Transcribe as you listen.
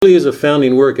really is a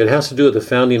founding work. It has to do with the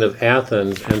founding of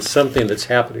Athens and something that's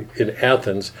happening in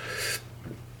Athens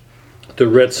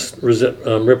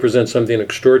that represents something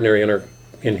extraordinary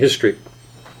in history.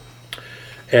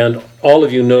 And all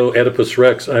of you know Oedipus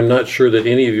Rex. I'm not sure that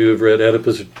any of you have read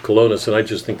Oedipus Colonus, and I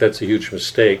just think that's a huge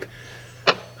mistake,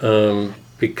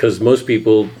 because most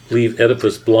people leave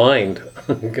Oedipus blind,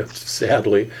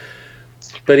 sadly.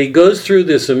 But he goes through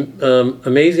this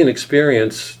amazing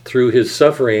experience through his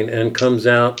suffering and comes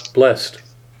out blessed,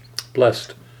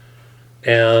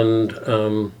 and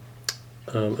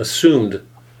assumed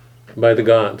by the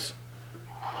gods.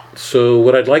 So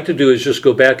what I'd like to do is just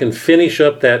go back and finish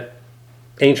up that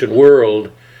ancient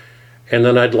world, and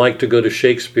then I'd like to go to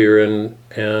Shakespeare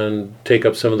and take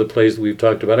up some of the plays that we've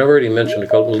talked about. I've already mentioned a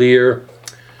couple. Lear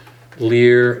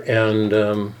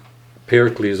and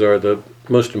Pericles are the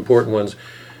most important ones.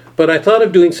 But I thought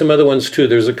of doing some other ones too.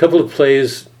 There's a couple of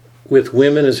plays with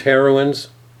women as heroines.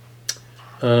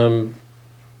 If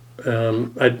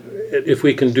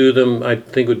we can do them, I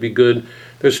think would be good.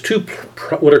 There's two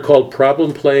what are called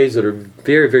problem plays that are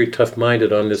very, very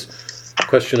tough-minded on this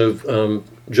question of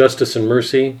justice and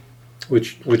mercy,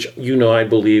 which I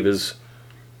believe is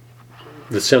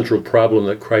the central problem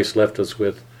that Christ left us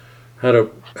with. How to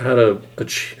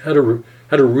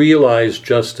realize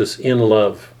justice in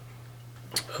love.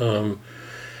 And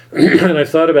I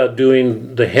thought about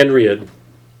doing the Henriad,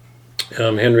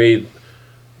 Henry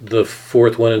the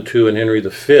Fourth, 1 and 2, and Henry the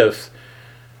Fifth,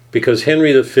 because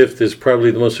Henry the Fifth is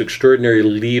probably the most extraordinary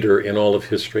leader in all of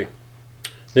history.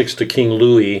 Next to King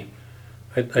Louis,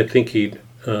 I think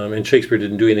and Shakespeare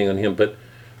didn't do anything on him, but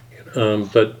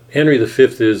Henry the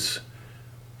Fifth is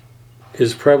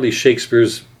probably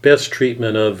Shakespeare's best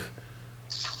treatment of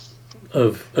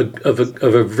a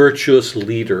virtuous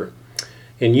leader.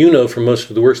 And from most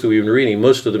of the works that we've been reading,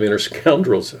 most of them are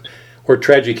scoundrels or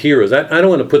tragic heroes. I don't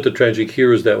want to put the tragic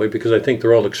heroes that way because I think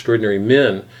they're all extraordinary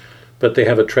men, but they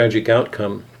have a tragic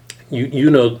outcome.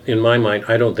 In my mind,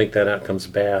 I don't think that outcome's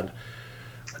bad.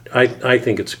 I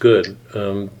think it's good.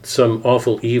 Some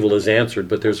awful evil is answered,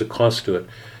 but there's a cost to it.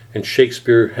 And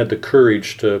Shakespeare had the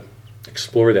courage to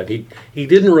explore that. He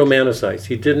didn't romanticize.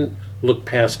 He didn't look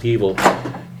past evil.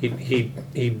 He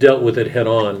dealt with it head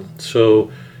on. So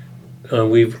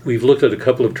we've looked at a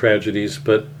couple of tragedies,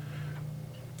 but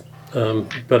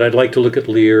I'd like to look at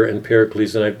Lear and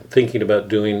Pericles, and I'm thinking about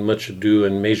doing Much Ado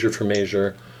and Measure for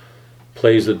Measure,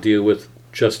 plays that deal with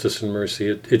justice and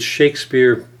mercy. It's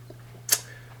Shakespeare,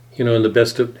 in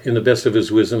the best of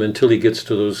his wisdom, until he gets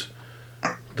to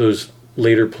those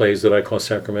later plays that I call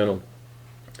sacramental.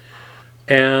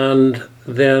 And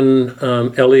then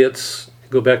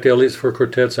go back to Eliot's four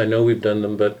quartets. I know we've done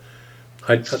them, but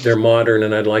they're modern,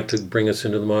 and I'd like to bring us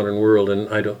into the modern world, and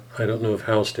I don't know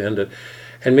how else to end it.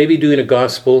 And maybe doing a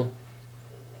gospel,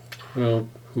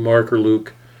 Mark or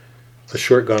Luke, a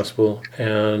short gospel,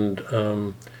 and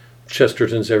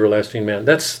Chesterton's Everlasting Man.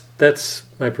 That's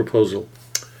my proposal.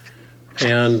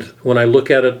 And when I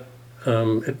look at it,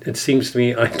 it seems to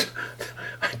me I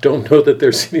don't know that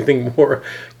there's anything more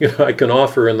I can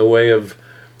offer in the way of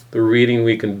the reading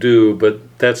we can do, but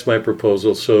that's my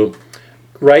proposal. So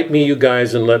write me, you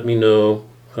guys, and let me know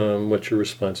what your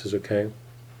response is, okay?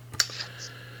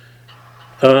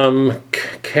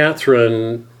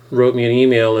 Catherine wrote me an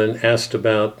email and asked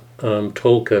about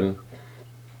Tolkien.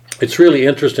 It's really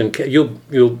interesting.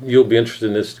 You'll be interested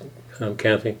in this,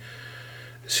 Kathy.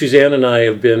 Suzanne and I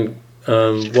have been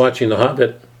watching The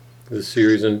Hobbit, the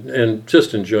series, and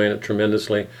just enjoying it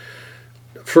tremendously.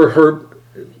 For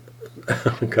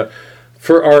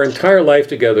our entire life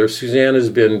together, Suzanne has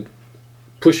been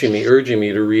pushing me, urging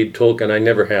me to read Tolkien. I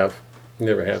never have.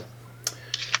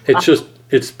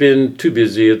 It's been too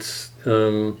busy.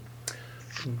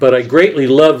 But I greatly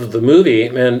love the movie,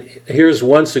 and here's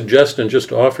one suggestion just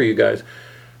to offer you guys.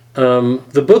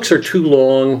 The books are too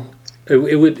long.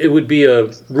 It would be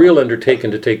a real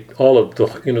undertaking to take all of the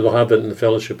Hobbit and the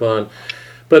Fellowship on.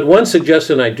 But one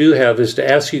suggestion I do have is to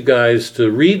ask you guys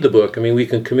to read the book. I mean, we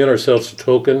can commit ourselves to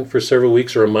Tolkien for several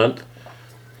weeks or a month.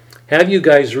 Have you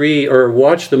guys read or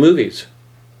watch the movies,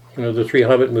 the 3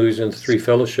 Hobbit movies and the 3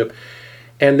 Fellowship,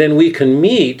 and then we can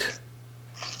meet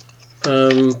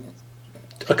a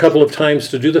couple of times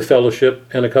to do the Fellowship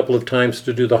and a couple of times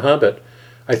to do the Hobbit.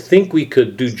 I think we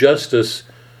could do justice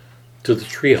to the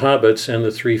 3 Hobbits and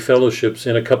the 3 Fellowships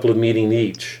in a couple of meetings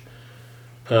each,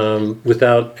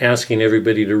 without asking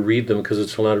everybody to read them because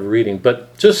it's a lot of reading.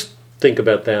 But just think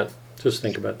about that.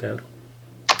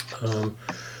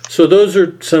 So those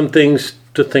are some things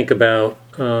to think about.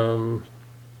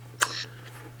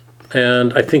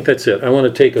 And I think that's it. I want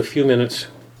to take a few minutes.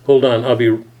 Hold on, I'll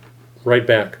be right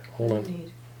back. Hold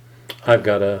on. I've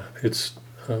got a, it's,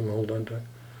 hold on,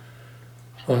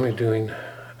 what am I doing?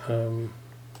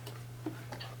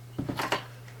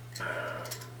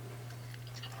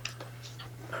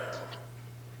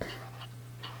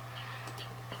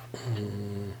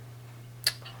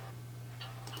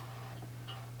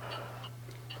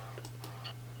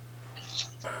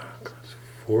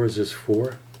 Four, is this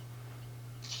 4?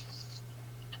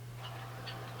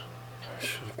 I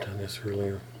should have done this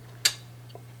earlier.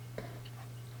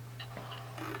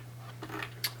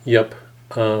 Yep.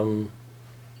 No,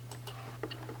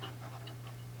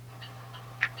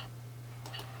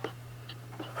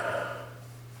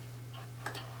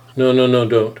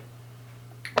 don't.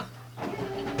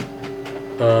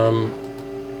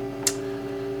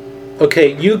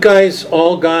 Okay, you guys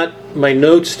all got my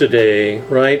notes today,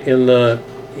 right? In the,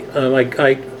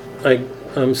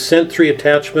 I sent 3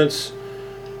 attachments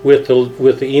with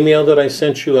the email that I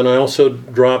sent you, and I also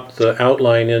dropped the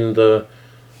outline in the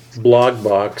blog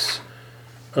box.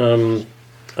 I'm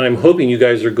hoping you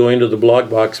guys are going to the blog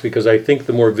box, because I think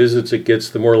the more visits it gets,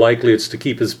 the more likely it's to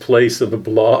keep its place in the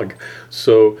blog.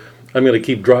 So I'm going to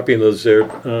keep dropping those there.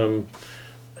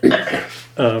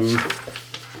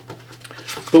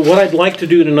 But what I'd like to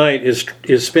do tonight is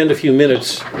spend a few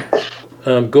minutes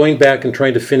going back and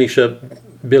trying to finish up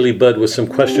Billy Budd with some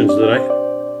questions that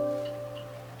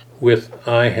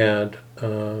I had.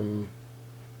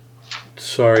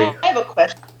 Sorry. I have a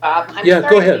question, Bob. I'm Yeah,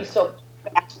 sorry go ahead. To be so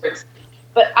backwards,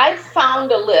 but I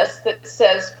found a list that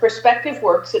says prospective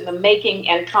works in the making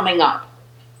and coming up,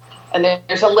 and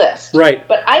there's a list. Right.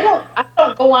 But I don't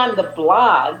go on the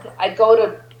blog. I go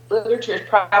to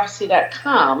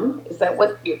literature'sprophecy.com. Is that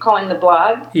what you're calling the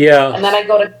blog? Yeah. And then I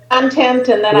go to content,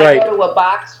 and then Right. I go to a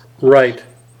box. Right.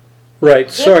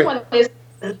 This Sorry. one isn't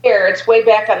there. It's way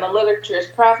back on the Literature's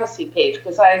Prophecy page,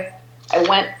 because I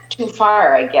went too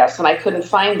far, I guess, and I couldn't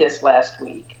find this last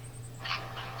week.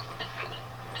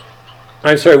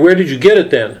 I'm sorry. Where did you get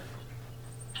it then?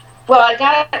 Well, I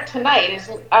got it tonight,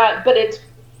 but it's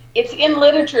in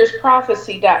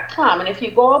literature'sprophecy.com, and if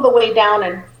you go all the way down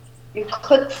and you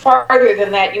click farther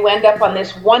than that, you end up on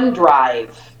this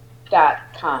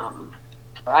OneDrive.com.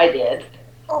 Or I did.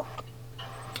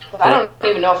 But I don't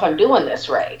even know if I'm doing this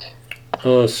right.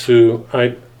 Oh, Sue,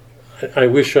 I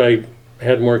wish I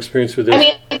had more experience with this. I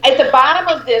mean, at the bottom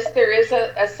of this, there is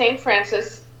a St.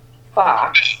 Francis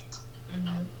box.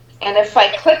 And if I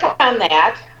click on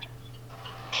that,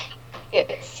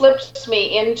 it flips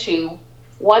me into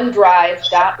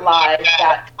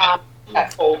OneDrive.live.com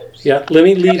folders. Yeah, let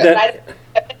me leave that. I don't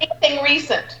have anything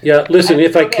recent. Yeah, listen,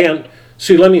 if I can,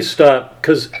 Sue, let me stop,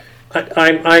 because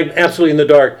I'm absolutely in the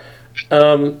dark.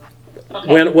 When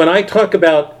I talk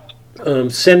about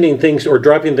sending things or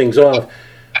dropping things off,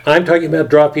 I'm talking about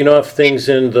dropping off things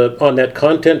on that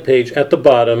content page at the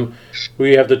bottom, where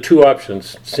you have the 2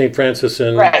 options, St. Francis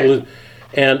and Right.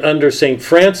 And under St.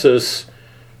 Francis,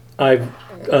 I've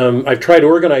tried to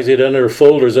organize it under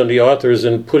folders under the authors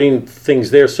and putting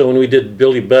things there. So when we did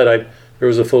Billy Budd, there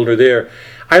was a folder there.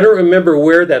 I don't remember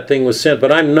where that thing was sent,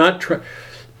 but I'm not trying.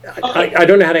 I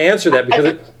don't know how to answer that,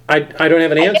 because I don't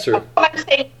have an answer. I'm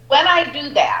saying, when I do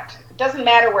that, it doesn't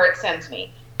matter where it sends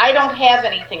me. I don't have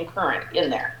anything current in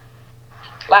there.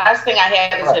 Last thing I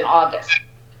had is in August.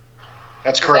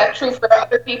 That's Is correct. that true for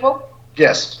other people?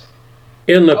 Yes.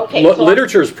 In the Okay, so-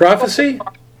 Literature's Prophecy,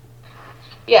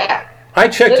 Yeah. I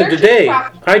checked it today.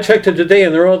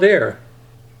 And they're all there.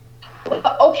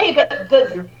 Okay, but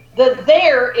the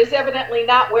there is evidently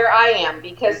not where I am,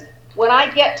 because when I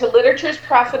get to Literature's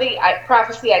Prophecy, I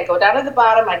go down to the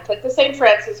bottom, I click the St.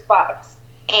 Francis box,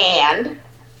 and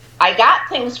I got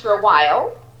things for a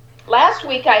while. Last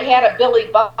week I had a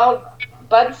Billy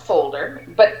Budd folder,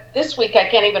 but this week I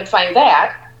can't even find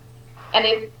that, and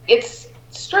it's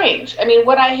strange. I mean,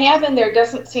 what I have in there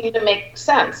doesn't seem to make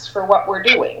sense for what we're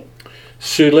doing.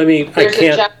 Sue, let me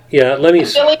Billy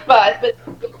Budd, but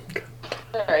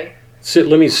sorry. Sid,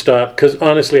 let me stop, because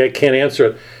honestly, I can't answer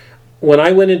it. When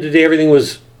I went in today, everything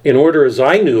was in order as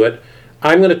I knew it.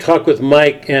 I'm going to talk with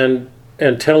Mike and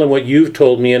tell him what you've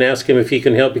told me and ask him if he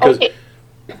can help, because... Okay.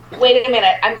 Wait a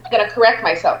minute, I'm going to correct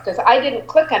myself, because I didn't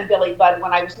click on Billy Budd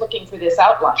when I was looking for this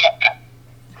outline.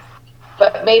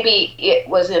 But maybe it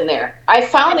was in there. I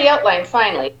found the outline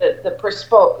finally, the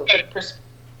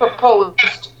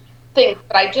proposed thing,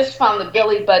 but I just found the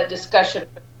Billy Budd discussion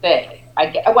for today. I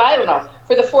don't know,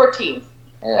 for the 14th.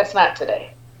 That's not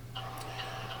today.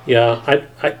 Yeah, I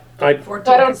So I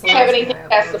don't have anything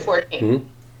past the 14th.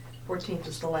 14th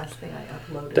is the last thing I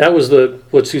uploaded. that was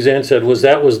what Suzanne said, was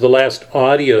the last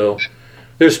audio.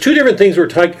 There's two different things we're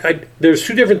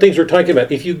talking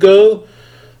about. If you go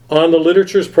On the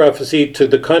Literature's Prophecy, to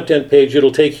the content page,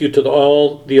 it'll take you to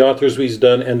all the authors we've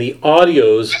done and the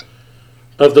audios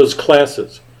of those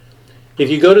classes. If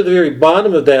you go to the very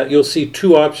bottom of that, you'll see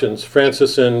two options,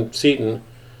 Francis and Seton,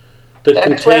 that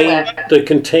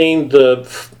contain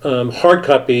the hard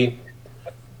copy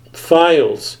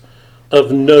files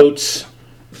of notes,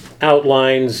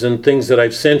 outlines, and things that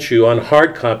I've sent you on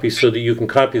hard copy so that you can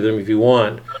copy them if you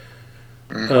want.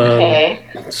 Okay.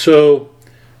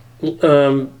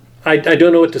 I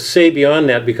don't know what to say beyond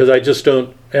that because I just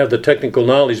don't have the technical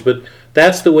knowledge, but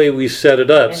that's the way we set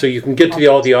it up. So you can get to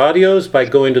all the audios by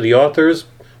going to the authors,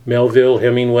 Melville,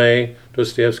 Hemingway,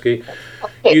 Dostoevsky.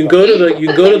 Okay. You can go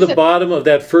to the bottom of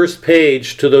that first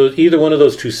page to either one of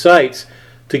those two sites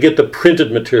to get the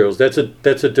printed materials. That's a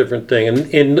different thing.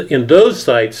 And in those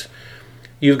sites,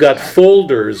 you've got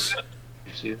folders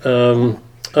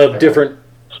of different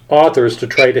authors to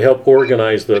try to help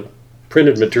organize the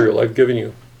printed material I've given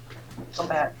you. Go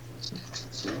back.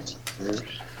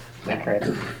 Okay.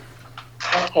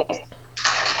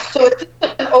 So it's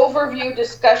an overview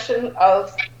discussion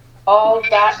of all ...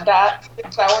 6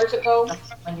 hours ago.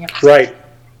 Right.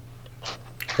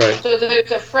 So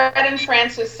there's a Fred and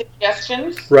Francis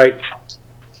suggestions. Right.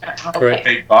 Okay. Right.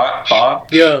 Hey,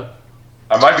 Bob? Yeah.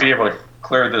 I might be able to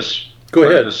clear this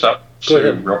up Go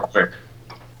ahead. real quick.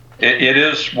 It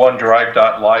is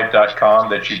onedrive.live.com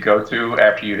that you go to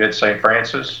after you hit St.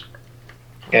 Francis.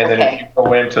 And then if you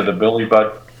go into the Billy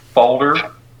Budd folder,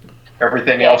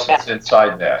 everything else is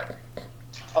inside that.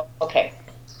 Okay.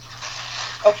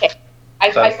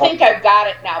 I think I've got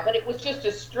it now, but it was just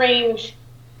a strange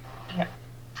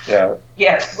road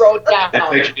down.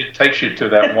 It takes you to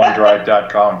that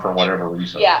onedrive.com for whatever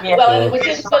reason. Yeah, well, it was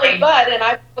in Billy Budd, and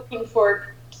I'm looking for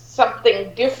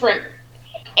something different.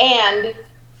 And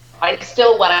I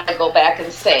still want to go back and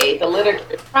say the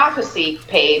Literature Prophecy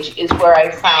page is where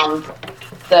I found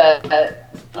the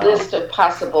list of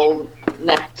possible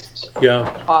next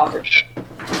authors.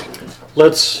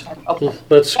 Let's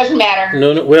Doesn't matter.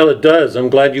 No, well, it does. I'm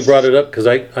glad you brought it up because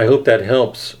I hope that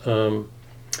helps.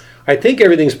 I think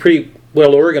everything's pretty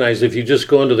well organized if you just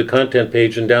go into the content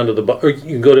page and down to the bottom, or you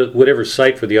can go to whatever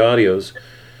site for the audios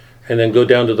and then go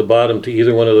down to the bottom to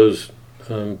either one of those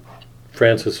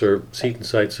Francis or Seton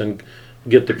sites and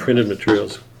get the printed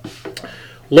materials.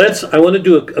 I want to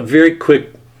do a very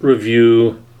quick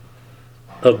review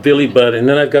of Billy Budd, and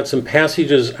then I've got some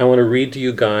passages I want to read to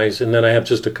you guys, and then I have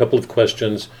just a couple of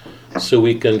questions so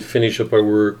we can finish up our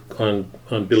work on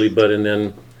Billy Budd, and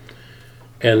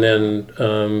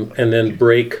then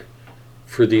break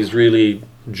for these really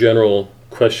general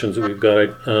questions that we've got.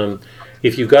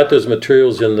 If you've got those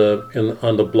materials on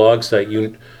the blog site,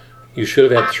 you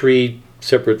should have had 3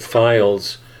 separate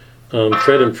files.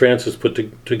 Fred and Francis put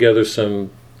together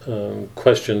some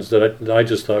questions that I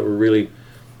just thought were really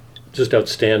just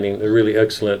outstanding. They're really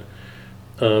excellent.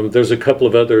 There's a couple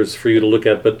of others for you to look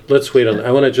at, but let's wait on that.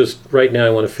 I want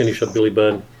to finish up Billy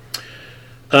Budd.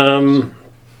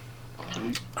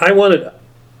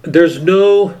 There's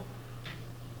no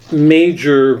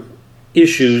major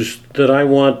issues that I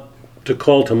want to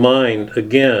call to mind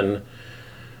again,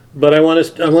 but I want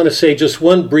to say just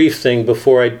one brief thing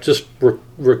before I just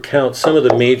recount some of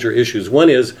the major issues. One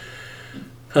is,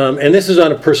 and this is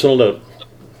on a personal note.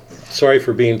 Sorry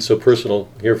for being so personal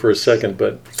here for a second,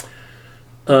 but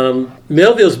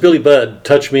Melville's Billy Budd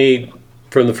touched me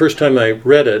from the first time I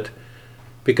read it,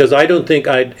 because I don't think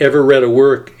I'd ever read a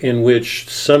work in which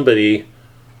somebody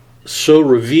so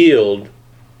revealed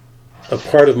a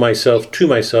part of myself to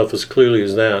myself as clearly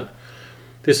as that.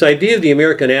 This idea of the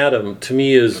American Adam, to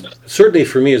me, is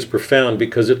profound,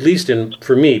 because at least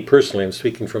for me personally, I'm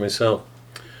speaking for myself,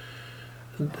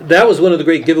 that was one of the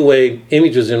great giveaway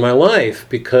images in my life,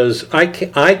 because I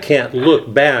can't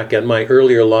look back at my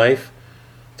earlier life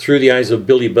through the eyes of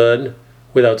Billy Budd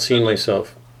without seeing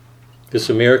myself. This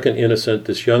American innocent,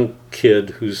 this young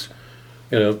kid who's,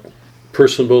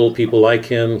 personable, people like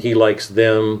him, he likes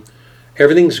them.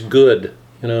 Everything's good,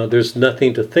 there's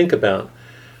nothing to think about.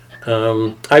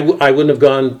 I wouldn't have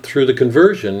gone through the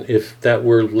conversion if that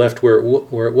were left where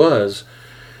it was.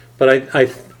 But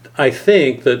I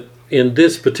think that in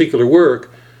this particular work,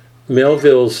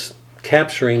 Melville's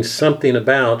capturing something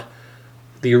about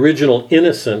the original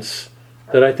innocence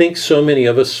that I think so many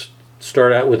of us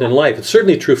start out with in life. It's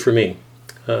certainly true for me.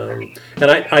 And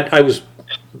I was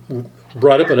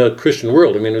brought up in a Christian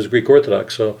world. I mean, it was Greek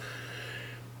Orthodox,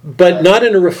 but not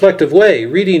in a reflective way.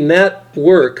 Reading that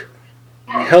work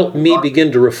helped me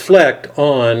begin to reflect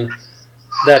on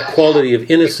that quality of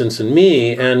innocence in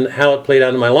me and how it played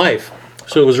out in my life.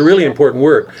 So it was a really important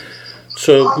work.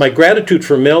 So my gratitude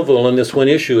for Melville on this one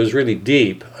issue is really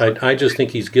deep. I just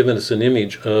think he's given us an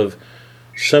image of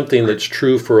something that's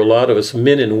true for a lot of us,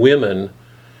 men and women,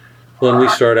 when we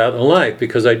start out in life.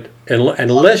 Because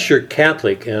unless you're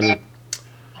Catholic and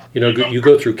you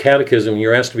go through catechism and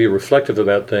you're asked to be reflective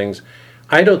about things,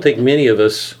 I don't think many of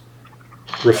us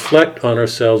reflect on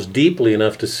ourselves deeply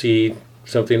enough to see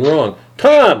something wrong.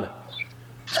 Tom,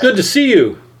 it's good to see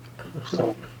you.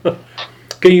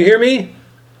 Can you hear me?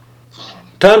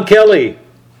 Tom Kelly,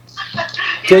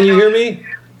 can you hear me?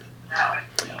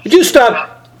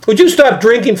 Would you stop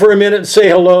drinking for a minute and say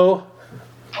hello?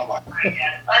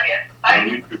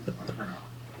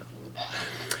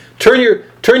 Turn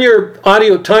your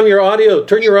audio, Tom,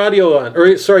 turn your audio on.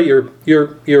 Or sorry, your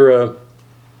mute.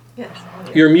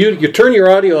 You turn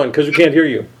your audio on because we can't hear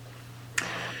you.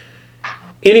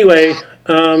 Anyway,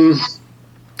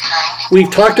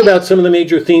 we've talked about some of the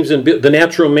major themes in the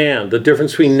natural man, the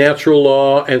difference between natural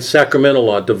law and sacramental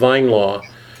law, divine law.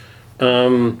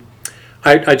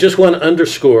 I just want to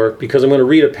underscore, because I'm going to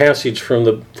read a passage from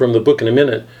the book in a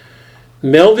minute.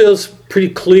 Melville's pretty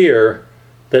clear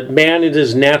that man in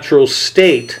his natural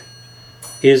state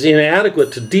is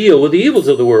inadequate to deal with the evils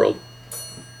of the world.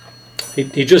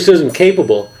 He just isn't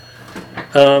capable.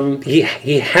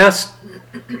 He has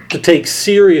to take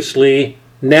seriously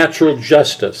natural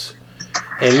justice.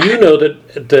 And you know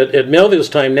that at Melville's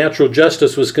time, natural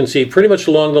justice was conceived pretty much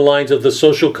along the lines of the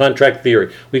social contract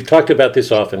theory. We've talked about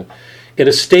this often. In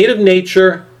a state of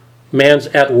nature, man's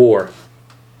at war.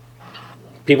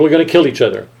 People are going to kill each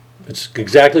other. It's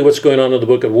exactly what's going on in the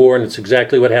Book of War, and it's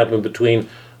exactly what happened between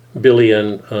Billy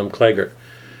and Claggart.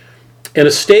 In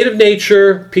a state of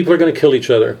nature, people are going to kill each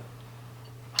other.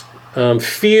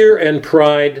 Fear and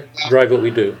pride drive what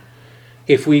we do.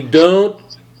 If we don't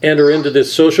enter into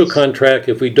this social contract,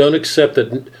 if we don't accept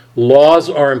that laws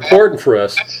are important for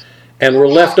us, and we're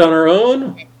left on our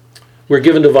own, we're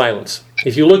given to violence.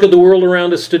 If you look at the world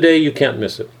around us today, you can't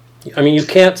miss it. I mean, you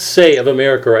can't say of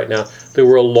America right now that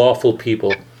we're a lawful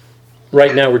people.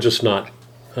 Right now, we're just not.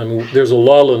 I mean, there's a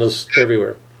lawlessness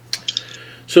everywhere.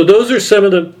 So those are some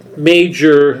of the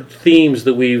major themes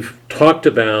that we've talked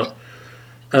about.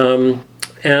 And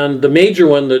the major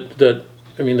one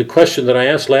the question that I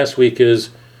asked last week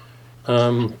is,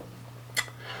 was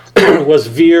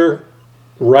Veer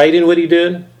right in what he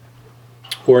did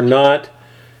or not?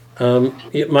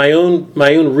 My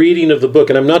own reading of the book,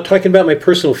 and I'm not talking about my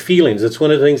personal feelings. That's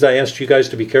one of the things I asked you guys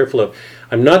to be careful of.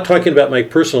 I'm not talking about my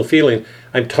personal feeling.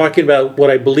 I'm talking about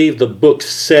what I believe the book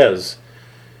says.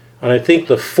 And I think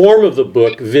the form of the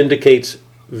book vindicates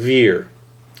Veer.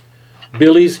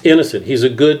 Billy's innocent. He's a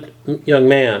good young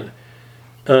man.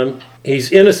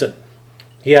 He's innocent.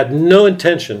 He had no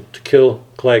intention to kill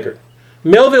Claggart.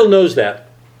 Melville knows that.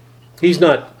 He's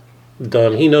not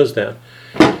dumb. He knows that.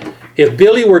 If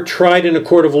Billy were tried in a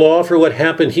court of law for what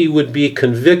happened, he would be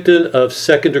convicted of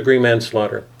second-degree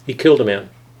manslaughter. He killed a man.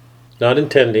 Not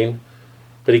intending,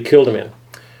 but he killed a man.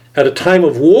 At a time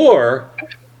of war,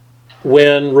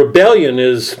 when rebellion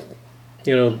is,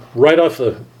 right off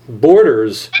the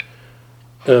borders,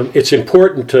 it's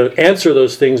important to answer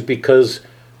those things because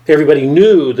everybody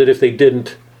knew that if they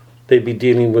didn't, they'd be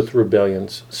dealing with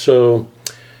rebellions. So,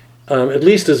 at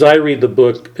least as I read the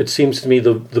book, it seems to me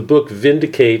the book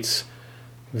vindicates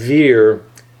Veer.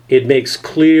 It makes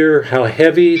clear how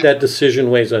heavy that decision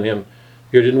weighs on him.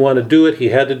 Veer didn't want to do it. He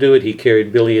had to do it. He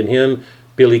carried Billy and him.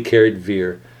 Billy carried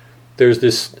Veer. There's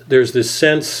this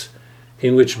sense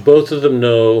in which both of them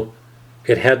know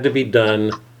it had to be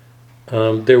done.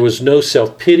 There was no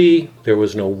self-pity. There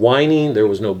was no whining. There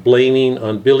was no blaming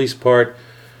on Billy's part.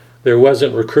 There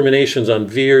wasn't recriminations on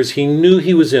Veer's. He knew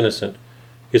he was innocent.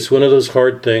 It's one of those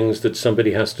hard things that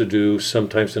somebody has to do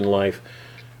sometimes in life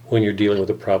when you're dealing with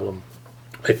a problem.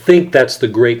 I think that's the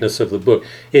greatness of the book.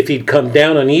 If he'd come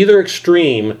down on either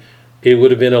extreme, it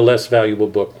would have been a less valuable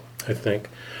book, I think.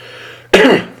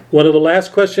 One of the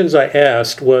last questions I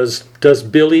asked was, does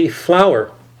Billy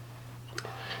flower?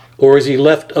 Or is he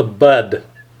left a bud?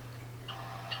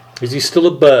 Is he still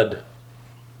a bud?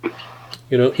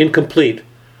 Incomplete.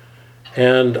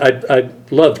 And I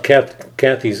loved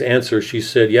Kathy's answer. She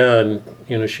said, yeah,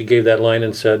 and she gave that line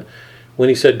and said, when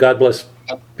he said, God bless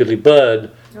Billy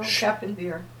Budd, Captain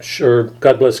Veer. Sure,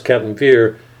 God bless Captain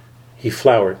Veer, he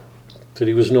flowered. That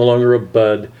he was no longer a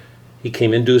bud. He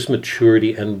came into his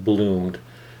maturity and bloomed.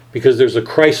 Because there's a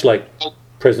Christ-like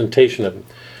presentation of him.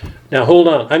 Now hold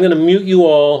on, I'm going to mute you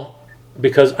all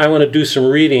because I want to do some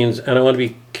readings and I want to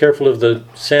be careful of the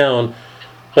sound.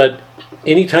 But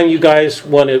anytime you guys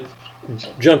want to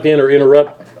jump in or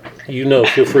interrupt,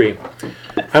 feel free.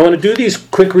 I want to do these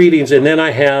quick readings and then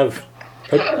I have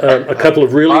a couple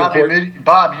of really important...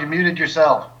 Bob, you muted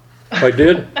yourself. I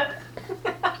did?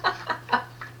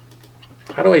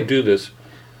 How do I do this?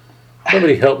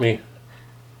 Somebody help me.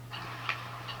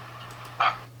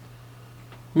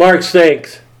 Mark,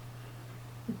 thanks.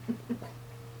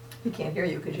 He can't hear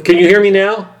you because you. Can you hear me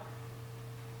now?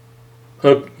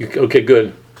 Okay,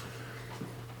 good.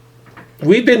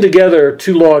 We've been together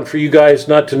too long for you guys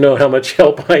not to know how much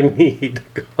help I need.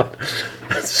 God.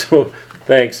 So,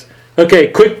 thanks. Okay,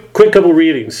 quick couple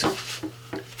readings.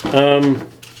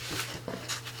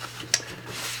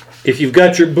 If you've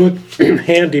got your book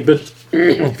handy, but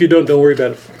if you don't worry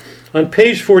about it. On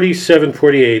page 47,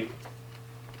 48,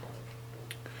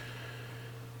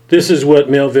 this is what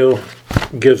Melville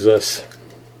gives us.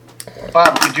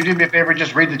 Bob, could you do me a favor?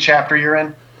 Just read the chapter you're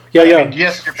in. Yeah. I mean,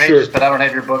 yes, your pages, sure. But I don't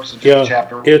have your books. So just the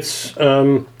chapter. It's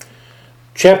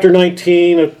chapter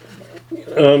 19,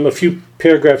 a few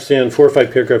paragraphs in, 4 or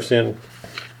 5 paragraphs in.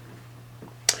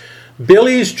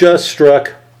 Billy's just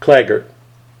struck Claggart,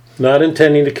 not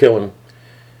intending to kill him.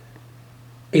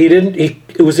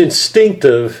 It was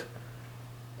instinctive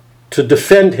to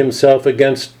defend himself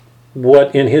against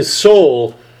what in his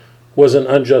soul was an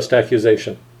unjust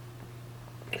accusation.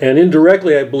 And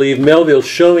indirectly, I believe, Melville's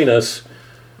showing us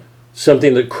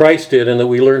something that Christ did and that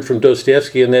we learned from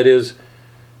Dostoevsky, and that is,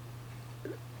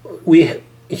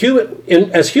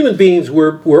 as human beings,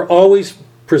 we're always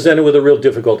presented with a real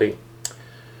difficulty.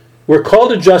 We're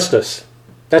called to justice.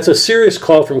 That's a serious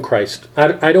call from Christ.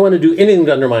 I don't want to do anything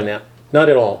to undermine that. Not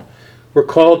at all. We're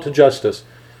called to justice.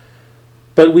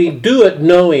 But we do it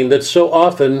knowing that so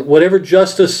often, whatever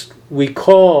justice we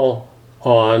call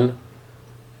on,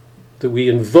 that we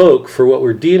invoke for what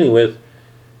we're dealing with,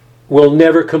 will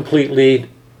never completely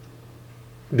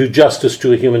do justice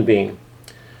to a human being.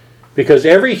 Because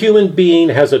every human being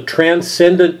has a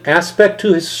transcendent aspect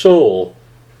to his soul.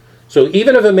 So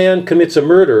even if a man commits a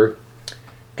murder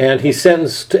and he's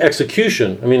sentenced to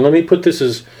execution, I mean, let me put this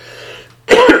as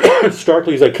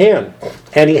starkly as I can,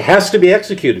 and he has to be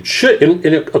executed.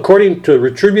 According to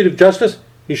retributive justice,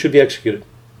 he should be executed.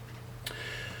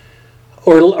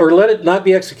 Or let it not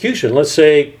be execution. Let's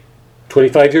say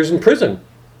 25 years in prison,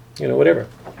 whatever.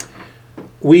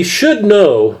 We should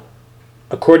know,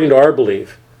 according to our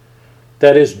belief,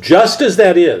 that as just as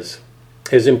that is,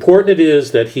 as important it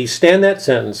is that he stand that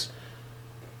sentence,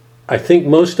 I think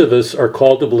most of us are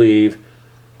called to believe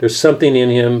there's something in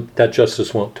him that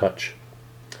justice won't touch.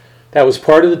 That was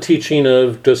part of the teaching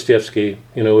of Dostoevsky,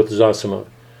 with Zossimov.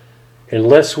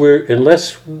 Unless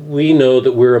we know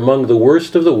that we're among the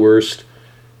worst of the worst,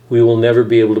 we will never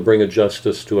be able to bring a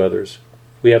justice to others.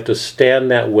 We have to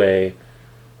stand that way,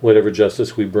 whatever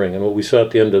justice we bring. And what we saw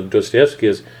at the end of Dostoevsky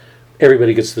is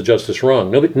everybody gets the justice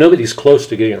wrong. Nobody's close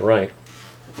to getting it right.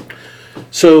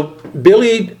 So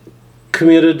Billy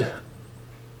committed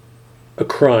a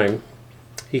crime.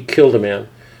 He killed a man.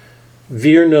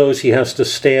 Veer knows he has to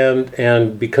stand,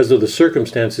 and because of the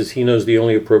circumstances, he knows the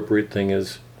only appropriate thing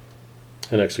is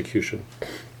an execution.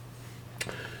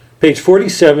 Page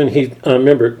 47,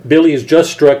 remember, Billy has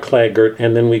just struck Claggart,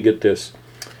 and then we get this.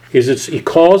 He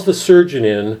calls the surgeon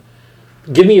in.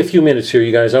 Give me a few minutes here,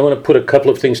 you guys. I want to put a couple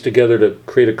of things together to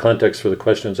create a context for the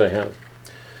questions I have.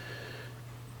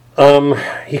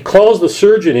 He calls the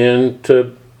surgeon in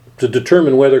to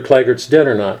determine whether Claggart's dead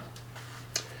or not.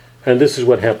 And this is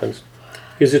what happens.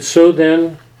 Is it so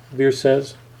then, Veer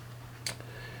says?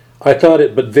 I thought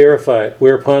it, but verify it,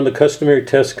 whereupon the customary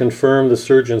test confirmed the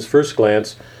surgeon's first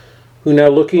glance, who now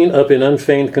looking up in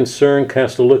unfeigned concern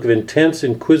cast a look of intense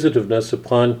inquisitiveness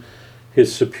upon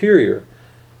his superior.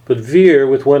 But Veer,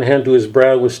 with one hand to his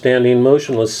brow, was standing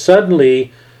motionless,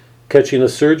 suddenly catching the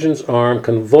surgeon's arm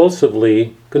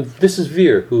convulsively. This is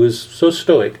Veer, who is so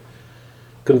stoic.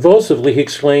 Convulsively, he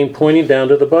exclaimed, pointing down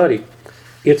to the body,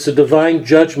 "It's a divine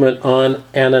judgment on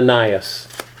Ananias."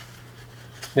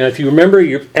 Now, if you remember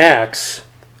your Acts,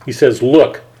 he says,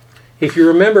 look. If you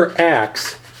remember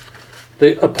Acts,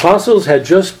 the apostles had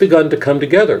just begun to come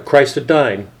together. Christ had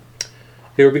died.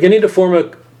 They were beginning to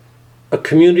form a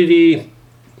community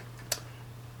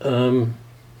to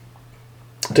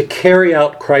carry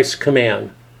out Christ's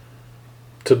command,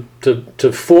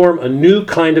 to form a new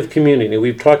kind of community.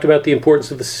 We've talked about the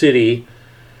importance of the city.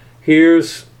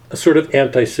 Here's a sort of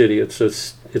anti-city.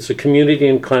 It's a community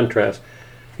in contrast.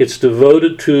 It's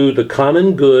devoted to the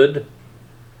common good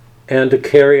and to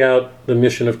carry out the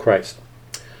mission of Christ.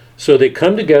 So they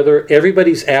come together.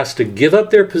 Everybody's asked to give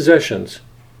up their possessions,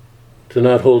 to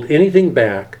not hold anything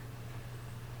back.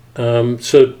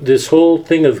 So this whole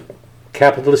thing of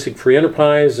capitalistic free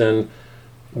enterprise and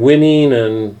winning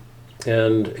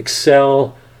and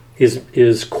excel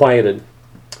is quieted.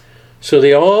 So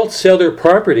they all sell their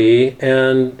property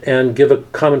and give a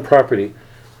common property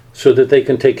so that they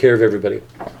can take care of everybody.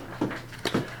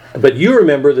 But you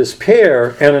remember this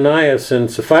pair, Ananias and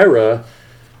Sapphira,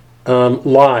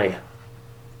 lie.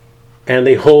 And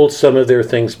they hold some of their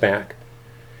things back.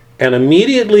 And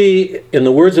immediately, in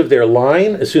the words of their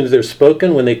line, as soon as they're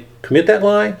spoken, when they commit that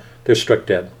lie, they're struck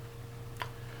dead.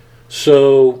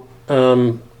 So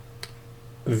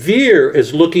Veer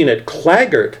is looking at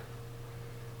Claggart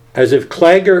as if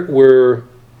Claggart were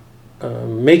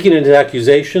making an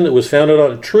accusation that was founded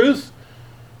on truth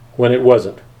when it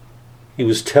wasn't. He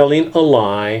was telling a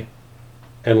lie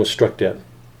and was struck dead.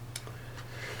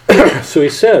 So he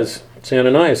says, it's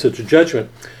Ananias, it's a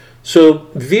judgment. So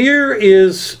Veer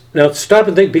is, now stop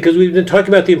and think, because we've been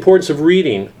talking about the importance of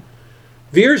reading.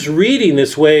 Veer's reading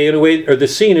this way, in a way, or the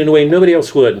scene in a way nobody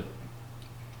else would.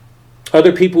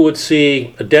 Other people would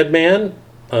see a dead man,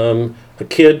 a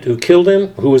kid who killed him,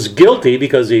 who was guilty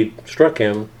because he struck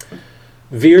him.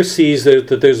 Veer sees that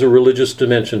there's a religious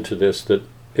dimension to this that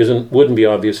wouldn't be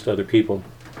obvious to other people.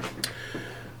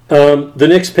 The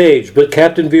next page. But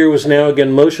Captain Veer was now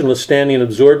again motionless, standing,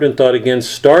 absorbed in thought. Again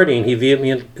starting, he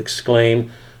vehemently exclaimed,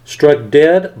 "Struck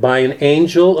dead by an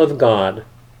angel of God,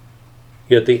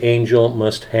 yet the angel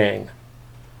must hang."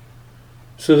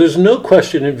 So there's no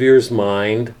question in Veer's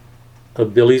mind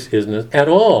of Billy's illness at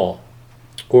all,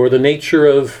 or the nature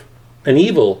of an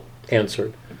evil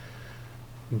answered.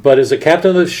 But as a captain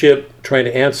of the ship trying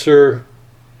to answer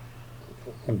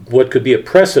what could be a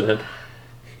precedent,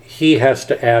 he has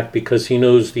to act because he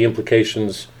knows the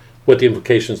implications,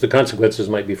 the consequences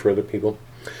might be for other people.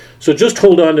 So just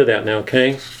hold on to that now,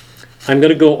 okay? I'm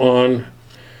going to go on.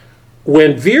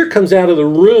 When Veer comes out of the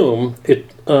room,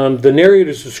 the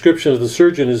narrator's description of the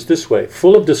surgeon is this way.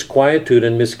 Full of disquietude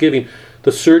and misgiving,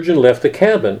 the surgeon left the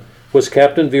cabin. Was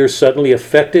Captain Veer suddenly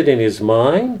affected in his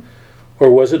mind, or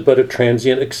was it but a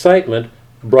transient excitement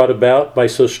brought about by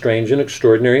so strange and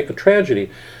extraordinary a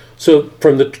tragedy? So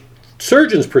from the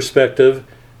surgeon's perspective,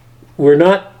 we're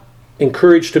not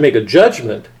encouraged to make a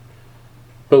judgment,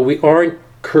 but we are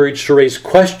encouraged to raise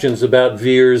questions about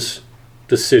Veer's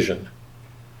decision.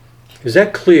 Is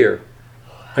that clear?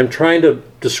 I'm trying to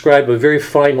describe a very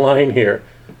fine line here,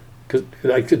 because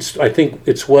I think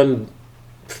it's one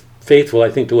faithful, I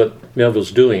think, to what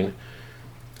Melville's doing.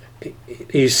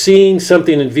 He's seeing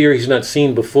something in Veer he's not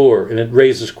seen before, and it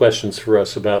raises questions for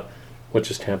us about what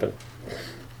just happened.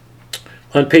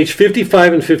 On page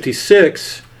 55 and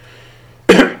 56,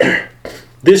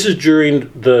 this is during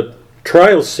the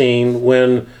trial scene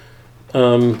when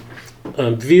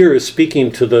Veer is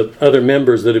speaking to the other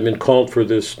members that have been called for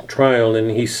this trial, and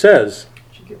he says,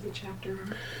 Did you give the chapter?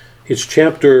 it's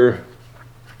chapter,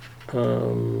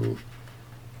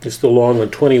 it's the long one,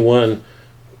 21.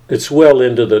 It's well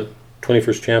into the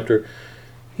 21st chapter.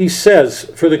 He says,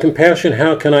 for the compassion,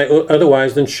 how can I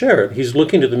otherwise than share it? He's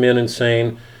looking to the men and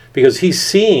saying, because he's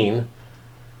seeing,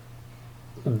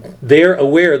 they're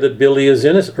aware that Billy is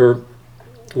innocent, or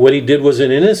what he did was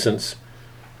an innocence,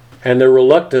 and they're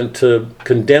reluctant to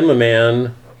condemn a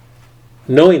man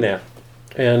knowing that.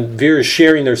 And Veer is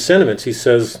sharing their sentiments. He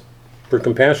says, for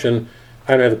compassion,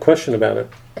 I don't have a question about it.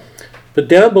 But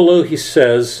down below he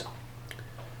says,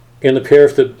 in the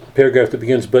paragraph that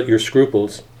begins, but your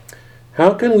scruples,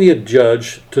 how can we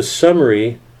adjudge to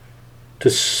summary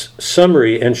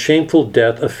and shameful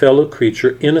death a fellow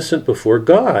creature innocent before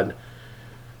God,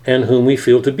 and whom we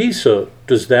feel to be so?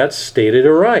 Does that state it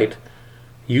aright?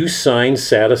 You sign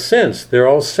sad assents. They're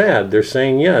all sad. They're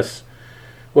saying yes.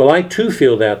 Well, I too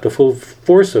feel that, the full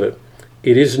force of it.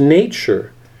 It is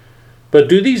nature. But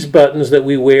do these buttons that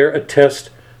we wear attest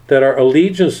that our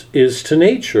allegiance is to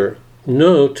nature?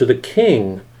 No, to the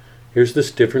king. Here's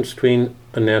this difference between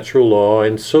a natural law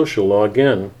and social law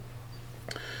again.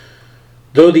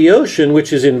 Though the ocean,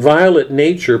 which is inviolate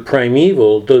nature,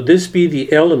 primeval, though this be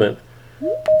the element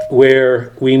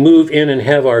where we move in and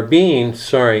have our being,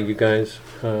 sorry, you guys,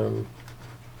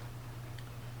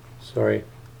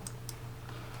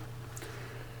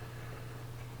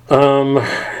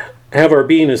 have our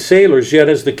being as sailors, yet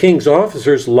as the king's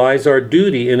officers lies our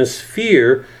duty in a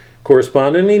sphere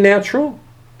correspondingly natural.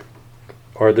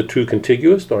 Are the two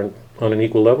contiguous, on an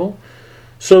equal level?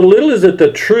 So little is it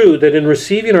the true that in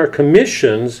receiving our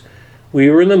commissions, we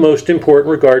were in the most important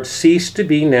regard ceased to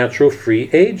be natural free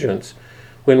agents.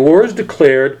 When war is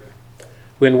declared,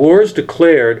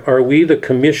 are we the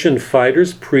commissioned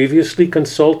fighters previously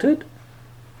consulted?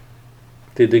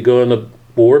 Did they go in the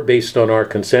war based on our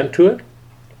consent to it?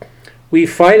 We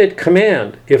fight at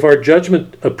command. If our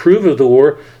judgment approve of the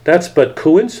war, that's but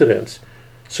coincidence.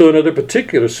 So another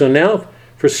particular. So now,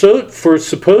 For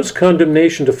supposed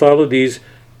condemnation to follow these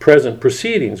present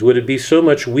proceedings, would it be so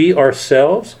much we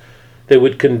ourselves that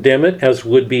would condemn it as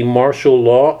would be martial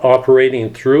law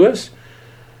operating through us?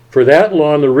 For that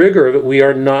law and the rigor of it, we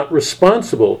are not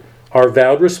responsible. Our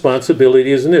vowed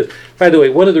responsibility is in this. By the way,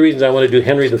 one of the reasons I want to do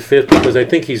Henry V, because I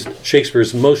think he's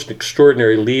Shakespeare's most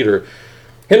extraordinary leader.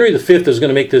 Henry V is going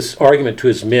to make this argument to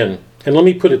his men. And let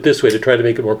me put it this way to try to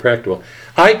make it more practical.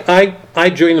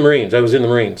 I joined the Marines. I was in the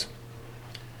Marines.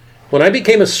 When I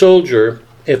became a soldier,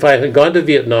 if I had gone to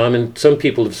Vietnam, and some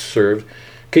people have served,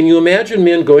 can you imagine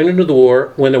men going into the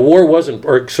war when the war wasn't,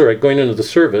 or sorry, going into the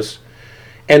service,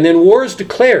 and then war is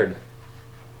declared?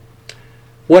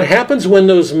 What happens when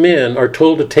those men are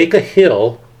told to take a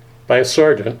hill by a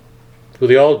sergeant, who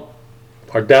they all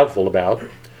are doubtful about?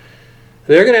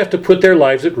 They're going to have to put their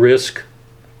lives at risk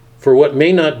for what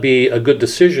may not be a good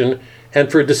decision, and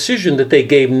for a decision that they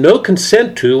gave no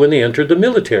consent to when they entered the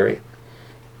military.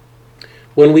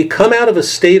 When we come out of a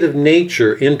state of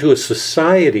nature into a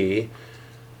society,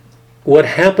 what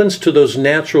happens to those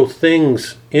natural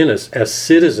things in us as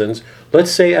citizens, let's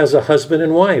say as a husband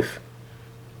and wife,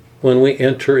 when we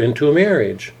enter into a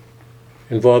marriage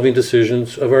involving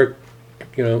decisions of our,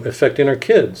 affecting our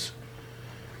kids?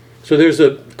 So there's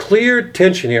a clear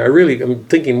tension here. I'm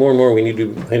thinking more and more we need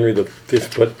to do Henry V.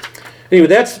 But anyway,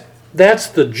 that's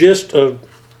the gist of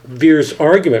Vere's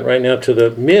argument right now to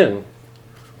the men.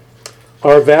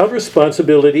 Our vowed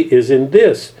responsibility is in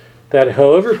this, that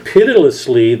however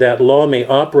pitilessly that law may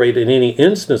operate in any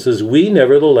instances, we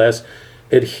nevertheless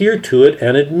adhere to it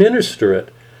and administer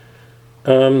it.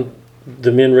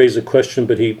 The men raise a question,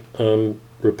 but he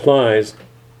replies,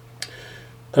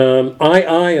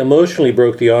 I emotionally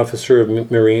broke the officer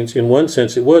of Marines. In one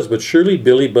sense it was, but surely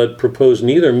Billy Budd proposed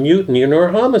neither mutiny nor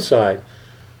homicide.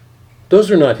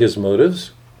 Those are not his motives.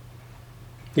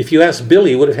 If you ask Billy,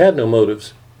 he would have had no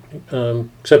motives,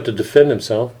 except to defend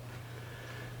himself.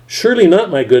 Surely not,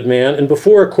 my good man, and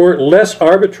before a court less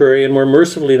arbitrary and more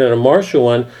mercifully than a martial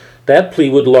one, that plea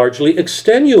would largely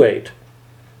extenuate.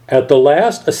 At the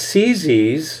last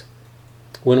assizes,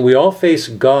 when we all face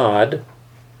God,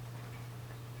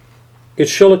 it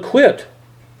shall acquit.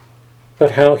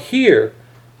 But how here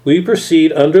we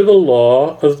proceed under the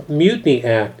law of Mutiny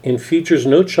Act, in features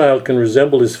no child can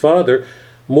resemble his father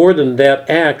more than that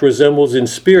act resembles in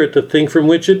spirit the thing from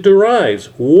which it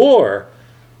derives, war.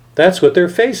 That's what they're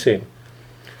facing.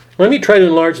 Let me try to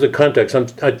enlarge the context.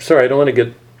 I'm sorry, I don't want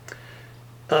to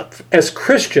get... as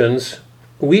Christians,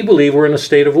 we believe we're in a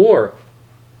state of war.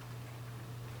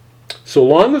 So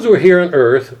long as we're here on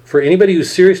earth, for anybody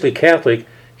who's seriously Catholic,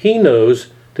 he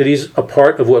knows that he's a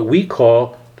part of what we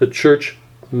call the church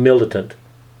militant.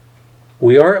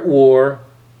 We are at war.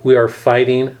 We are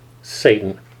fighting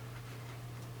Satan.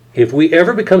 If we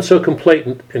ever become so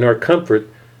complacent in our comfort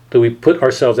that we put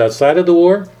ourselves outside of the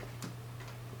war,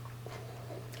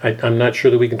 I'm not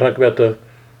sure that we can talk about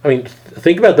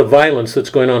think about the violence that's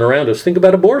going on around us. Think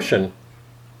about abortion.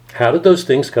 How did those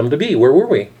things come to be? Where were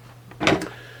we?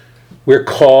 We're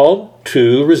called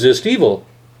to resist evil.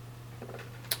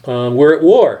 We're at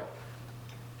war.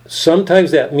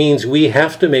 Sometimes that means we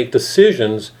have to make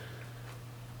decisions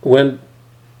when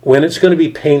it's going to be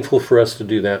painful for us to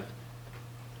do that.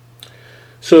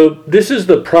 So this is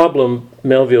the problem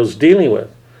Melville's dealing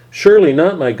with. Surely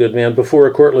not, my good man, before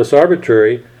a court less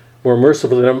arbitrary, more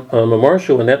merciful than a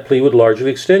martial, and that plea would largely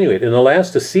extenuate. In the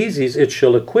last assizes it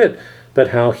shall acquit. But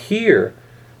how here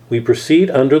we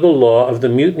proceed under the law of the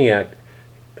Mutiny Act.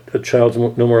 A child's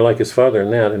no more like his father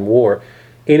in that, in war.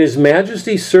 In His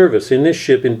Majesty's service in this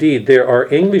ship, indeed, there are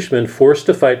Englishmen forced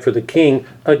to fight for the king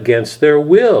against their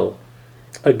will,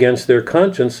 against their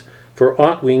conscience, for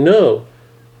aught we know.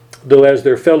 Though as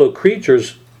their fellow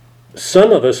creatures,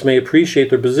 some of us may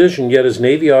appreciate their position, yet as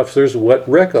Navy officers, what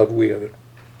reck of we of it?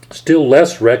 Still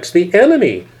less recks the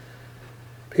enemy.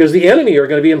 Because the enemy are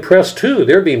going to be impressed too.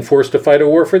 They're being forced to fight a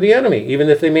war for the enemy, even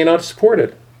if they may not support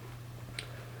it.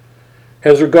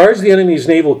 As regards the enemy's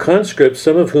naval conscripts,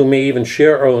 some of whom may even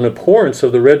share our own abhorrence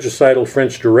of the regicidal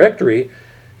French Directory,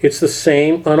 it's the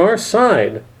same on our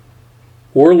side.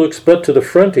 War looks but to the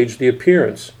frontage, the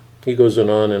appearance. He goes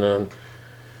on and on.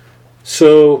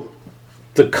 So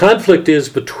the conflict is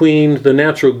between the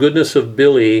natural goodness of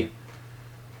Billy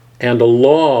and a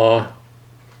law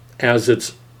as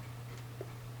it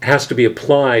has to be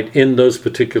applied in those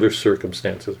particular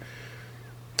circumstances.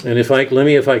 And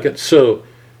so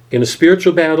in a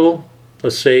spiritual battle,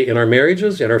 let's say in our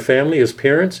marriages, in our family as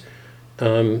parents,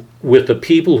 with the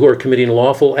people who are committing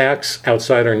lawful acts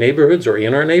outside our neighborhoods or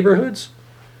in our neighborhoods,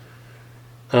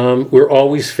 we're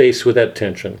always faced with that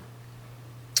tension.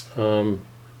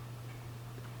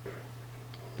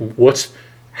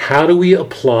 How do we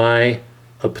apply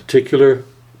a particular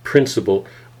principle,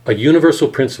 a universal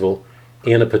principle,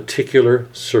 in a particular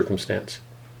circumstance?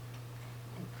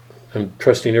 I'm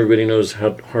trusting everybody knows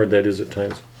how hard that is at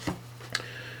times.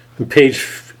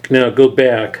 Now go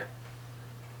back,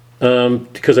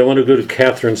 because I want to go to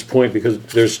Catherine's point, because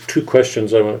there's two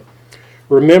questions I want to.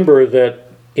 Remember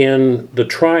that in the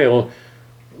trial,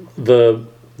 the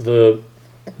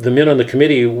men on the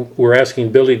committee were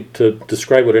asking Billy to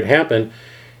describe what had happened,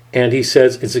 and he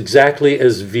says it's exactly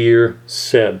as Veer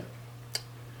said.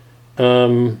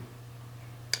 Said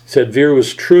Veer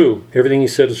was true. Everything he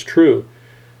said is true.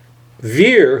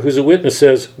 Veer, who's a witness,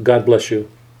 says, God bless you.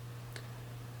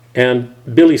 And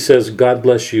Billy says, God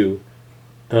bless you.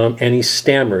 And he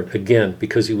stammered again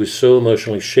because he was so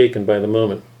emotionally shaken by the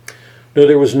moment. No,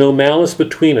 there was no malice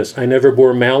between us. I never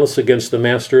bore malice against the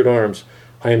master-at-arms.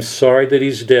 I am sorry that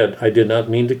he's dead. I did not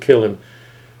mean to kill him.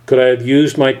 Could I have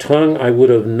used my tongue, I would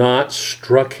have not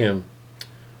struck him.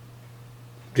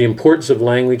 The importance of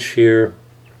language here,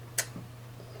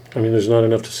 there's not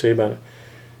enough to say about it.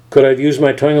 Could I have used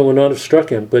my tongue, I would not have struck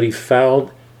him. But he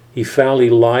foully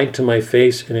lied to my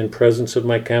face and in presence of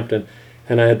my captain.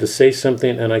 And I had to say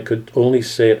something, and I could only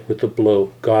say it with a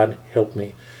blow. God help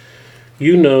me.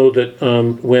 You know that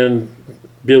when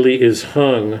Billy is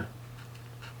hung,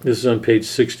 this is on page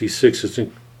 66, it's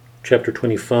in chapter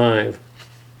 25,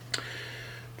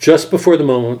 just before the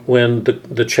moment when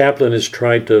the chaplain is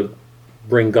trying to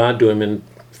bring God to him and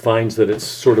finds that it's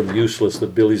sort of useless,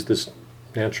 that Billy's this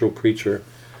natural creature.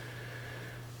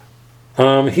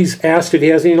 He's asked if he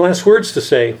has any last words to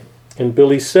say, and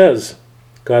Billy says,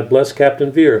 God bless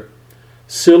Captain Veer.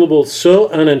 Syllables so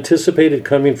unanticipated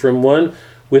coming from one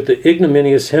with the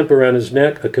ignominious hemp around his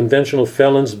neck, a conventional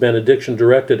felon's benediction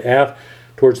directed aft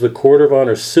towards the court of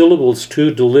honor. Syllables,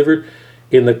 too, delivered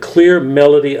in the clear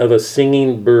melody of a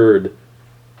singing bird.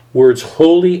 Words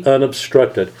wholly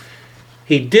unobstructed.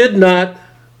 He did not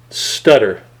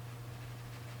stutter.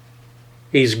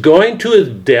 He's going to his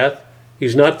death.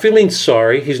 He's not feeling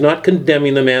sorry. He's not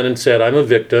condemning the man and said, I'm a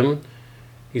victim.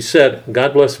 He said,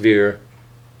 God bless Veer.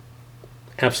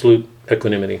 Absolute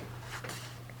equanimity.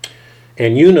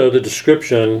 And you know the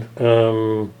description,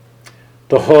 the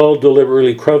hull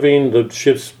deliberately curving, the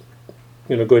ships,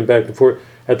 going back and forth.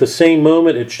 At the same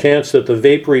moment, it chanced that the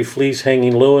vapory fleece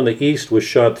hanging low in the east was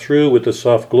shot through with the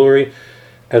soft glory,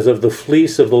 as of the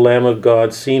fleece of the Lamb of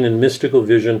God, seen in mystical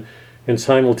vision, and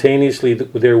simultaneously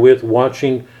therewith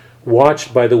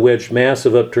watched by the wedged mass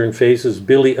of upturned faces,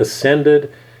 Billy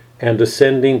ascended, and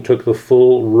descending took the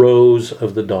full rose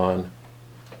of the dawn.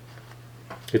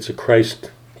 It's a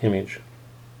Christ image.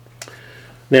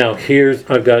 Now,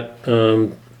 I've got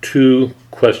two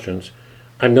questions.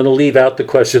 I'm going to leave out the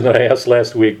question that I asked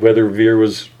last week, whether Veer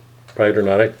was right or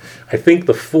not. I think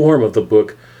the form of the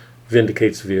book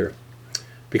vindicates Veer,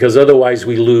 because otherwise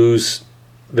we lose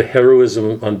the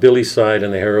heroism on Billy's side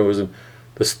and the heroism,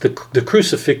 the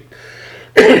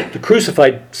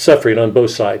crucified suffering on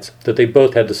both sides, that they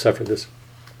both had to suffer this.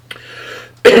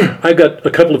 I've got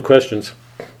a couple of questions.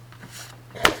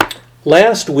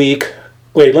 Last week,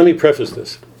 let me preface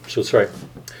this. So sorry.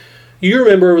 You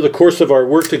remember over the course of our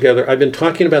work together, I've been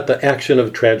talking about the action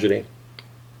of tragedy.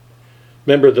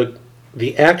 Remember,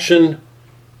 the action,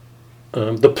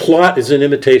 the plot is an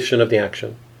imitation of the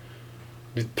action.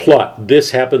 The plot,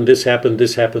 this happened, this happened,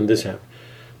 this happened, this happened.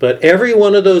 But every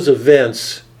one of those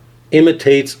events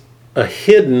imitates a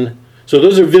hidden, so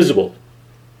those are visible.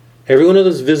 Every one of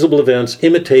those visible events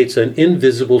imitates an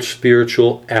invisible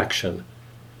spiritual action.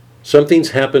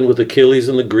 Something's happened with Achilles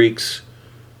and the Greeks,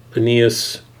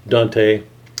 Aeneas, Dante,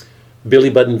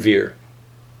 Billy Budd and Veer.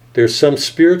 There's some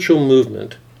spiritual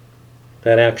movement,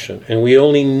 that action, and we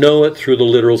only know it through the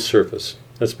literal surface.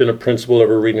 That's been a principle that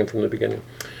we're reading from the beginning.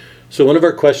 So one of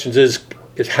our questions is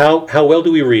how well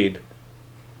do we read?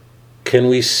 Can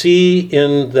we see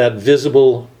in that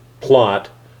visible plot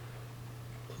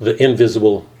the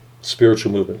invisible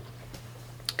spiritual movement?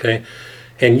 Okay?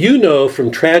 And you know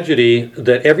from tragedy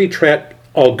that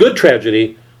all good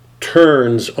tragedy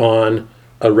turns on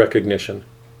a recognition.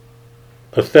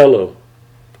 Othello,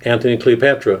 Antony and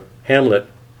Cleopatra, Hamlet,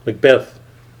 Macbeth,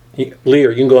 Lear,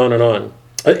 you can go on and on.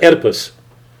 Oedipus.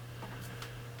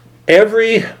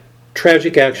 Every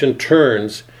tragic action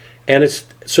turns, and it's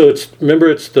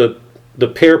the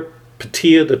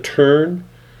peripeteia, the turn,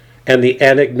 and the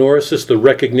anagnorisis, the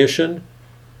recognition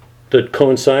that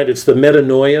coincide. It's the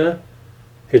metanoia.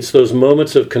 It's those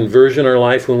moments of conversion in our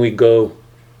life when we go,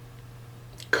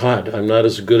 God, I'm not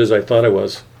as good as I thought I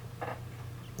was.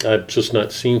 I've just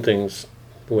not seen things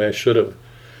the way I should have.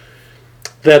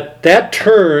 that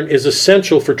turn is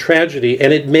essential for tragedy,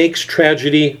 and it makes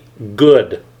tragedy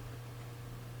good.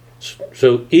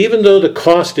 So even though the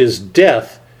cost is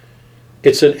death,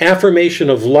 it's an affirmation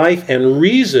of life and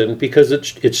reason, because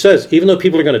it says, even though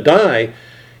people are going to die,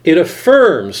 it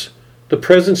affirms the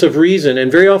presence of reason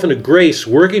and very often a grace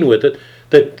working with it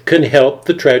that can help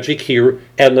the tragic hero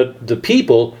and the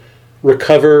people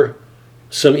recover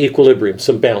some equilibrium,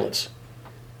 some balance.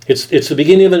 It's the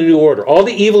beginning of a new order. All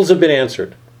the evils have been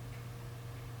answered,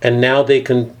 and now they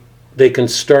can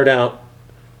start out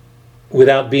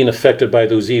without being affected by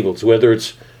those evils, whether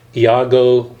it's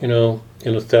Iago, in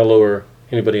Othello, or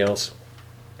anybody else.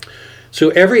 So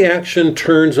every action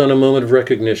turns on a moment of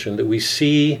recognition that we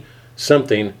see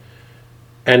something,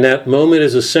 and that moment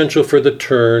is essential for the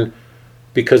turn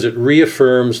because it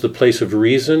reaffirms the place of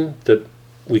reason that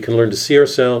we can learn to see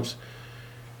ourselves,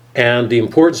 and the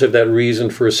importance of that reason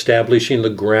for establishing the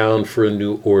ground for a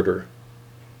new order.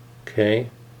 Okay?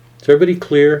 Is everybody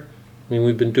clear? I mean,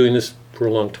 we've been doing this for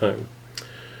a long time.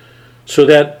 So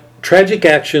that tragic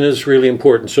action is really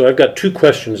important. So I've got two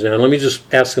questions now. Let me just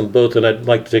ask them both, and I'd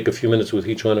like to take a few minutes with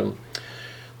each one of them.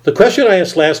 The question I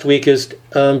asked last week is,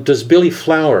 does Billy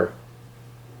flower?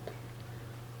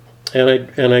 And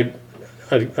I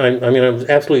was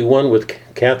absolutely one with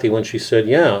Kathy when she said,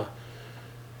 yeah.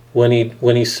 When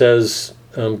he says,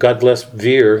 God bless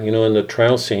Veer, in the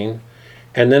trial scene,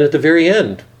 and then at the very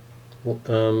end,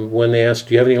 when they ask,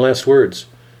 do you have any last words?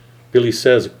 Billy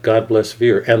says, God bless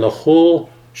Veer, and the whole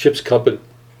ship's company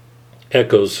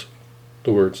echoes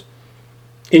the words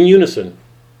in unison.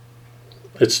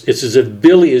 It's as if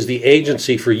Billy is the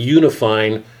agency for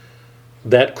unifying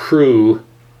that crew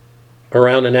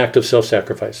around an act of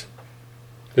self-sacrifice.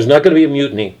 There's not going to be a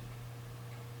mutiny.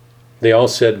 They all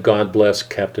said, God bless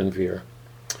Captain Veer.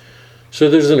 So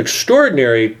there's an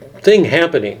extraordinary thing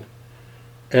happening.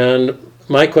 And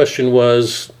my question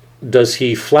was, does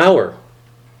he flower?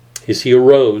 Is he a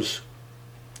rose?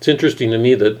 It's interesting to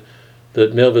me that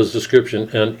Melville's description,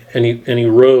 and he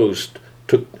rose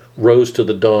to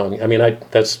the dawn. I mean,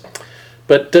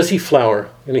 but does he flower?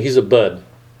 He's a bud.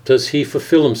 Does he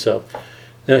fulfill himself?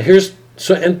 Now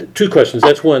and two questions.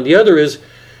 That's one. The other is,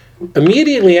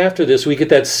 immediately after this, we get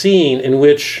that scene in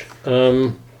which,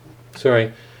 the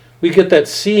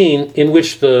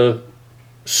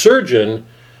surgeon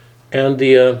and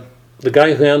the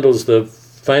guy who handles the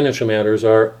financial matters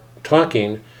are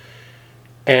talking,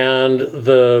 and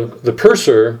the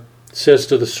purser says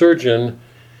to the surgeon,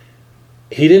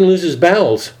 he didn't lose his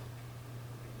bowels.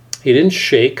 He didn't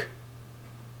shake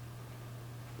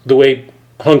the way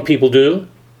hung people do,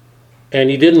 and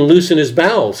he didn't loosen his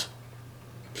bowels.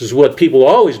 This is what people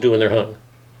always do when they're hung.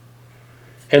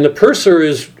 And the purser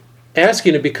is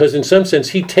asking it because in some sense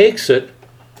he takes it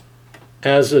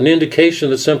as an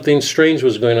indication that something strange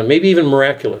was going on, maybe even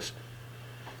miraculous.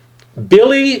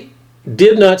 Billy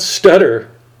did not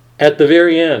stutter at the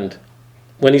very end.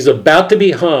 When he's about to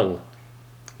be hung,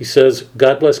 he says,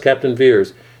 God bless Captain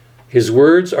Veers. His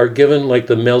words are given like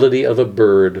the melody of a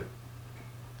bird.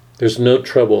 There's no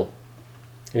trouble.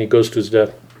 And he goes to his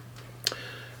death.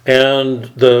 And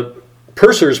the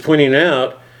purser is pointing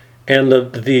out, and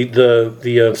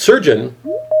the surgeon,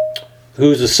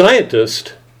 who's a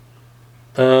scientist,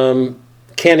 can't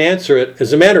answer it.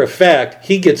 As a matter of fact,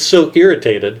 he gets so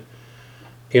irritated,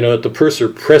 at the purser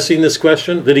pressing this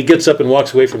question, that he gets up and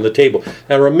walks away from the table.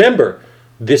 Now remember,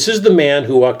 this is the man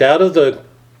who walked out of the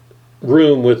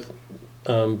room with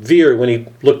Veer when he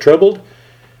looked troubled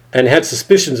and had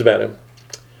suspicions about him.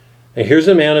 And here's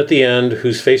a man at the end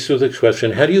who's faced with the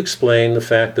question, how do you explain the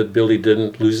fact that Billy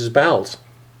didn't lose his bowels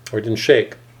or didn't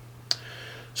shake?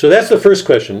 So that's the first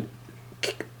question.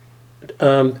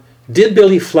 Did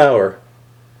Billy flower?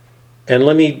 And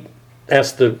let me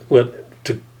ask to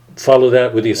follow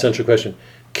that with the essential question.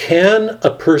 Can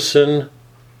a person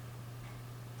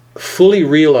fully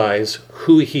realize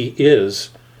who he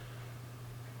is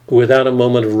without a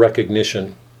moment of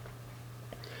recognition?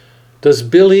 Does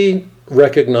Billy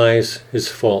recognize his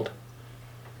fault?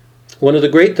 One of the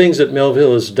great things that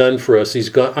Melville has done for us,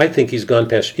 I think he's gone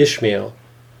past Ishmael,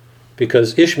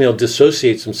 because Ishmael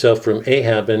dissociates himself from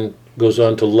Ahab and goes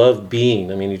on to love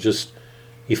being. I mean,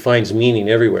 he finds meaning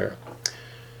everywhere.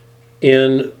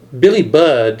 In Billy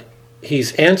Budd,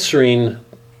 he's answering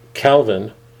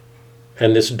Calvin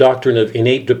and this doctrine of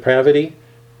innate depravity.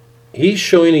 He's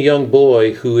showing a young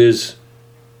boy who is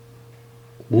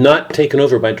not taken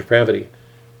over by depravity.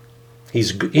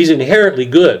 He's inherently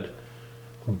good,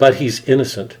 but he's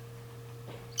innocent,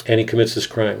 and he commits this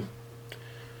crime.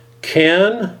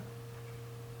 Can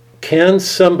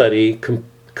somebody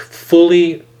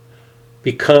fully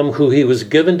become who he was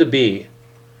given to be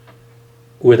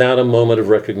without a moment of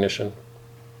recognition?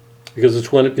 Because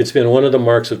it's been one of the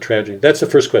marks of tragedy. That's the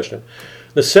first question.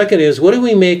 The second is, what do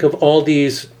we make of all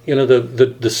these,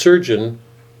 the surgeon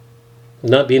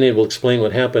not being able to explain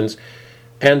what happens,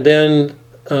 and then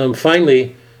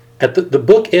finally, the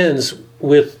book ends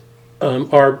with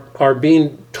our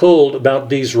being told about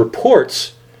these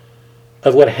reports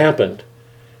of what happened.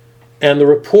 And the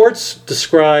reports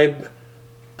describe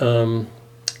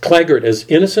Claggart as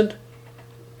innocent,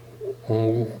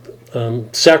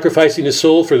 sacrificing his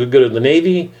soul for the good of the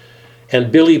Navy,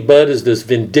 and Billy Budd is this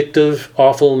vindictive,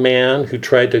 awful man who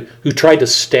tried to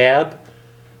stab,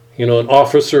 an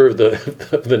officer of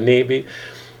the Navy.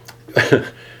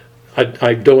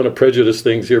 I don't want to prejudice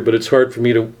things here, but it's hard for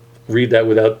me to read that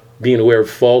without being aware of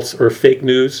false or fake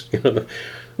news.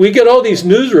 We get all these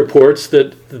news reports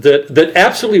that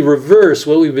absolutely reverse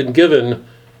what we've been given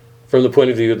from the point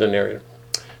of view of the narrator.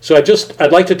 So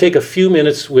I'd like to take a few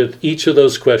minutes with each of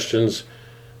those questions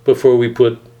before we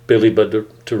put Billy Budd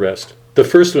to rest. The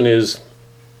first one is,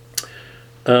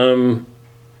 do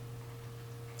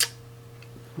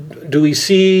we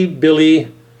see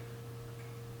Billy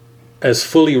as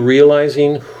fully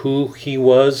realizing who he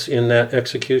was in that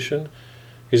execution?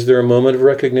 Is there a moment of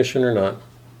recognition or not?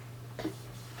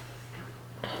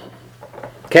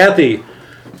 Kathy,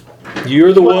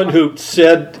 you're the one who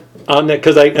said on that,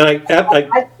 because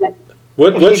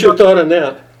what's your thought on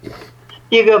that?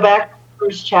 You go back to the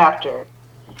first chapter.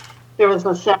 There was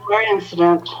a similar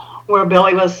incident where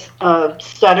Billy was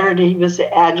stuttered. He was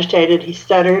agitated. He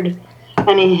stuttered,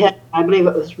 and he hit, I believe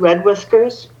it was Red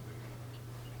Whiskers.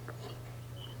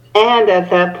 And at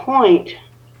that point,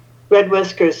 Red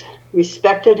Whiskers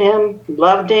respected him,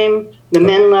 loved him. The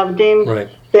men loved him. Right.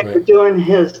 They were doing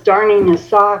his darning his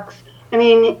socks. I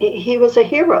mean, he was a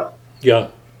hero. Yeah.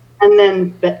 And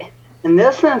then in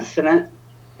this incident,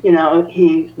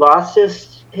 he lost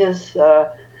his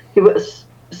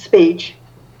speech,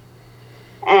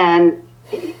 and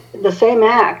the same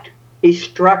act, he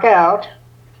struck out,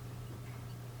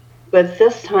 but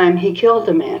this time he killed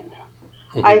a man.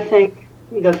 Mm-hmm. I think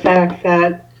the fact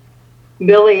that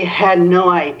Billy had no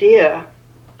idea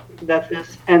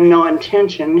and no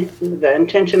intention, the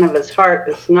intention of his heart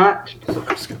is not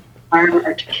to harm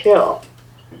or to kill.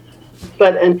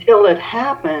 But until it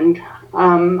happened,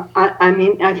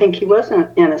 I think he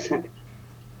wasn't innocent.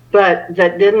 But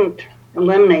that didn't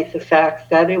eliminate the fact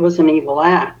that it was an evil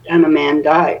act and a man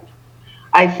died.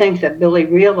 I think that Billy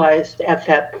realized at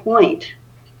that point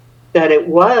that it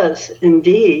was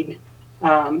indeed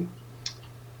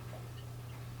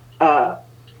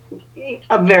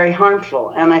very harmful.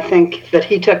 And I think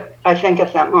that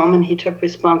at that moment he took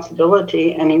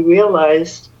responsibility, and he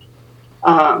realized,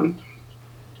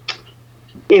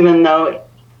 even though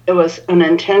it was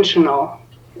unintentional,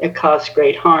 it caused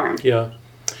great harm. Yeah.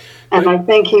 And I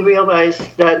think he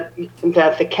realized that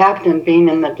the captain, being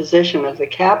in the position of the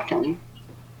captain,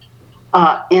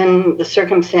 in the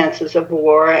circumstances of the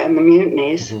war and the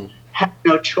mutinies, had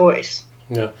no choice.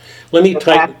 Yeah. Let me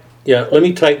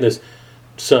tighten this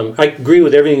some. I agree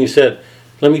with everything you said.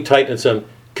 Let me tighten it some.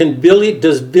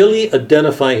 Does Billy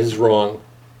identify his wrong?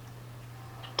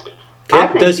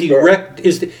 Does he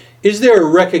is there a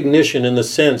recognition in the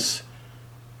sense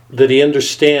that he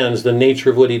understands the nature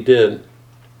of what he did?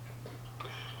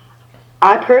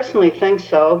 I personally think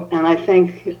so, and I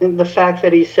think the fact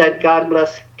that he said, "God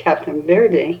bless Captain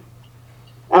Verdi,"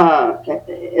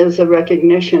 is a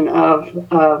recognition of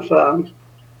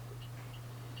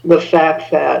the fact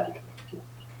that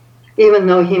even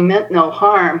though he meant no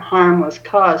harm, harm was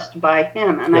caused by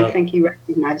him, and I think he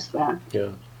recognized that. Yeah.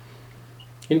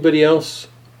 Anybody else?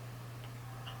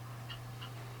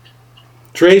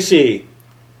 Tracy,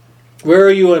 where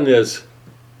are you on this?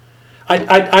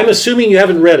 I'm assuming you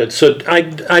haven't read it, so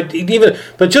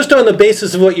but just on the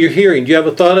basis of what you're hearing, do you have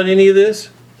a thought on any of this?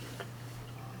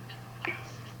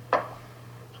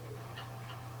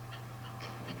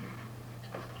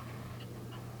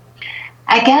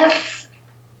 I guess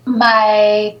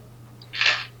my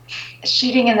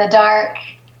shooting in the dark,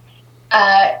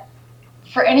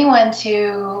 for anyone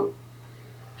to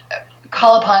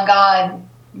call upon God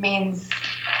means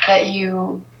that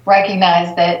you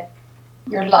recognize that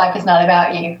your life is not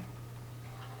about you,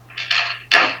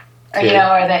 or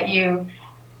or that you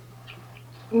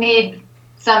need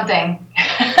something.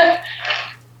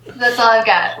 That's all I've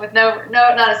got, with no,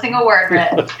 not a single word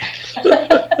read.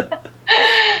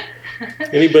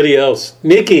 Anybody else?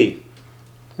 Nikki,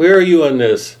 where are you on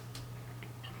this?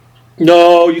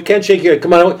 No, you can't shake your head.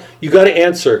 Come on, you got to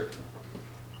answer.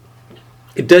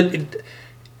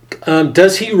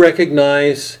 Does he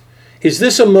recognize? is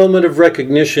this a moment of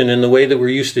recognition in the way that we're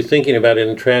used to thinking about it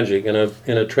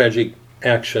in a tragic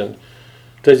action?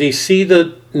 Does he see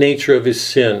the nature of his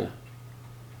sin?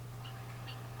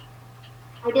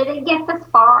 I didn't get this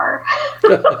far.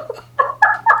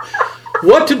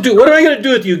 What to do? What am I going to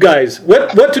do with you guys?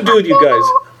 What to do with you guys?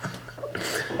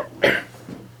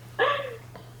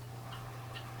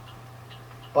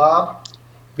 Bob,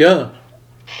 Yeah.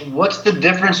 what's the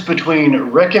difference between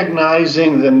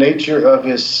recognizing the nature of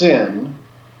his sin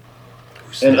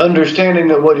and understanding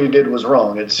that what he did was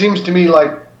wrong? It seems to me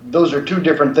like those are two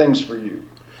different things for you.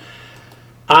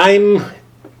 I'm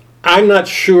not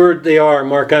sure they are,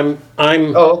 Mark. Oh,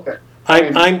 okay.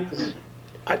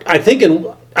 I think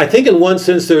in one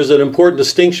sense there's an important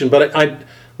distinction, but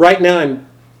right now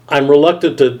I'm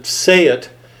reluctant to say it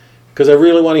because I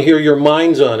really want to hear your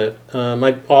minds on it.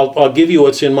 I'll give you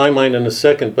what's in my mind in a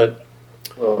second, but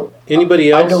Well,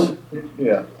 anybody else?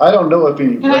 I don't know if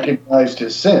he recognized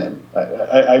his sin.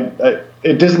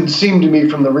 It doesn't seem to me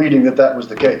from the reading that was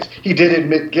the case. He did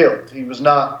admit guilt. He was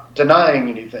not denying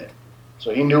anything.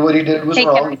 So he knew what he did was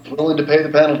wrong. He was willing to pay the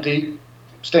penalty.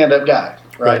 Stand-up guy,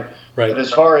 right? Right. But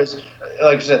as far as,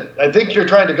 like I said, I think you're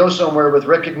trying to go somewhere with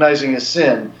recognizing his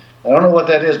sin. I don't know what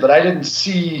that is, but I didn't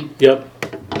see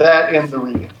that in the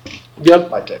reading. Yep.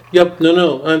 My take. Yep.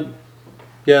 No.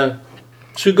 Yeah.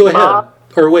 Sue, go ahead.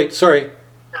 Or wait, sorry.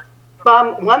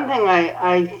 Bob, one thing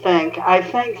I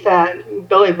think that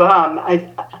Billy Bob,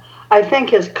 I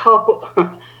think his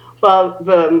culpable, well,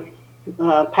 the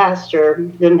pastor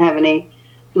didn't have any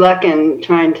luck in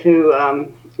trying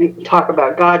to talk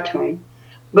about God to him.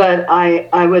 But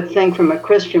I would think from a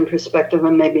Christian perspective,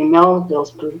 and maybe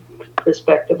Melville's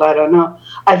perspective, I don't know,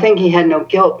 I think he had no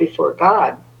guilt before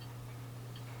God.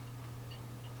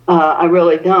 I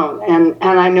really don't. And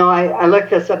I know I looked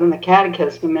this up in the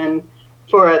catechism, and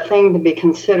for a thing to be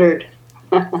considered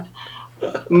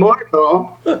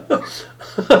mortal,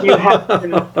 you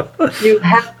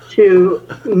have to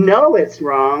know it's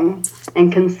wrong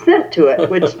and consent to it,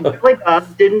 which Billy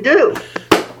Bob didn't do.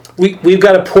 We've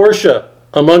got a Porsche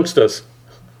amongst us.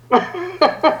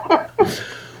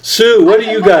 Sue, what do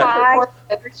you got?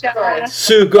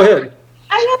 Sue, go ahead.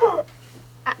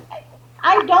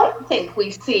 I don't think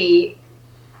we see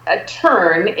a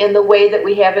turn in the way that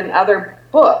we have in other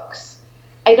books.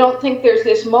 I don't think there's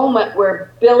this moment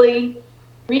where Billy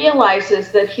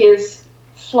realizes that his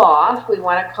flaw, if we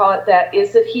want to call it that,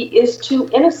 is that he is too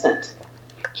innocent.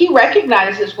 He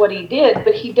recognizes what he did,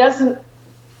 but he doesn't,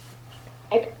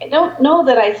 I don't know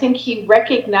that I think he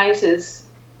recognizes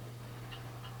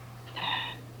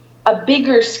a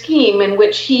bigger scheme in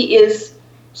which he is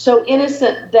so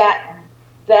innocent that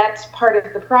that's part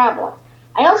of the problem.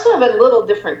 I also have a little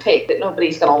different take that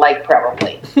nobody's going to like,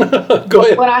 probably. Go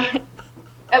ahead.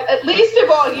 At least of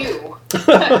all you.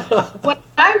 When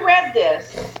I read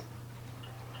this,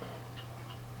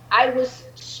 I was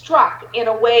struck in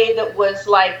a way that was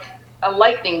like a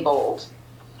lightning bolt.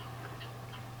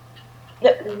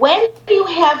 That when you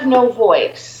have no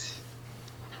voice,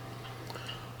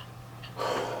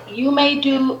 you may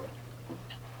do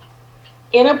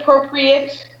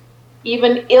inappropriate,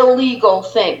 even illegal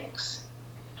things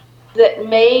that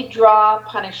may draw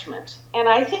punishment. And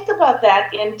I think about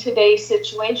that in today's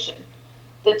situation,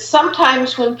 that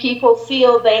sometimes when people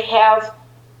feel they have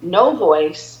no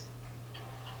voice,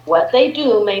 what they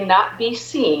do may not be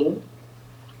seen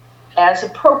as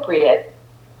appropriate.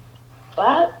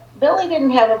 But Billy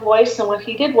didn't have a voice, and what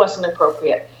he did wasn't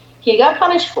appropriate. He got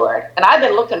punished for it. And I've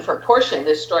been looking for Portia in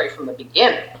this story from the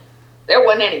beginning. There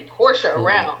wasn't any Portia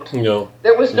around. No.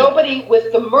 There was nobody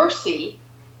with the mercy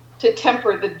to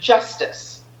temper the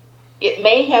justice. It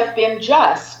may have been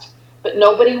just, but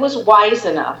nobody was wise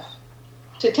enough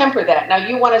to temper that. Now,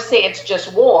 you want to say it's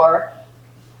just war.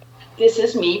 This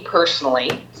is me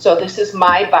personally, so this is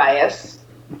my bias.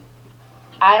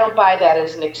 I don't buy that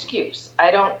as an excuse. I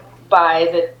don't buy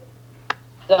that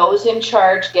those in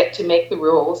charge get to make the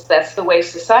rules. That's the way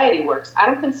society works. I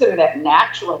don't consider that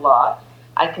natural law.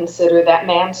 I consider that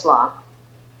man's law.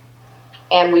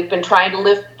 And we've been trying to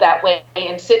live that way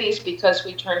in cities because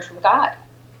we turned from God.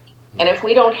 And if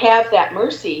we don't have that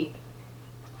mercy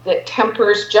that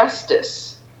tempers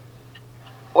justice,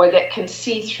 or that can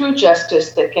see through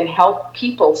justice, that can help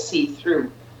people see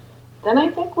through, then I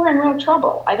think we're in real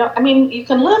trouble. I mean, you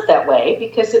can live that way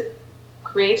because it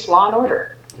creates law and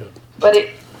order. Yeah. But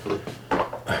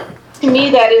to me,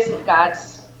 that isn't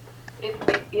God's,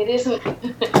 it isn't,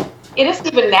 it isn't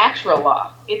even natural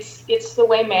law. It's the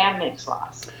way man makes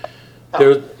laws.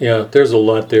 So. There's a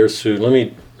lot there, Sue. Let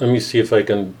me see if I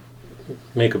can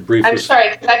make a brief. I'm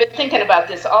sorry, because I've been thinking about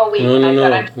this all week.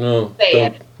 No.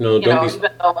 No, You don't know, be.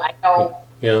 even though I know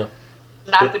Yeah.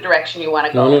 not the direction you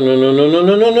want to No,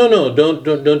 go. no.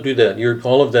 Don't do that. You're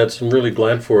all of that. I'm really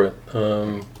glad for it.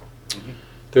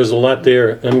 There's a lot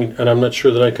there. I mean, and I'm not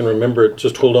sure that I can remember it.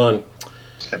 Just hold on.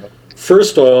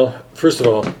 First of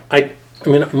all, I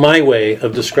mean, my way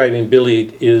of describing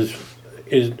Billy is,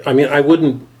 I mean, I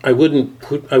wouldn't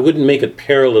make it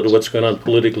parallel to what's going on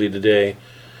politically today.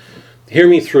 Hear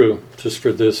me through, just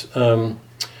for this.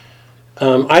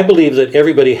 I believe that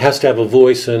everybody has to have a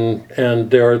voice, and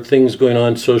there are things going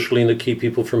on socially that keep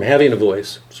people from having a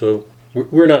voice. So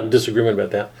we're not in disagreement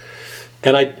about that.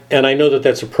 And I know that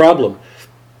that's a problem.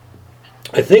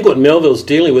 I think what Melville's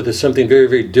dealing with is something very,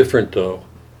 very different, though,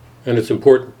 and it's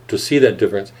important to see that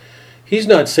difference. He's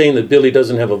not saying that Billy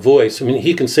doesn't have a voice. I mean,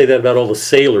 he can say that about all the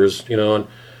sailors, you know. And,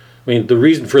 I mean, the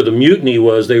reason for the mutiny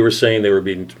was they were saying they were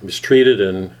being mistreated,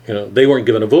 and you know they weren't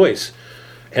given a voice,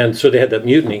 and so they had that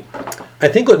mutiny. I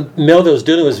think what Melville's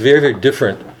doing was very, very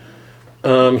different.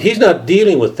 He's not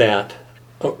dealing with that,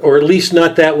 or at least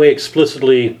not that way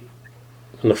explicitly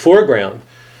in the foreground.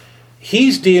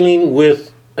 He's dealing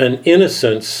with an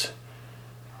innocence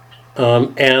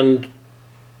and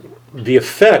the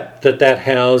effect that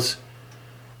has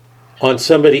on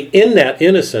somebody in that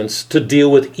innocence to deal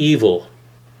with evil.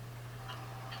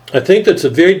 I think that's a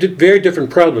very, very different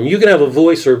problem. You can have a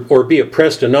voice or be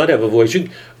oppressed and not have a voice.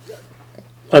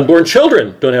 Unborn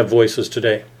children don't have voices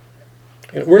today.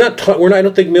 I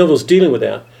don't think Melville's dealing with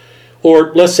that.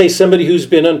 Or let's say somebody who's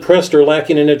been oppressed or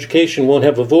lacking in education won't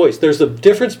have a voice. There's a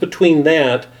difference between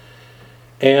that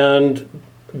and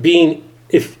being,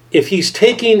 if he's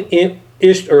taking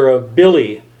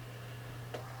Billy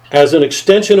as an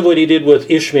extension of what he did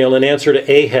with Ishmael in answer to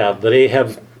Ahab, that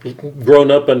Ahab grown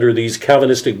up under these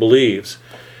Calvinistic beliefs.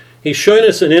 He's showing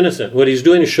us an innocent. What he's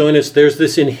doing is showing us there's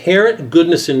this inherent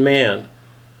goodness in man.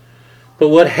 But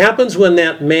what happens when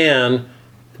that man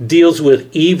deals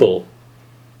with evil,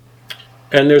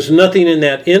 and there's nothing in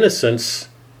that innocence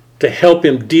to help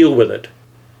him deal with it,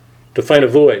 to find a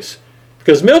voice.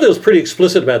 Because Melville's pretty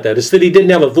explicit about that. It's that he didn't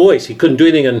have a voice. He couldn't do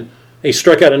anything, and he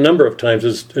struck out a number of times,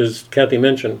 as Kathy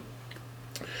mentioned.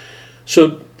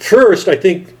 So first, I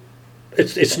think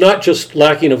it's not just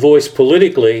lacking a voice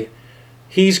politically.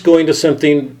 He's going to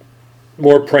something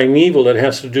more primeval that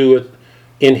has to do with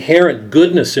inherent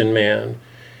goodness in man,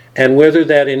 and whether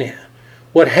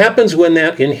what happens when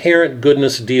that inherent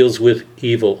goodness deals with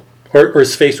evil, or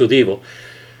is faced with evil.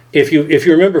 If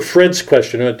you remember Fred's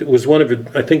question, it was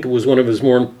I think it was one of his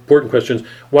more important questions.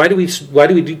 Why do we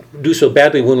do so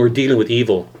badly when we're dealing with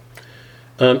evil?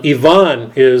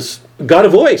 Ivan is got a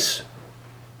voice.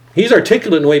 He's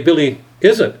articulate in a way Billy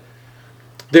isn't.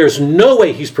 There's no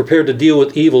way he's prepared to deal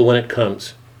with evil when it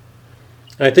comes.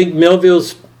 I think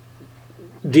Melville's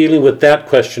dealing with that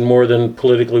question more than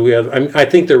politically we have. I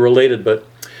think they're related, but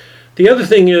the other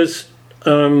thing is,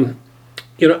 you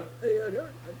know,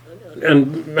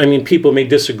 and I mean, people may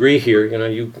disagree here. You know,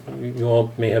 you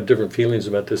all may have different feelings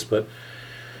about this, but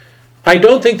I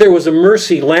don't think there was a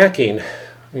mercy lacking. I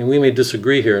mean, we may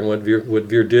disagree here in what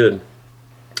Veer did.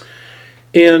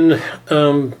 In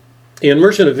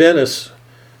Merchant of Venice,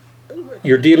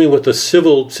 you're dealing with a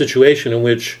civil situation in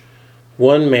which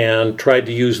one man tried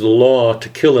to use the law to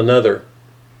kill another,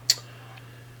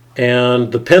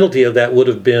 and the penalty of that would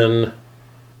have been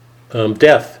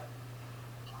death.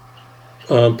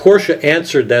 Portia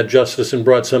answered that justice and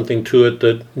brought something to it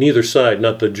that neither side,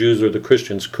 not the Jews or the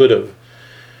Christians, could have.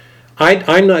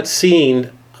 I'm not seeing,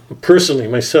 personally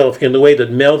myself, in the way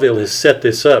that Melville has set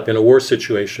this up in a war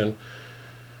situation,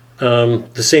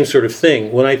 the same sort of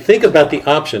thing. When I think about the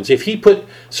options, he could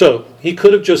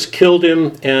have just killed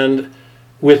him and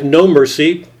with no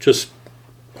mercy, just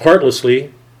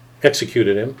heartlessly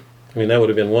executed him. I mean, that would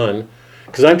have been one.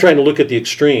 Because I'm trying to look at the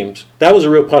extremes. That was a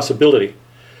real possibility.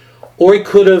 Or he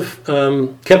could have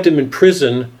kept him in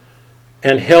prison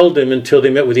and held him until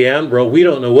they met with the admiral. We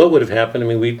don't know what would have happened. I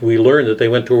mean, we learned that they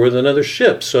went to war with another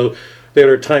ship. So they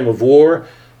were at a time of war.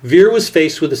 Veer was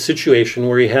faced with a situation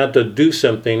where he had to do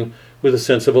something with a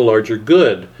sense of a larger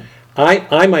good.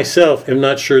 I myself am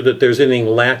not sure that there's anything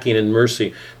lacking in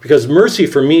mercy. Because mercy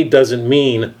for me doesn't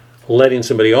mean letting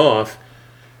somebody off.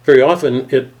 Very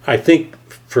often, I think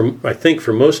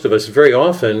for most of us, very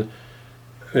often,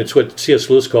 it's what C.S.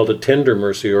 Lewis called a tender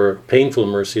mercy or a painful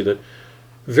mercy, that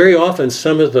very often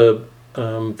some of the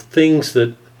things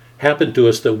that happen to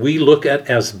us that we look at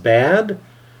as bad,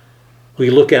 we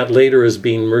look at later as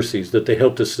being mercies, that they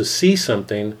helped us to see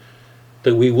something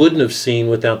that we wouldn't have seen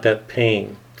without that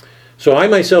pain. So I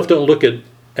myself don't look at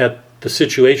the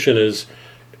situation as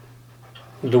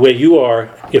the way you are.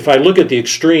 If I look at the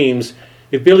extremes,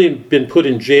 if Billy had been put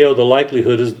in jail,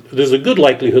 there's a good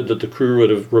likelihood that the crew would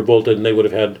have revolted and they would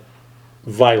have had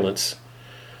violence.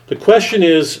 The question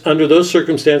is, under those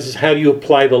circumstances, how do you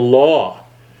apply the law?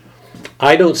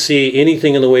 I don't see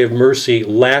anything in the way of mercy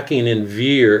lacking in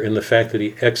Veer in the fact that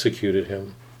he executed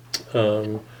him.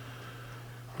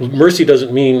 Mercy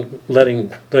doesn't mean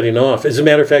letting off. As a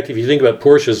matter of fact, if you think about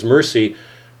Portia's mercy,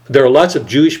 there are lots of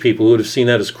Jewish people who would have seen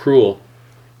that as cruel.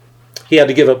 He had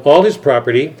to give up all his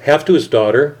property, half to his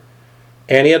daughter,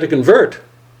 and he had to convert.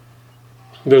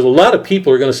 There's a lot of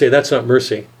people who are going to say that's not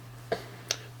mercy.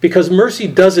 Because mercy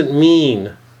doesn't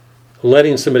mean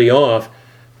letting somebody off.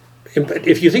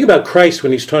 If you think about Christ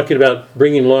when he's talking about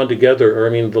bringing law together,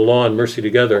 the law and mercy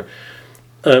together,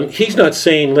 he's not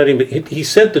saying he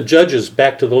sent the judges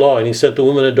back to the law, and he sent the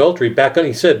woman in adultery back on.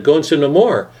 He said, go and sin no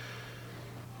more.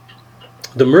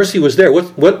 The mercy was there.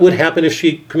 What would happen if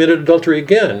she committed adultery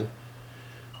again?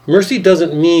 Mercy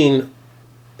doesn't mean,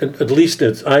 at least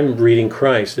as I'm reading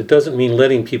Christ, it doesn't mean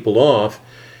letting people off.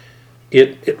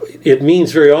 It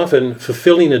means very often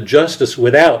fulfilling a justice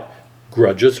without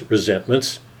grudges,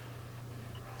 resentments,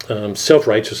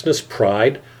 self-righteousness,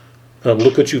 pride.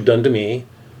 Look what you've done to me.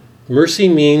 Mercy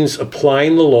means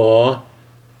applying the law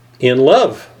in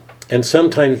love. And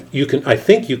sometimes I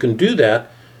think you can do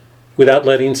that without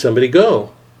letting somebody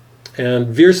go. And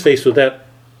Veer's faced with that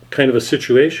kind of a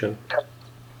situation.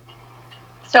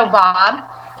 So Bob,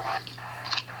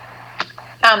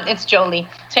 it's Jolie.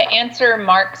 To answer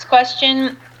Mark's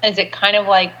question, is it kind of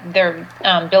like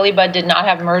Billy Budd did not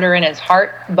have murder in his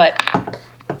heart, but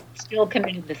still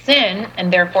committed the sin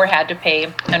and therefore had to pay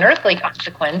an earthly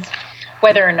consequence,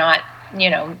 whether or not, I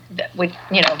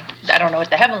don't know what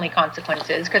the heavenly consequence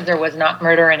is because there was not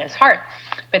murder in his heart.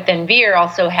 But then Veer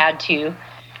also had to,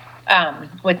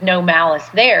 with no malice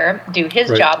there, do his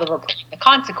Right. job of applying the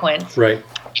consequence, Right.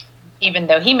 even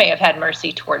though he may have had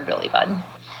mercy toward Billy Budd.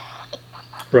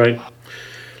 Right.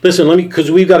 Listen, because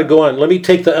we've got to go on. Let me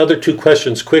take the other two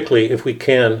questions quickly, if we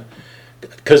can.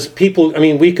 Because people,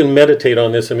 we can meditate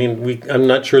on this. I'm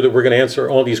not sure that we're going to answer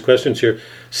all these questions here.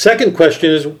 Second question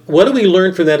is, what do we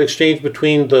learn from that exchange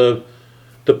between the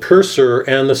purser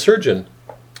and the surgeon?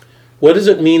 What does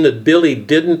it mean that Billy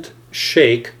didn't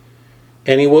shake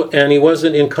and he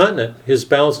wasn't incontinent? His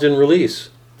bowels didn't release.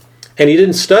 And he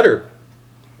didn't stutter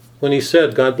when he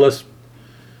said, God bless.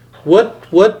 What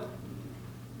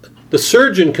the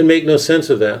surgeon can make no sense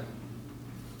of that.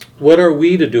 What are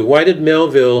we to do? Why did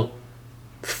Melville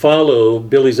follow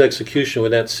Billy's execution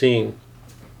with that scene?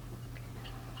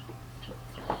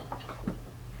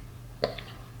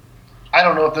 I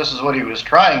don't know if this is what he was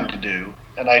trying to do,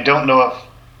 and I don't know if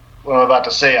what I'm about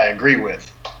to say I agree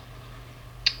with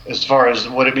as far as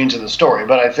what it means in the story,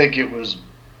 but I think it was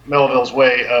Melville's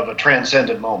way of a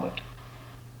transcendent moment.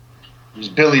 It was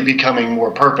Billy becoming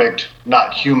more perfect,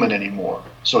 not human anymore.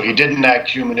 So he didn't act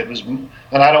human. It was, and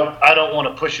I don't want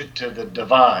to push it to the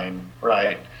divine,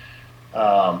 right?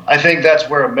 I think that's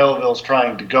where Melville's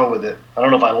trying to go with it. I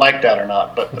don't know if I like that or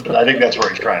not, but I think that's where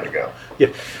he's trying to go. Yeah,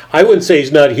 I wouldn't say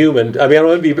he's not human. I don't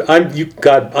want to be.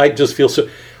 God, I just feel so.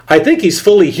 I think he's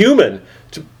fully human,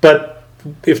 but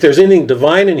if there's anything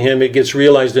divine in him, it gets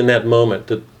realized in that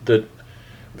moment. In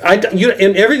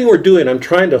everything we're doing, I'm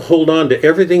trying to hold on to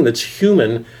everything that's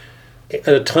human at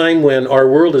a time when our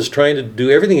world is trying to do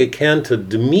everything it can to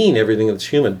demean everything that's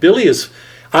human. Billy is,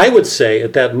 I would say,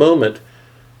 at that moment.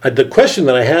 The question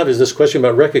that I have is this question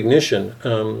about recognition.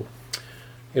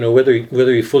 Whether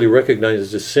he fully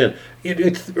recognizes his sin.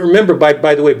 Remember,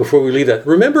 by the way, before we leave that,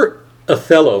 remember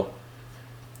Othello.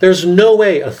 There's no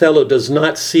way Othello does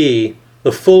not see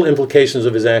the full implications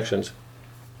of his actions.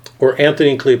 Or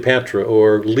Antony and Cleopatra,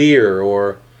 or Lear,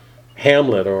 or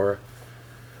Hamlet,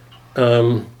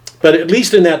 but at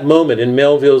least in that moment, in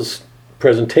Melville's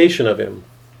presentation of him,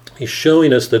 he's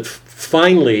showing us that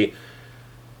finally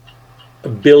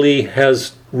Billy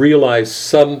has realized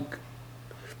some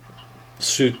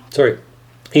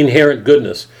inherent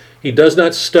goodness. He does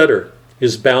not stutter.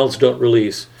 His bowels don't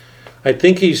release. I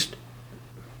think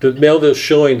Melville's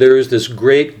showing there is this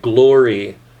great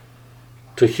glory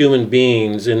to human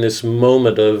beings in this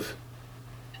moment of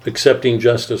accepting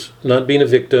justice, not being a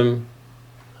victim.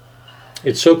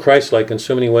 It's so Christ-like in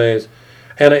so many ways.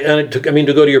 And to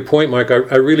go to your point, Mark,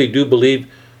 I really do believe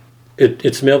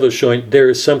it's Melville showing there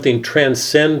is something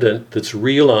transcendent that's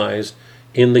realized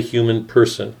in the human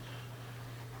person.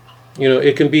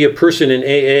 It can be a person in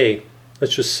AA,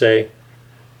 let's just say.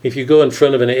 If you go in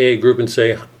front of an AA group and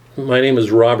say, my name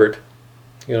is Robert,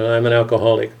 I'm an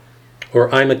alcoholic,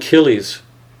 or I'm Achilles,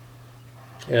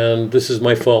 and this is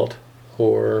my fault,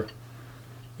 or,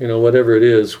 whatever it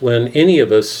is, when any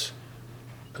of us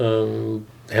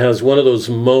has one of those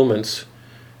moments.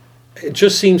 It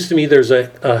just seems to me there's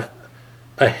a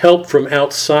help from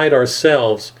outside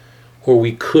ourselves, or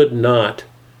we could not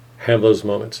have those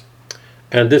moments.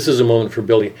 And this is a moment for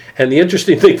Billy. And the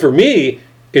interesting thing for me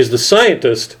is the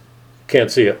scientist can't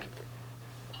see it.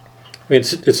 I mean,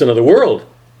 it's another world.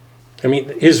 I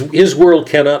mean, his world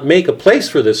cannot make a place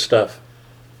for this stuff.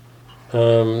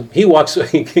 He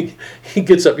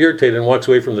gets up irritated and walks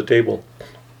away from the table.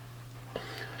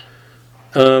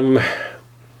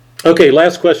 Okay,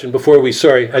 last question before we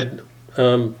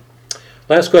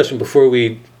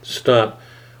stop.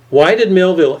 Why did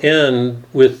Melville end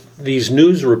with these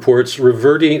news reports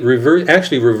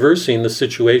actually reversing the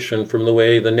situation from the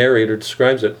way the narrator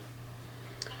describes it?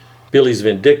 Billy's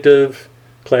vindictive.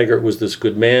 Claggart was this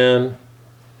good man.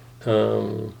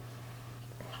 Why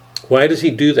does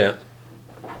he do that?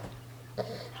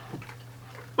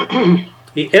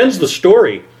 He ends the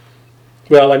story.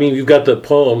 Well, I mean, you've got the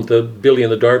poem, the Billy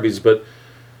and the Darbies, but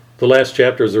the last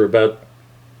chapters are about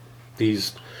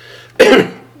these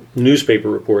newspaper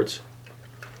reports.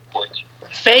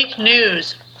 Fake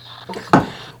news.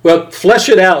 Well, flesh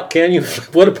it out, can you?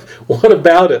 What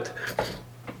about it?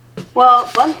 Well,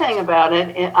 one thing about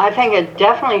it, I think it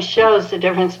definitely shows the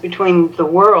difference between the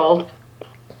world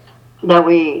that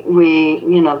we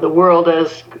the world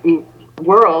as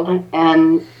world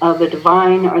and the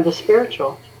divine or the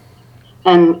spiritual.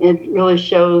 And it really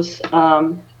shows,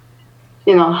 how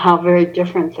very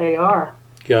different they are.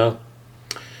 Yeah.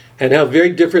 And how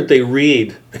very different they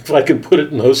read, if I can put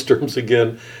it in those terms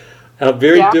again. How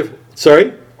very different.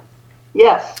 Sorry?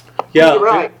 Yes. Yeah. You're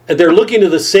right. And they're looking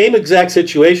at the same exact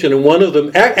situation, and one of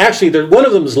them, one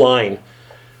of them's lying.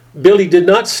 Billy did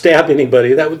not stab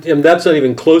anybody. That's not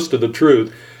even close to the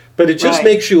truth. But it just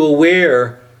makes you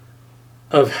aware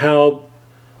of how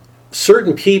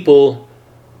certain people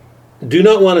do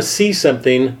not want to see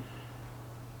something,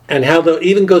 and how they'll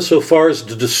even go so far as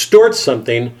to distort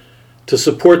something to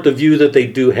support the view that they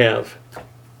do have.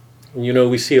 And,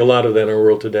 we see a lot of that in our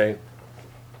world today.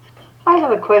 I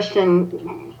have a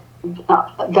question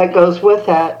that goes with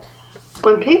that.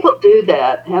 When people do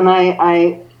that, and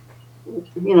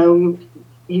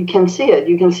you can see it.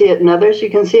 You can see it in others.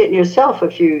 You can see it in yourself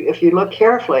if you look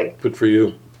carefully. Good for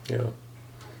you. Yeah.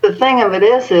 The thing of it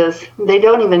is they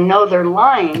don't even know they're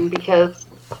lying because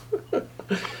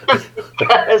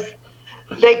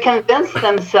they convince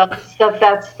themselves that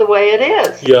that's the way it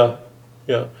is. Yeah,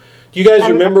 yeah. Do you guys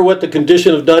remember what the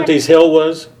condition of Dante's hell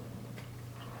was?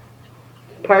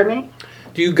 Pardon me?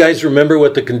 Do you guys remember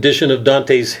what the condition of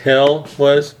Dante's hell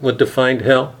was? What defined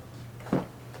hell?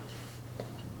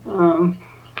 No,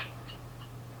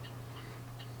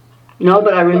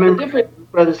 but I remember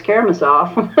Brothers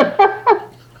Karamazov.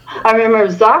 I remember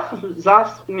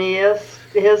Zoff's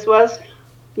his was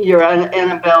your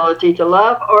inability to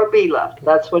love or be loved.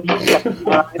 That's what he said.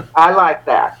 I like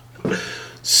that.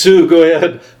 Sue, go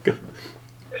ahead.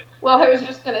 Well, I was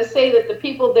just going to say that the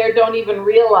people there don't even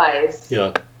realize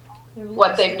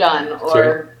what they've done,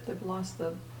 or they've lost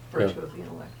the virtue of the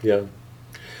intellect. Yeah.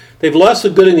 They've lost the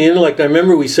good in the intellect. I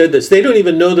remember we said this. They don't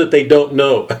even know that they don't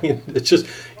know. I mean, it's just,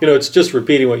 it's just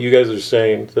repeating what you guys are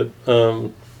saying.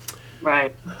 That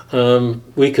right.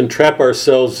 We can trap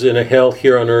ourselves in a hell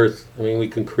here on earth. I mean, we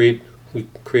create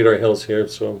our hells here.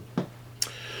 So.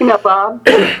 Bob,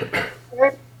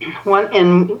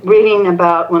 in reading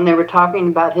about when they were talking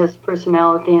about his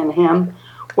personality and him,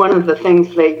 one of the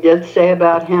things they did say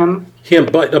about him.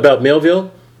 But about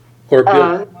Melville, or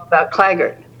Bill? About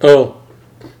Claggart. Oh.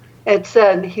 It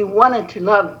said he wanted to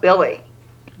love Billy,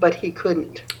 but he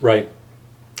couldn't. Right.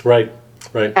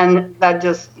 And that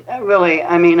just really,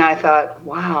 I thought,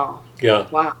 wow. Yeah.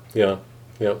 Wow. Yeah.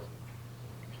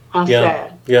 How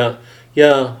sad. Yeah.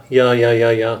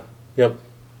 Yep.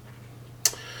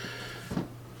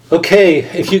 Okay,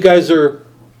 if you guys are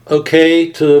okay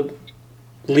to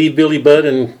leave Billy Budd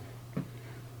and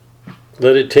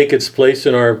let it take its place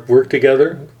in our work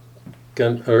together,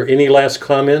 or any last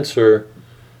comments or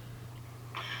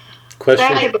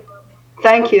questions?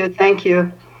 Thank you.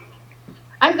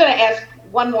 I'm going to ask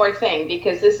one more thing,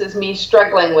 because this is me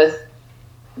struggling with,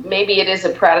 maybe it is a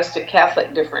Protestant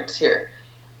Catholic difference here.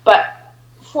 But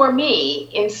for me,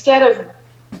 instead of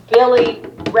Billy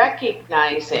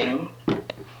recognizing,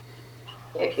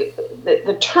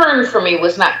 the turn for me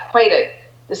was not quite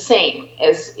the same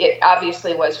as it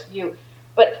obviously was for you.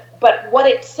 But what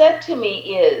it said to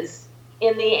me is,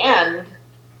 in the end,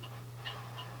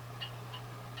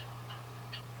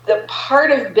 the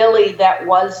part of Billy that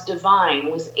was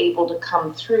divine was able to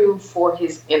come through for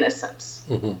his innocence.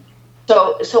 Mm-hmm.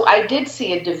 So I did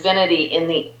see a divinity in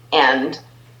the end,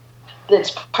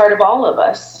 that's part of all of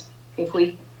us, if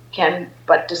we can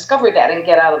but discover that and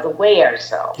get out of the way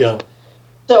ourselves. Yeah.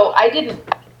 So I didn't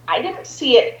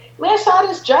see it. I mean, I saw it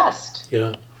as just.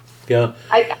 Yeah. Yeah.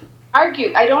 I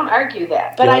don't argue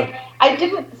that, but Yeah. I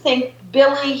didn't think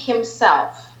Billy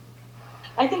himself.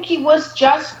 I think he was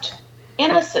just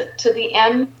innocent to the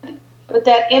end, but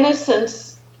that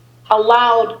innocence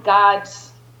allowed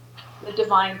the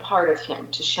divine part of him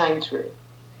to shine through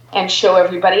and show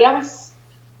everybody else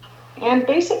and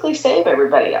basically save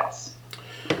everybody else.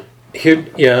 Here,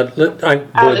 yeah, Out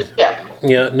of the ship.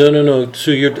 yeah, no.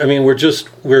 So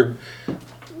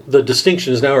the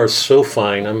distinctions now are so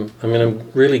fine.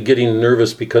 I'm really getting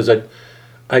nervous because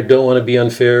I don't want to be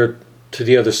unfair to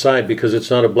the other side because it's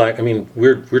not a black. I mean,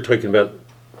 we're talking about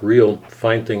real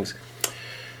fine things.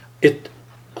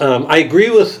 I agree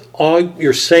with all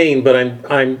you're saying, but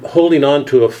I'm holding on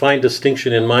to a fine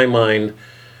distinction in my mind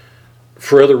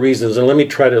for other reasons. And let me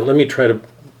try to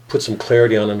put some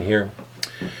clarity on them here.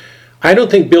 I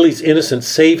don't think Billy's innocence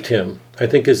saved him. I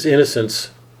think his innocence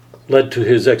led to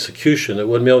his execution. That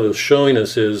what Melville's showing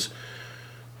us is,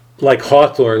 like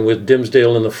Hawthorne with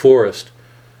Dimmesdale in the Forest,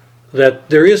 that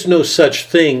there is no such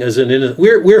thing as an innocent.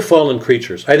 We're fallen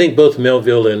creatures. I think both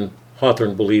Melville and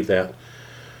Hawthorne believe that.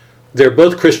 They're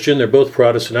both Christian. They're both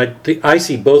Protestant. I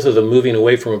see both of them moving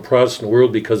away from a Protestant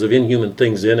world because of inhuman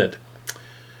things in it,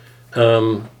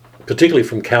 particularly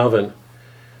from Calvin.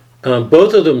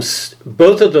 Both of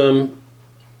them.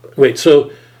 Wait.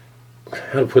 So,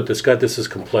 how to put this? God, this is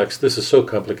complex. This is so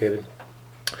complicated.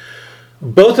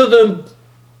 Both of them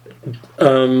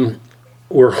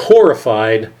were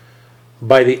horrified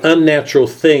by the unnatural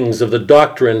things of the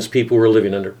doctrines people were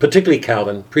living under, particularly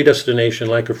Calvin, predestination,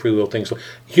 lack of free will, things,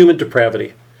 human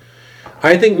depravity.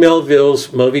 I think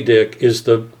Melville's Moby Dick is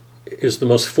the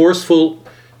most forceful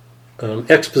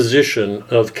exposition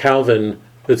of Calvin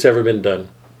that's ever been done.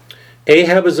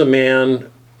 Ahab is a man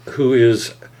who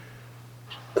has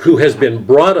been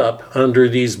brought up under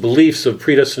these beliefs of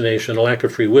predestination, lack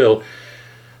of free will,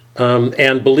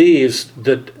 and believes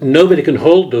that nobody can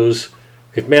hold those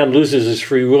if man loses his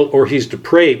free will or he's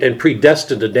depraved and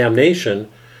predestined to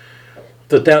damnation,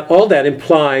 that all that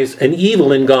implies an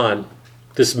evil in God,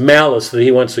 this malice that he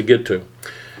wants to get to.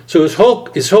 So his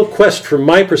whole quest, from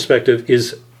my perspective,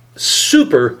 is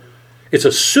it's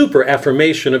a super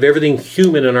affirmation of everything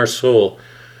human in our soul.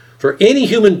 For any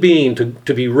human being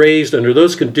to be raised under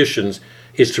those conditions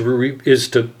is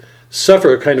to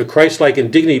suffer a kind of Christ-like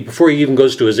indignity before he even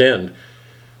goes to his end.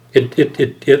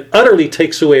 It utterly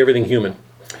takes away everything human.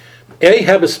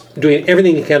 Ahab is doing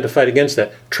everything he can to fight against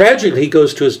that. Tragically, he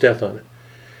goes to his death on it.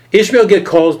 Ishmael gets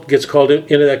called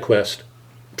into that quest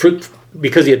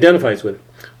because he identifies with it.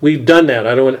 We've done that.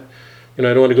 I don't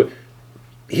want to go.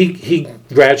 He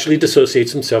gradually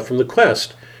dissociates himself from the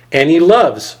quest, and he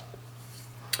loves.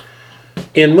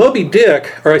 In Moby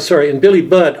Dick, in Billy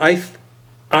Budd,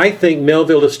 I think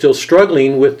Melville is still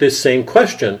struggling with this same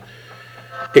question.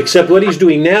 Except what he's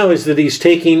doing now is that he's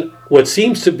taking what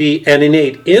seems to be an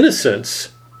innate innocence.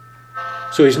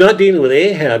 So he's not dealing with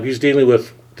Ahab, he's dealing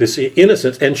with this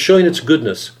innocence and showing its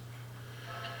goodness.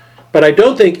 But I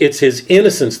don't think it's his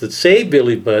innocence that saved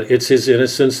Billy Budd, it's his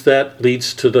innocence that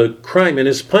leads to the crime and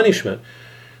his punishment.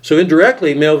 So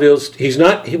indirectly,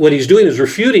 what he's doing is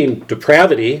refuting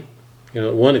depravity,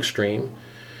 at one extreme,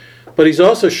 but he's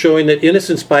also showing that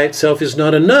innocence by itself is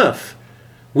not enough.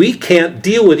 We can't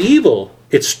deal with evil.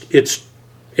 It's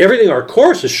everything our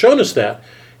course has shown us that.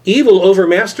 Evil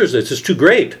overmasters us. It's too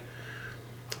great.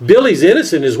 Billy's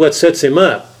innocence is what sets him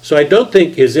up. So I don't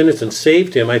think his innocence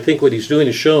saved him. I think what he's doing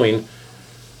is showing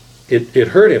it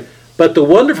hurt him. But the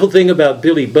wonderful thing about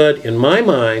Billy Budd, in my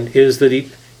mind, is that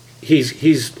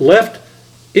he's left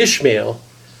Ishmael.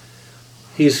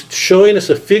 He's showing us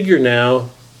a figure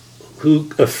now who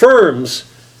affirms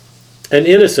an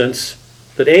innocence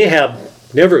that Ahab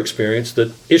never experienced,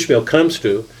 that Ishmael comes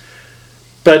to,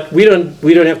 but we don't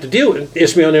have to deal with it.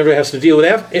 Ishmael never has to deal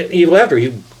with evil after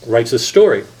he writes this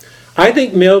story. I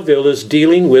think Melville is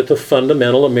dealing with a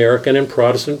fundamental American and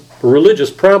Protestant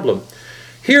religious problem.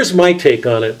 Here's my take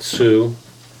on it, Sue,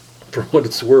 for what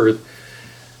it's worth.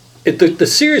 The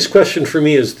serious question for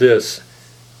me is this.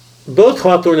 Both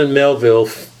Hawthorne and Melville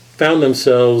found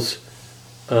themselves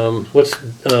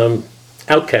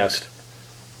outcast.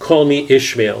 Call me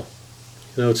Ishmael.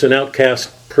 It's an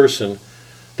outcast person.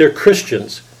 They're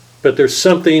Christians, but there's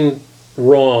something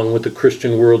wrong with the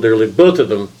Christian world they're living. Both of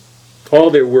them, all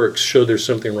their works show there's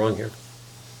something wrong here.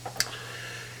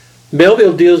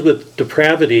 Melville deals with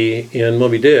depravity in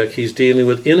Moby Dick. He's dealing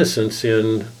with innocence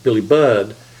in Billy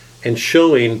Budd, and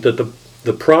showing that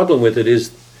the problem with it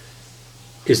is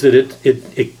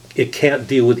that it can't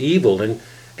deal with evil. And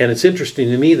it's interesting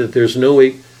to me that there's no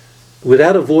way,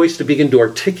 without a voice to begin to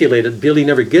articulate it, Billy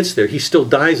never gets there. He still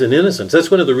dies in innocence.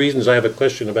 That's one of the reasons I have a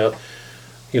question about,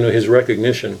 his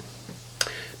recognition.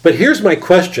 But here's my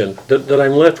question that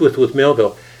I'm left with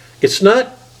Melville. It's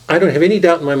not, I don't have any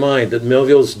doubt in my mind that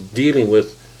Melville's dealing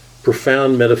with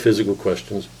profound metaphysical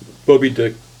questions. Moby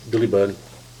Dick, Billy Budd.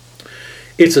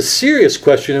 It's a serious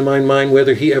question in my mind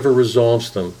whether he ever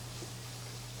resolves them.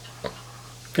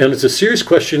 And it's a serious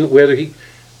question whether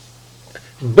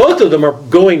both of them are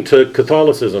going to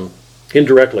Catholicism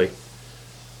indirectly.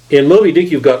 In Moby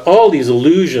Dick, you've got all these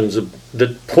allusions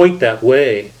that point that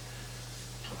way.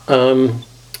 And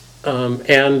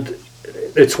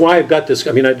it's why I've got this.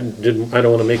 I mean, I don't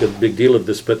want to make a big deal of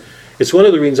this, but it's one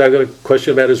of the reasons I've got a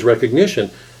question about his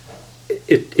recognition.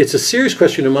 It's a serious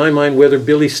question in my mind whether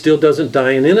Billy still doesn't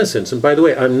die in innocence. And by the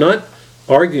way, I'm not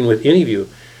arguing with any of you.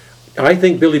 I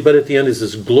think Billy Budd at the end is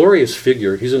this glorious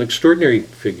figure. He's an extraordinary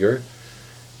figure.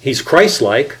 He's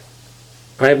Christ-like.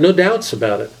 I have no doubts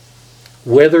about it.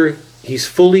 Whether he's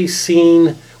fully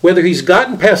seen, whether he's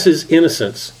gotten past his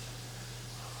innocence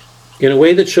in a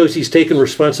way that shows he's taken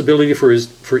responsibility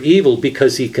for evil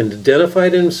because he can identify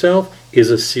it in himself is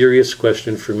a serious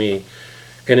question for me.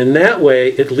 And in that way,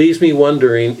 it leaves me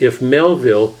wondering if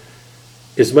Melville,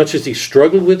 as much as he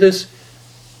struggled with this,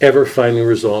 ever finally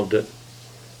resolved it.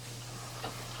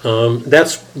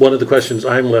 That's one of the questions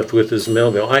I'm left with is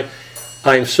Melville.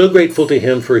 I'm so grateful to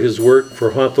him for his work,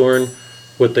 for Hawthorne,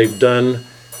 what they've done.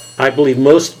 I believe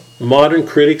most modern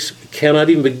critics cannot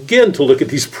even begin to look at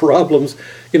these problems,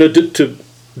 to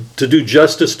do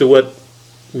justice to what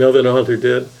Melville and Hawthorne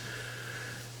did.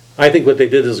 I think what they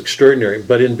did is extraordinary.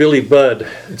 But in Billy Budd,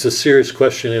 it's a serious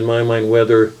question in my mind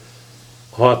whether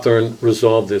Hawthorne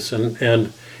resolved this.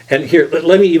 And here,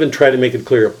 let me even try to make it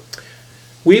clear.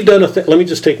 We've done let me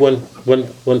just take one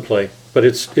play, but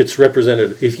it's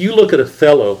representative. If you look at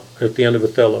Othello, at the end of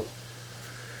Othello,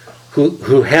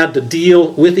 who had to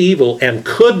deal with evil and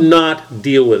could not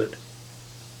deal with it.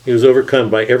 He was overcome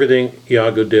by everything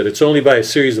Iago did. It's only by a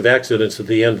series of accidents at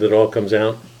the end that it all comes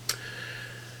out.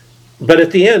 But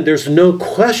at the end, there's no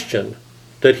question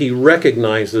that he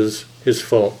recognizes his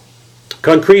fault.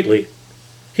 Concretely,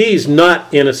 he's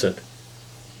not innocent.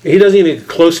 He doesn't even get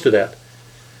close to that.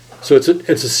 So it's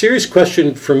a serious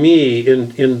question for me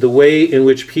in the way in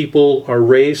which people are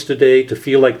raised today to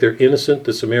feel like they're innocent,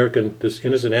 this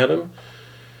innocent Adam,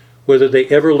 whether they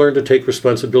ever learn to take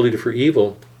responsibility for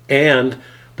evil and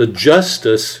the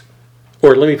justice,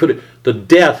 or let me put it, the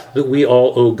death that we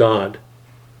all owe God.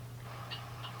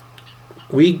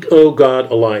 We owe God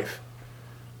a life.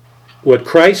 What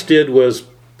Christ did was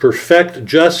perfect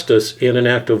justice in an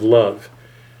act of love.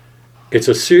 It's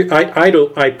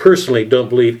I personally don't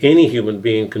believe any human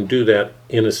being can do that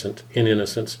in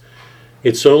innocence.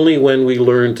 It's only when we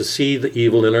learn to see the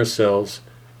evil in ourselves,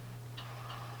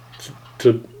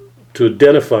 to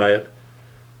identify it,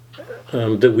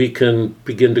 that we can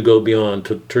begin to go beyond,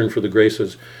 to turn for the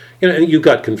graces. And you've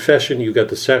got confession, you've got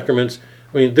the sacraments.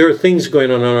 I mean, there are things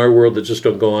going on in our world that just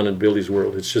don't go on in Billy's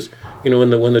world. It's just, when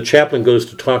the chaplain goes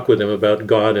to talk with him about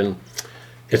God, and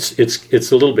it's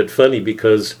a little bit funny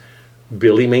because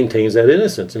Billy maintains that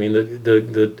innocence. I mean,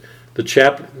 the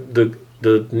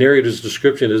narrator's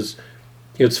description is,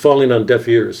 it's falling on deaf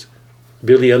ears.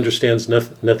 Billy understands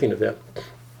nothing of that.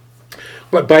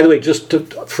 But by the way, just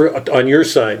on your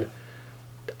side,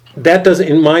 that doesn't,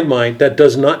 in my mind, that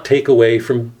does not take away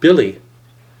from Billy.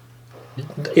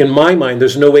 In my mind,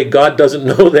 there's no way God doesn't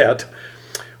know that.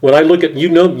 When I look at, you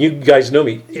guys know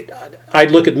me, I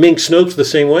look at Mink Snopes the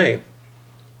same way.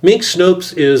 Mink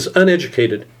Snopes is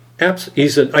uneducated.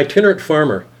 He's an itinerant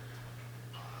farmer.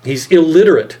 He's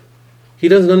illiterate. He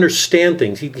doesn't understand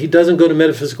things. He doesn't go to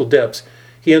metaphysical depths.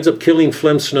 He ends up killing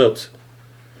Flem Snopes.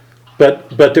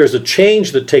 But there's a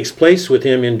change that takes place with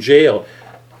him in jail.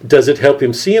 Does it help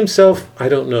him see himself? I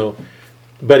don't know.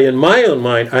 But in my own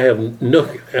mind,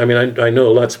 I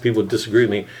know lots of people disagree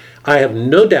with me. I have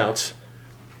no doubts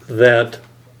that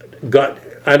God,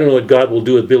 I don't know what God will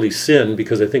do with Billy's sin,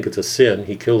 because I think it's a sin.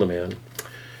 He killed a man.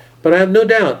 But I have no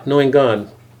doubt, knowing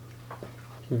God,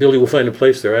 Billy will find a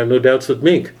place there. I have no doubts that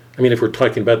Mink, if we're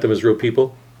talking about them as real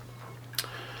people.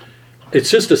 It's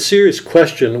just a serious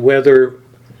question whether,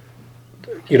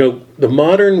 the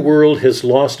modern world has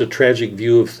lost a tragic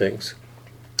view of things.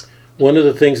 One of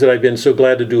the things that I've been so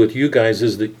glad to do with you guys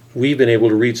is that we've been able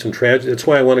to read some tragedy. That's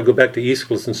why I want to go back to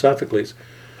Aeschylus and Sophocles.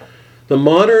 The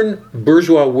modern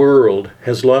bourgeois world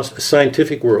has lost, a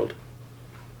scientific world,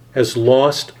 has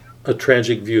lost a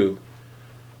tragic view.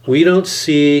 We don't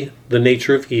see the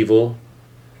nature of evil.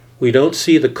 We don't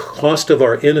see the cost of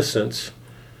our innocence.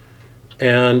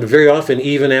 And very often,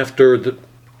 even after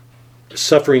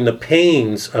suffering the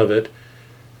pains of it,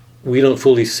 we don't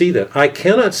fully see that. I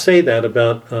cannot say that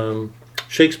about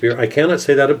Shakespeare. I cannot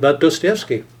say that about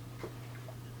Dostoevsky.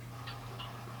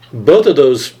 Both of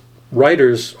those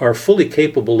writers are fully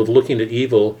capable of looking at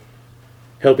evil,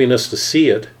 helping us to see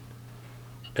it,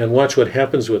 and watch what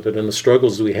happens with it and the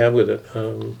struggles we have with it.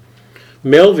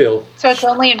 Melville So it's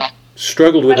only in,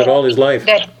 struggled with it all his life.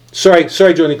 that, Sorry,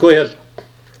 Joni, go ahead.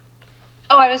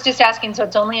 oh, I was just asking, so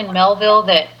it's only in Melville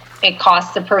that it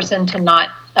costs a person to not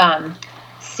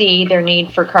see their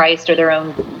need for Christ or their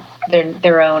own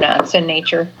sin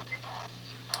nature?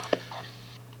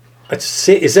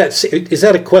 Is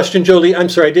that a question, Jolie? I'm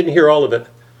sorry, I didn't hear all of it.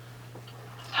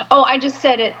 Oh, I just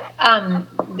said it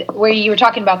where you were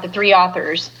talking about the three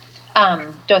authors,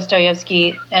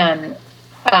 Dostoevsky and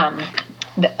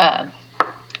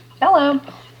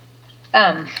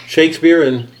Shakespeare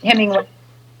and Hemingway,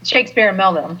 Shakespeare and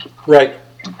Melville. right.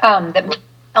 That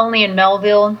only in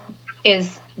Melville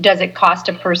does it cost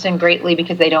a person greatly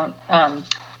because they don't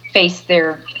face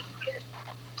their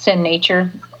sin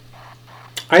nature?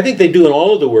 I think they do in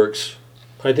all of the works.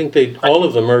 I think all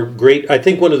of them are great. I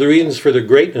think one of the reasons for their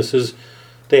greatness is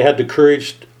they had the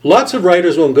courage. Lots of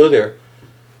writers won't go there.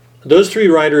 Those three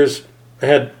writers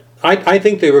had, I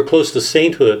think they were close to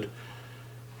sainthood,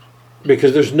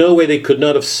 because there's no way they could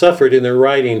not have suffered in their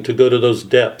writing to go to those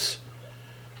depths.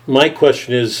 My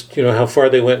question is, how far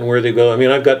they went and where they go. I mean,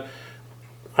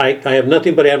 I have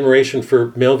nothing but admiration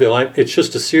for Melville. It's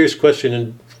just a serious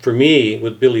question for me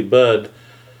with Billy Budd,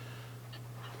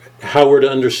 how we're to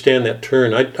understand that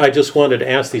turn. I just wanted to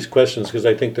ask these questions because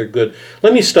I think they're good.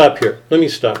 Let me stop here.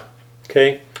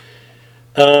 Okay?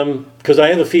 Because I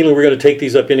have a feeling we're going to take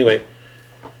these up anyway.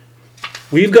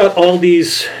 We've got all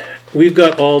these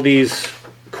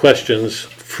questions.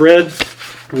 Fred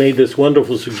made this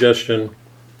wonderful suggestion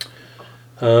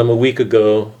a week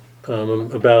ago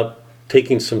about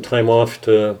taking some time off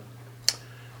to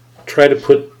try to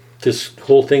put this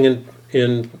whole thing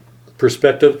in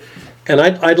perspective. And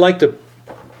I'd like to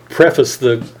preface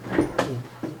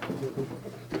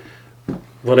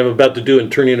what I'm about to do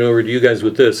and turning it over to you guys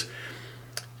with this.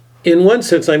 In one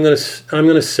sense, I'm going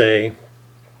to say,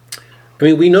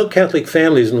 we know Catholic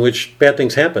families in which bad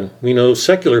things happen. We know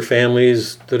secular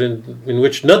families that in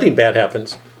which nothing bad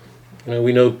happens.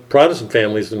 We know Protestant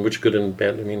families in which good and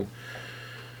bad.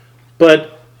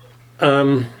 But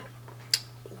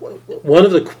one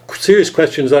of the serious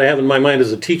questions I have in my mind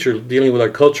as a teacher dealing with our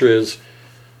culture is,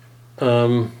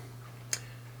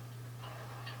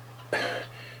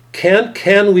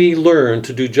 can we learn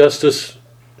to do justice?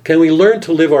 Can we learn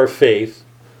to live our faith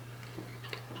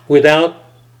without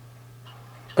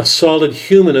a solid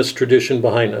humanist tradition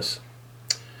behind us?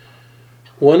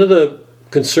 One of the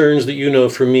concerns that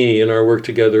for me in our work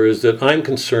together is that I'm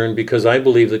concerned because I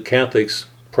believe that Catholics,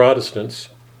 Protestants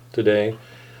today,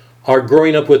 are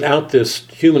growing up without this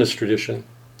humanist tradition,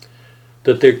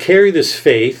 that they carry this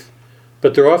faith,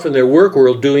 but they're often in their work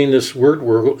world doing this word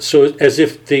world, so as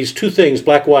if these two things,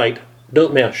 black, white,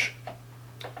 don't mesh.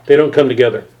 They don't come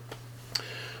together.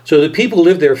 So the people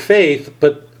live their faith,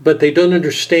 but they don't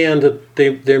understand that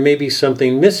there may be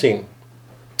something missing.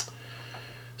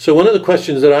 So one of the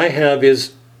questions that I have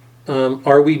is,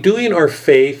 are we doing our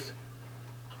faith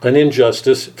an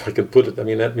injustice, if I can put it,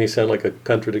 that may sound like a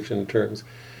contradiction in terms.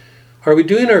 Are we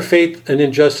doing our faith an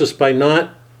injustice by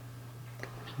not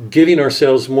giving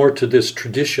ourselves more to this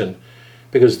tradition?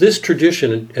 Because this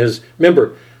tradition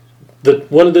remember,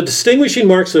 one of the distinguishing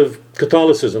marks of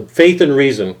Catholicism, faith and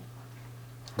reason.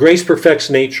 Grace perfects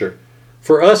nature.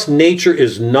 For us, nature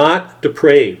is not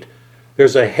depraved.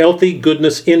 There's a healthy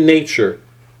goodness in nature.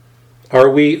 Are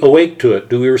we awake to it?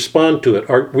 Do we respond to it?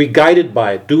 Are we guided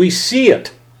by it? Do we see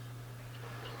it?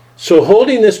 So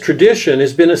holding this tradition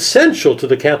has been essential to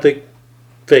the Catholic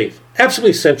faith.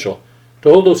 Absolutely essential to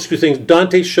hold those two things.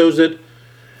 Dante shows it.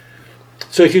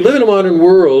 So if you live in a modern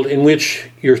world in which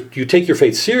you take your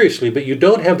faith seriously, but you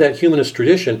don't have that humanist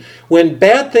tradition, when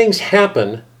bad things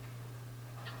happen,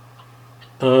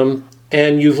 and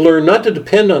you've learned not to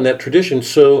depend on that tradition,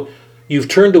 so you've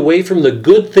turned away from the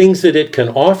good things that it can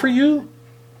offer you,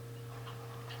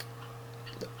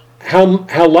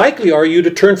 how likely are you to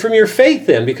turn from your faith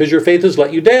then, because your faith has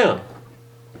let you down?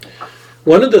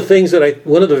 One of the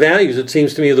values, it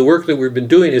seems to me, of the work that we've been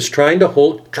doing is trying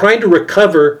to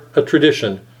recover a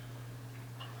tradition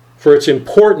for its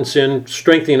importance in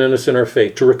strengthening us in our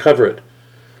faith, to recover it.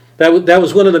 That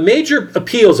was one of the major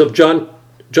appeals of John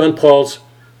Paul's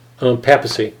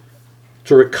papacy,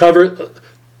 to recover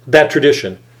that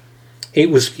tradition. He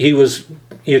was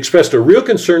he expressed a real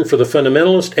concern for the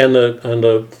fundamentalist and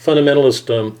the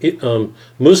fundamentalist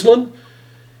Muslim,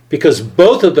 because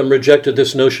both of them rejected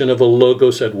this notion of a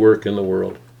logos at work in the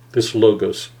world, this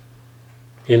logos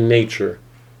in nature,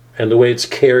 and the way it's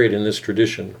carried in this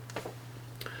tradition.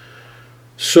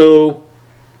 So,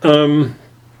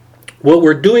 what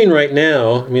we're doing right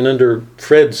now, I mean, under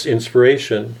Fred's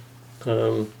inspiration,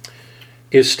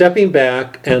 is stepping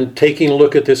back and taking a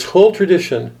look at this whole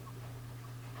tradition.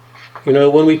 You know,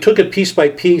 when we took it piece by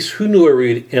piece, who knew where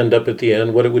we'd end up at the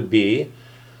end, what it would be?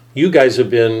 You guys have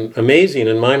been amazing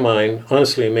in my mind,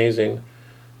 honestly amazing,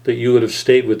 that you would have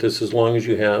stayed with this as long as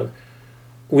you have.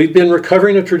 We've been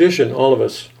recovering a tradition, all of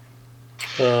us.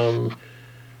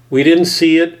 We didn't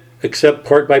see it except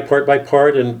part by part by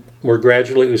part, and more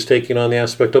gradually it was taking on the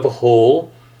aspect of a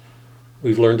whole.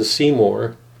 We've learned to see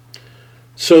more.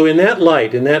 So in that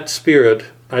light, in that spirit,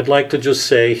 I'd like to just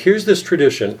say, here's this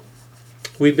tradition.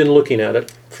 We've been looking at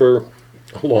it for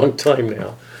a long time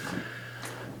now.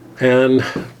 And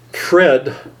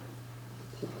Fred,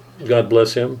 God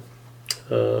bless him,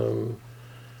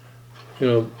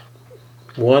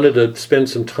 wanted to spend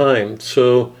some time.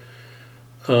 So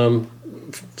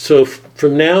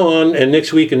from now on, and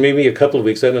next week and maybe a couple of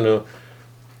weeks, I don't know,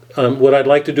 what I'd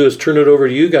like to do is turn it over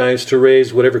to you guys to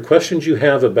raise whatever questions you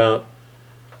have about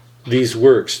these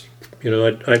works. You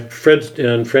know, Fred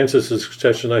and Francis's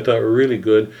session I thought were really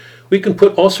good. We can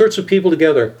put all sorts of people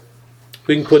together.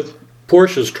 We can put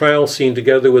Portia's trial scene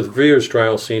together with Veer's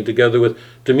trial scene, together with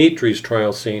Dimitri's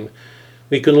trial scene.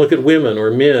 We can look at women or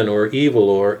men or evil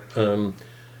or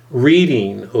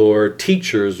reading or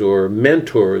teachers or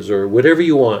mentors or whatever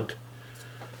you want.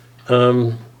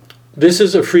 This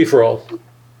is a free-for-all.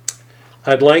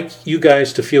 I'd like you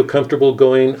guys to feel comfortable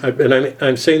going, and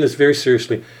I'm saying this very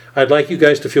seriously, I'd like you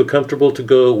guys to feel comfortable to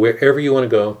go wherever you want to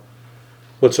go.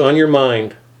 What's on your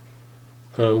mind?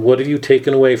 What have you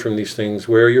taken away from these things?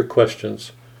 Where are your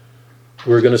questions?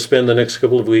 We're going to spend the next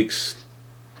couple of weeks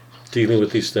dealing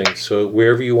with these things. So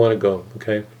wherever you want to go,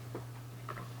 okay?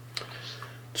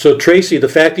 So Tracy, the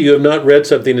fact that you have not read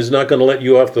something is not going to let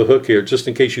you off the hook here, just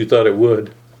in case you thought it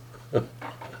would.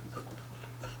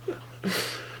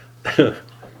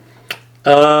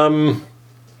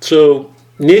 So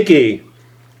Nikki,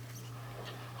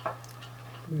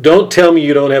 don't tell me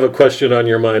you don't have a question on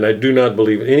your mind. I do not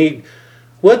believe it.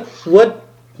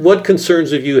 What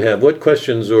concerns have you have? What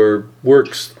questions or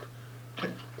works?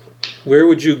 Where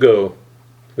would you go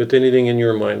with anything in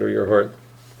your mind or your heart?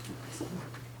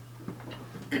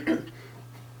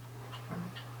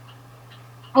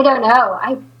 I don't know.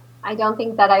 I don't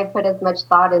think that I put as much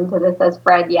thought into this as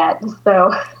Fred yet,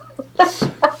 so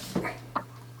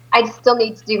I still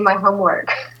need to do my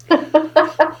homework.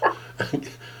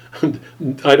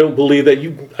 I don't believe that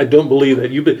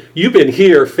you've been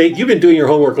here. You've been doing your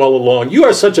homework all along. You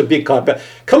are such a big cop.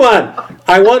 Come on,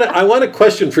 I want a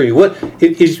question for you. What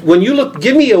is when you look?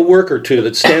 Give me a work or two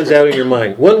that stands out in your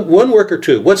mind. One work or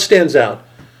two. What stands out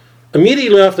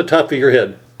immediately off the top of your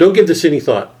head? Don't give this any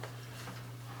thought.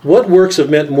 What works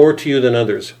have meant more to you than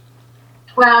others?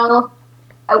 Well,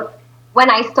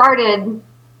 when I started,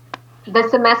 the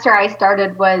semester I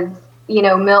started was,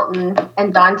 Milton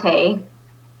and Dante.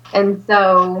 And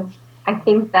so I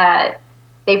think that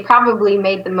they probably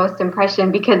made the most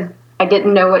impression because I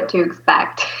didn't know what to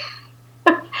expect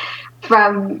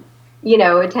from,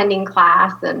 attending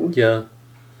class. And yeah.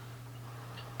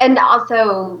 And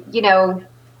also,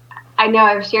 I know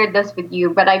I've shared this with you,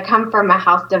 but I come from a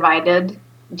house divided.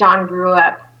 John grew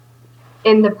up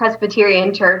in the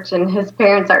Presbyterian church, and his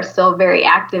parents are still very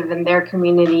active in their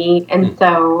community. And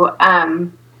so,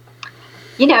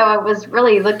 I was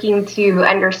really looking to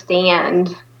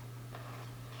understand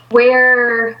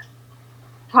where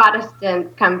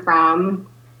Protestants come from,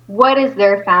 what is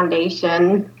their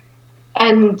foundation,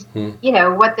 and,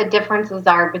 what the differences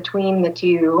are between the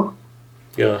two.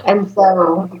 Yeah. And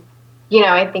so,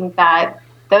 I think that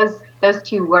those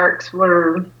two works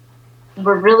were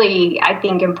really, I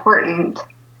think, important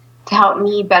to help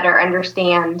me better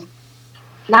understand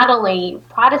not only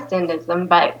Protestantism,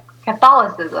 but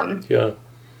Catholicism. Yeah.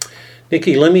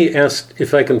 Nikki, let me ask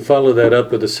if I can follow that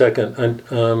up with a second.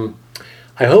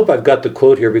 I hope I've got the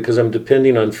quote here because I'm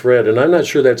depending on Fred, and I'm not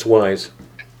sure that's wise.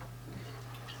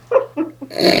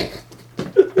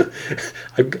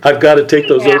 I've got to take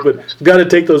those got to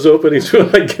take those openings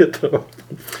when I get them.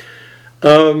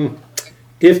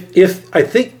 If I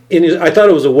think I thought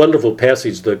it was a wonderful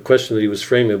passage, the question that he was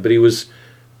framing, but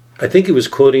I think he was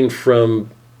quoting from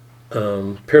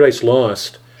Paradise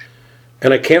Lost,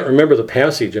 and I can't remember the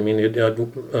passage. I mean,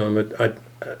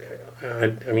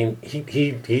 I mean,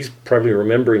 he's probably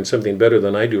remembering something better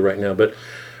than I do right now, but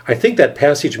I think that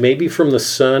passage may be from the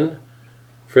Son.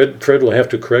 Fred will have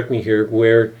to correct me here,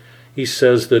 where he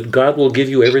says that God will give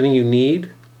you everything you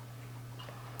need.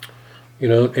 You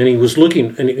know, and he was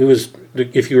looking, and it was,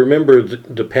 if you remember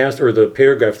the past or the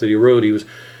paragraph that he wrote,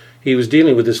 he was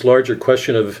dealing with this larger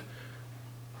question of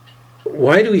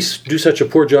why do we do such a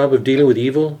poor job of dealing with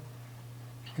evil?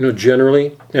 You know,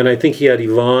 generally, and I think he had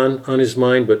Yvonne on his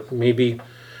mind, but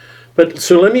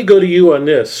so let me go to you on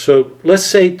this. So let's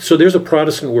say, so there's a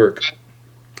Protestant work.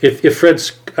 If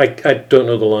Fred's, I don't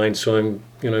know the line, so I'm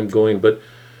going, but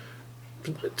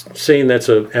saying that's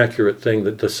an accurate thing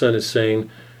that the Son is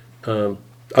saying, I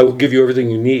will give you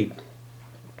everything you need.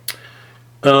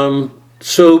 Wait,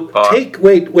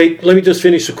 let me just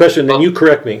finish the question, then you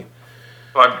correct me.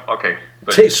 Okay.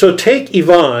 Take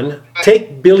Yvonne,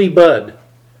 take Billy Budd,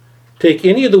 take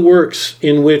any of the works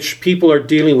in which people are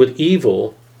dealing with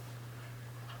evil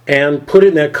and put it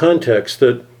in that context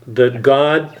that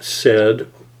God said,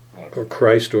 or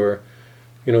Christ, or,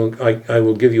 you know, I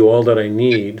will give you all that I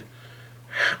need.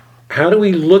 How do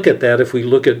we look at that if we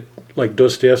look at like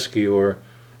Dostoevsky or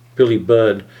Billy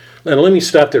Budd? And let me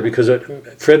stop there because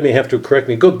Fred may have to correct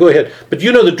me. Go ahead. But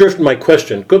you know the drift of my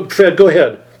question. Fred, go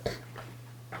ahead.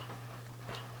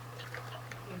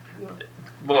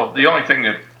 Well, the only thing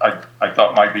that I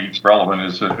thought might be relevant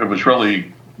is that it was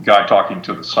really God talking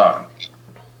to the Son.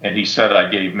 And he said, I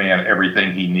gave man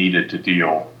everything he needed to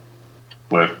deal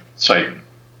with Satan.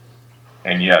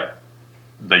 And yet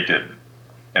they didn't.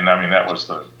 And I mean, that was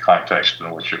the context in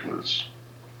which it was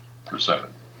presented.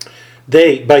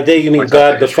 By they you mean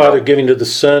God the Father giving to the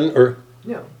Son, or?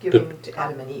 No, giving to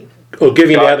Adam and Eve. Oh,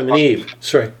 giving to Adam and Eve.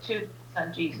 Sorry. To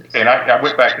Son Jesus. And I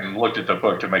went back and looked at the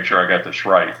book to make sure I got this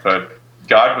right. But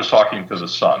God was talking to the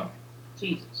Son.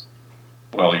 Jesus.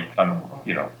 Well,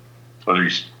 you know, whether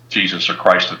he's Jesus or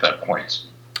Christ at that point.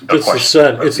 It's the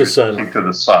Son. It's the Son. To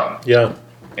the Son. Yeah.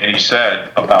 And he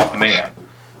said about man,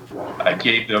 I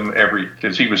gave them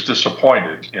because he was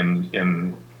disappointed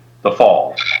in the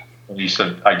fall. And he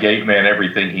said, I gave man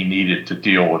everything he needed to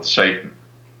deal with Satan.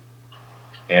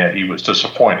 And he was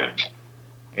disappointed.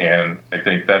 And I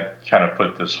think that kind of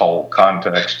put this whole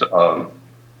context of,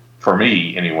 for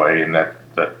me anyway, in that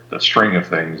the string of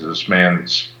things is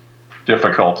man's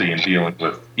difficulty in dealing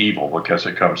with evil, because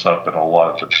it comes up in a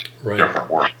lot of the different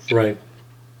words. Right.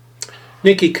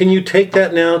 Nikki, can you take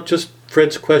that now? Just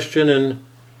Fred's question, and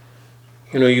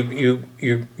you know, you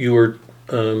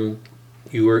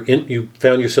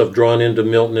found yourself drawn into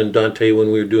Milton and Dante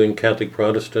when we were doing Catholic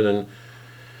Protestant, and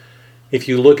if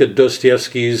you look at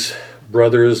Dostoevsky's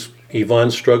brothers,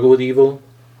 Yvonne's struggle with evil,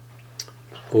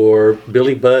 or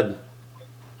Billy Budd,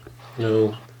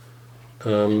 you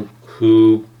know,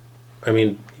 who, I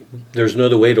mean, there's no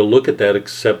other way to look at that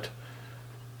except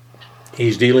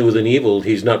he's dealing with an evil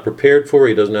he's not prepared for.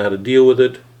 He doesn't know how to deal with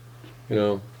it.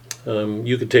 You know,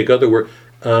 you could take other work,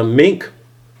 Mink,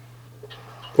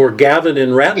 or Gavin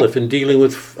and Ratliff in dealing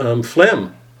with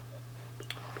phlegm.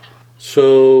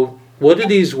 So, what do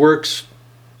these works?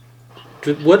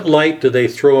 What light do they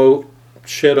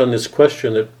shed on this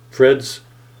question that Fred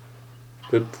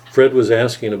was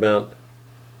asking about?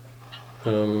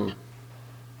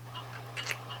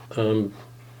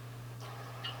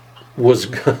 Was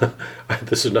God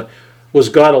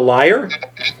a liar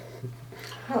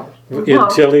in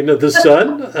telling of the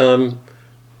Son?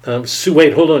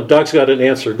 Wait, hold on. Doc's got an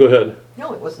answer. Go ahead.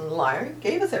 No, it wasn't a liar. He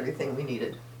gave us everything we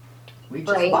needed. We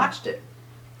just watched it.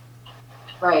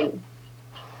 Right.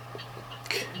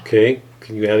 Okay.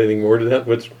 Can you add anything more to that?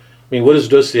 What is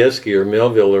Dostoevsky or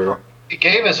Melville or? He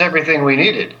gave us everything we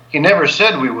needed. He never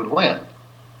said we would win.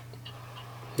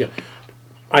 Yeah.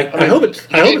 I hope it's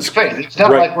faith. It's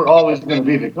not like we're always going to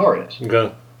be victorious.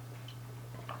 Okay.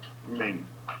 I mean,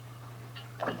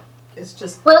 it's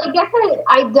just. Well, I guess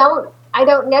I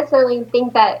don't necessarily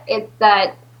think that it's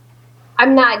that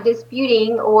I'm not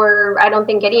disputing, or I don't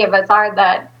think any of us are,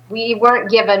 that we weren't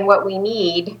given what we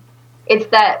need. It's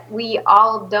that we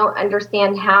all don't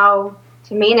understand how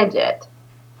to manage it,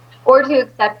 or to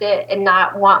accept it and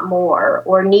not want more,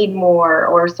 or need more,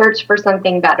 or search for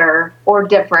something better or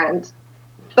different.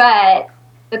 But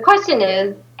the question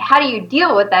is, how do you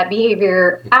deal with that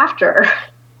behavior after?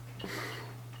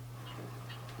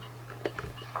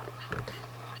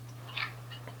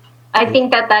 I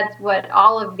think that's what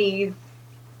all of these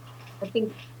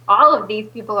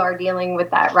people are dealing with,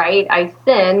 that, right? I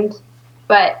sinned,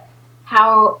 but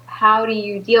how do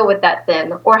you deal with that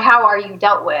sin? Or how are you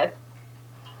dealt with?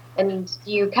 And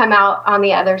do you come out on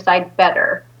the other side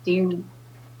better? Do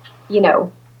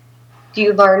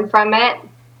you learn from it?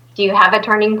 Do you have a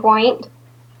turning point,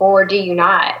 or do you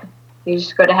not? You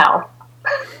just go to hell.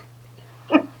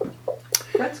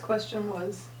 Fred's question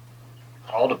was,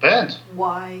 All depends.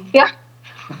 why? Yeah.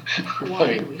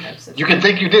 Why do we have such? You can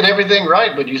think you did everything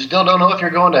right, but you still don't know if you're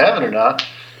going to heaven or not.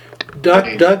 Doc,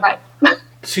 Right.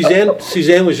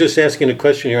 Suzanne was just asking a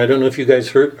question here. I don't know if you guys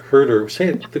heard her. Say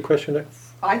it, the question, Doc.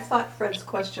 I thought Fred's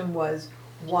question was,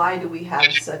 why do we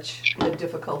have such a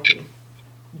difficulty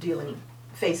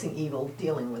facing evil,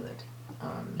 dealing with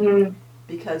it?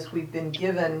 Because we've been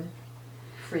given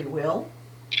free will.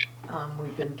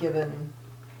 We've been given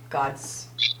God's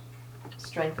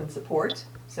strength and support.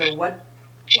 So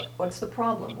what's the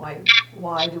problem?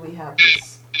 Why do we have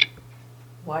this?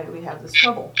 Why do we have this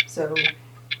trouble? So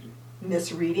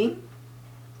misreading,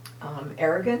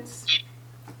 arrogance,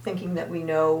 thinking that we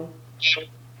know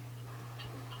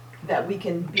that we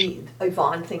can beat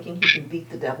Yvonne, thinking he can beat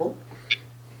the devil.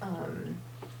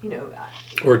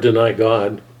 Or deny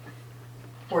God.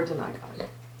 Or deny God.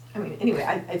 I mean, anyway,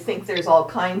 I think there's all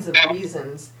kinds of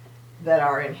reasons that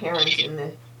are inherent in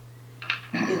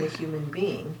the human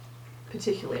being,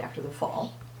 particularly after the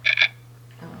fall,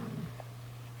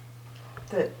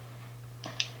 that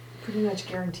pretty much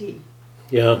guarantee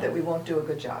that we won't do a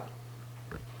good job.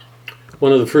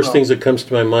 One of the first things that comes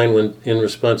to my mind when in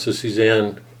response to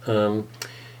Suzanne,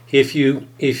 if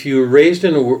you raised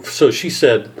in a, so she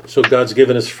said, so God's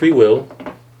given us free will.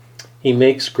 He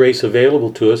makes grace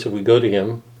available to us if we go to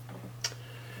Him.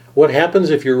 What happens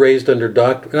if you're raised under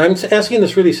doctrine? And I'm asking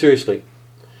this really seriously.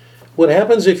 What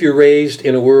happens if you're raised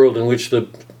in a world in which the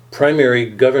primary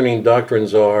governing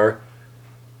doctrines are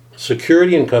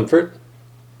security and comfort,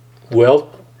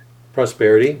 wealth,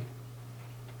 prosperity,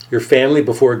 your family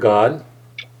before God?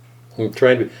 I'm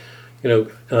trying to,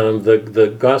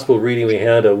 the gospel reading we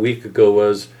had a week ago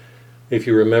was, if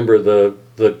you remember,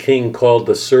 the king called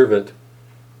the servant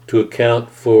to account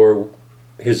for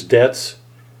his debts.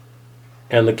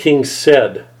 And the king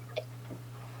said,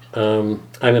 I'm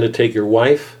going to take your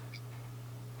wife,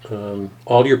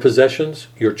 all your possessions,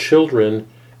 your children,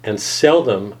 and sell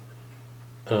them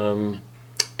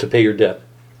to pay your debt.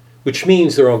 Which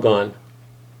means they're all gone.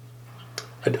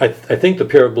 I think the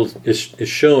parable is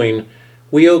showing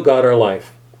we owe God our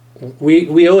life.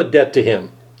 We owe a debt to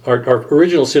Him. Our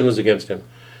original sin was against Him.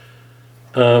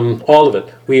 All of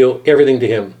it. We owe everything to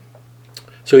Him.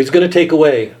 So He's going to take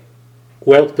away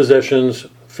wealth, possessions,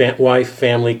 wife,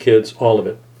 family, kids, all of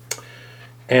it.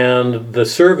 And the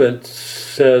servant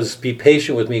says, be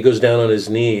patient with me. He goes down on his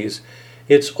knees.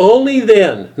 It's only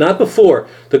then, not before.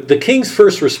 The king's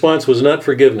first response was not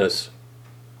forgiveness.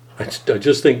 I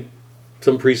just think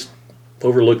some priests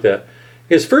overlook that.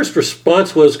 His first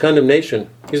response was condemnation.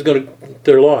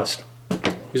 They're lost.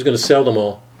 He's going to sell them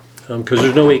all because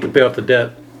there's no way he can pay off the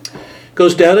debt.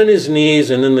 Goes down on his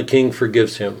knees, and then the king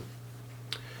forgives him.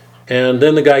 And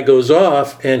then the guy goes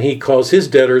off, and he calls his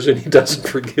debtors, and he doesn't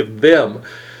forgive them.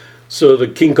 So the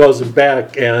king calls him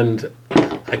back, and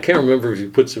I can't remember if he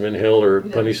puts him in hell or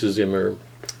punishes him,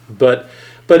 but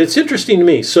it's interesting to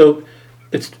me. So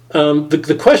it's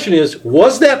the question is,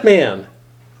 was that man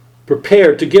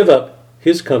prepared to give up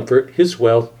his comfort, his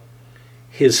wealth,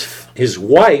 his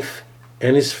wife,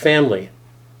 and his family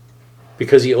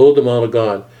because he owed them all to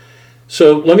God?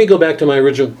 So let me go back to my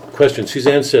original question.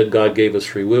 Suzanne said God gave us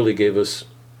free will. He gave us,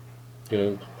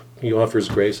 He offers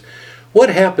grace. What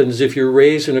happens if you're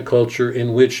raised in a culture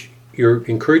in which you're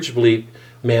encouraged to believe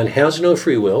man has no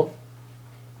free will,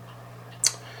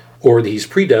 or that he's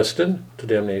predestined to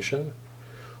damnation,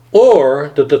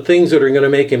 or that the things that are going to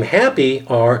make him happy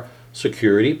are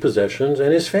security, possessions,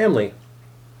 and his family?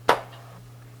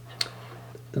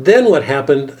 Then what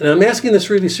happened, and I'm asking this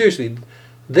really seriously,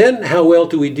 then how well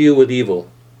do we deal with evil,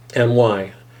 and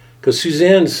why? Because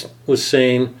Suzanne was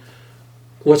saying,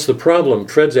 what's the problem?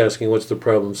 Fred's asking, what's the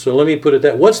problem? So let me put it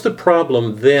that, what's the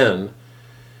problem then?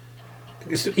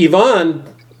 Because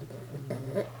Yvonne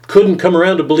couldn't come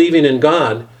around to believing in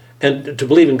God, and to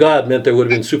believe in God meant there would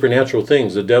have been supernatural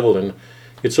things, the devil, and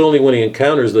it's only when he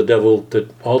encounters the devil that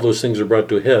all those things are brought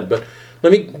to a head. But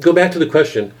let me go back to the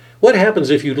question. What happens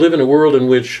if you live in a world in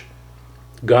which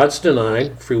God's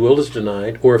denied, free will is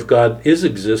denied, or if God does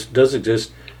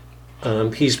exist,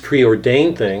 He's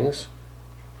preordained things,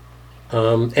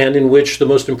 and in which the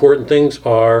most important things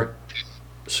are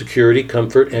security,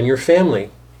 comfort, and your family?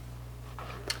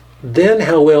 Then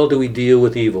how well do we deal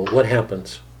with evil? What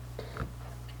happens?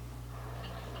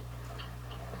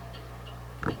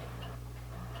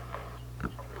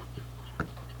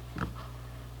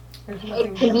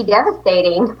 It can be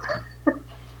devastating.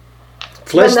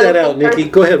 Flesh that out, Nikki.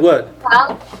 Go ahead, what?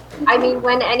 Well, I mean,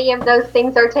 when any of those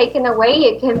things are taken away,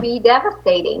 it can be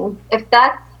devastating. If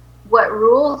that's what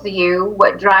rules you,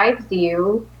 what drives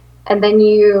you, and then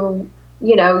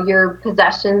your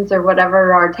possessions or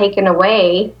whatever are taken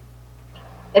away,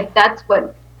 if that's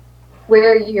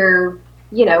where your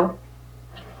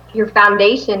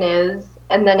foundation is,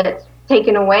 and then it's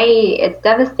taken away, it's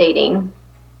devastating.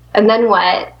 And then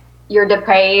what? You're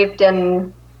depraved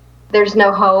and there's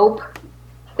no hope.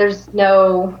 There's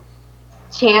no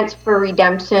chance for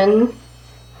redemption.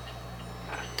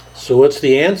 So what's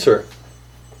the answer?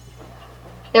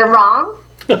 They're wrong?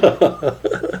 I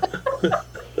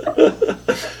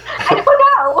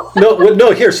don't know.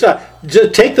 No, here, stop.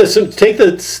 Just take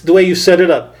the way you set it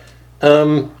up.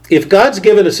 If God's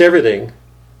given us everything,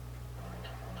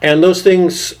 and those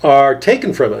things are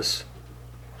taken from us,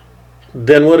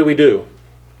 then what do we do?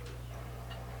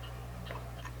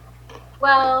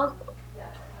 Well,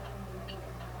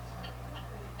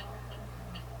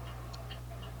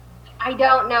 I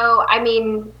don't know. I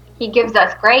mean, he gives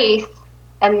us grace,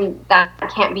 and that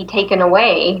can't be taken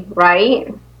away,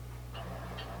 right?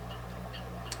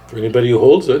 For anybody who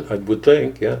holds it, I would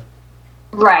think, yeah.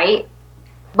 Right.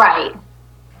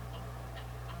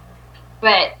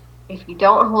 But if you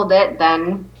don't hold it,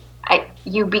 then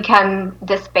you become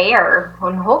despair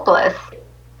and hopeless.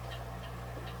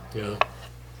 Yeah.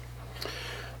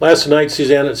 Last night,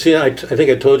 Susanna, I think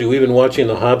I told you, we've been watching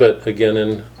The Hobbit again,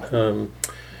 and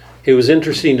it was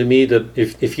interesting to me that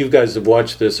if you guys have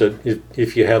watched this,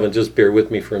 if you haven't, just bear with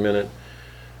me for a minute,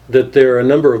 that there are a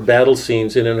number of battle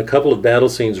scenes, and in a couple of battle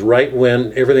scenes, right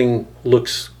when everything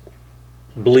looks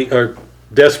bleak or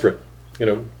desperate,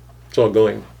 it's all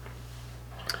going.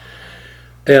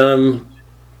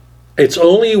 It's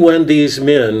only when these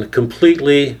men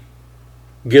completely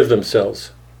give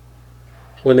themselves,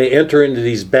 when they enter into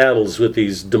these battles with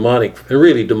these demonic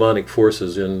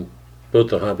forces in both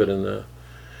the Hobbit and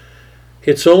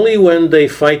it's only when they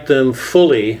fight them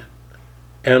fully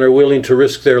and are willing to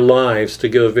risk their lives to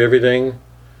give everything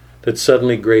that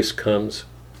suddenly grace comes.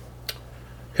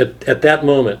 At that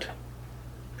moment.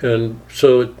 And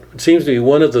so it seems to be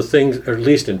one of the things, or at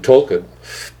least in Tolkien,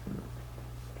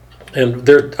 and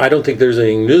I don't think there's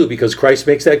anything new, because Christ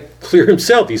makes that clear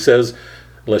himself. He says,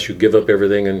 unless you give up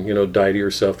everything and die to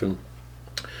yourself. And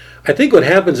I think what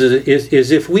happens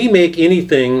is if we make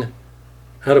anything,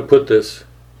 how to put this,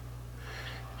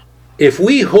 if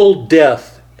we hold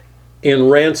death in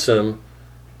ransom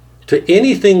to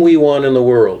anything we want in the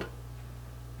world,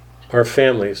 our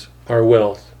families, our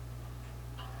wealth,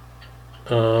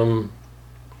 then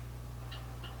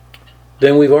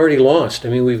we've already lost. I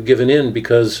mean, we've given in,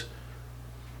 because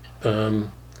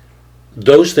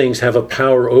those things have a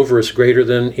power over us greater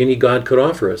than any God could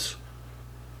offer us.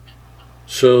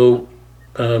 So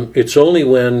it's only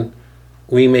when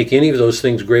we make any of those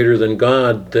things greater than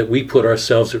God that we put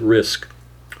ourselves at risk.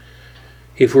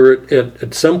 If we're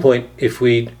at some point, if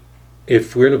we're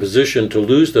in a position to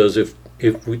lose those, if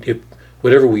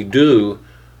whatever we do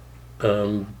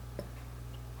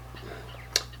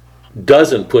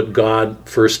doesn't put God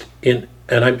first in,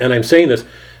 and I'm saying this,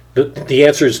 the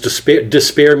answer is despair.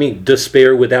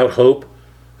 Despair without hope.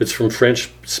 It's from French.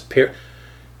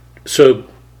 So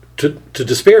to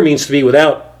despair means to be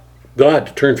without God,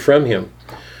 to turn from him.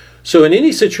 So in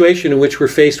any situation in which we're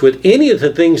faced with any of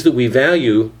the things that we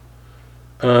value,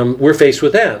 we're faced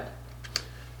with that.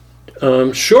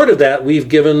 Short of that, we've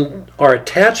given our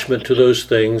attachment to those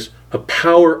things a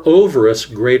power over us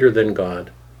greater than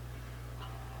God.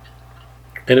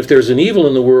 And if there's an evil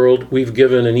in the world, we've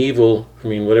given an evil,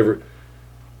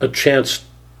 a chance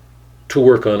to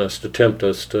work on us, to tempt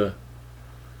us, so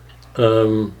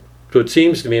it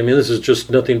seems to me, this is just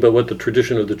nothing but what the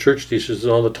tradition of the church teaches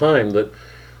all the time, that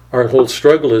our whole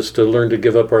struggle is to learn to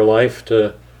give up our life,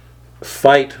 to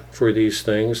fight for these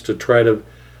things, to try to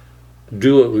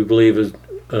do what we believe is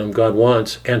God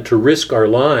wants, and to risk our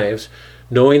lives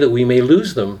knowing that we may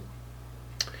lose them,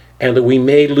 and that we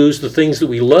may lose the things that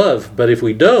we love, but if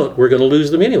we don't, we're going to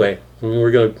lose them anyway. We're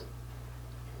going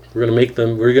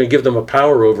to give them a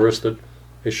power over us that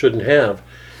they shouldn't have.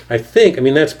 I think,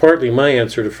 that's partly my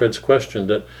answer to Fred's question,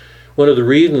 that one of the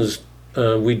reasons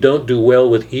we don't do well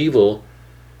with evil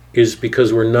is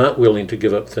because we're not willing to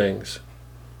give up things.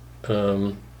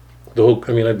 I've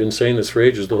been saying this for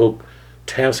ages, the whole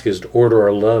task is to order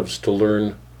our loves, to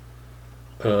learn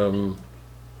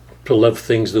to love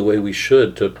things the way we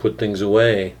should, to put things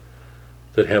away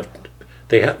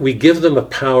we give them a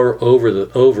power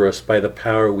over us by the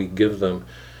power we give them.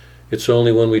 It's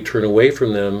only when we turn away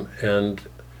from them and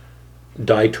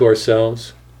die to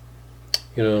ourselves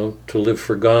to live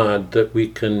for God, that we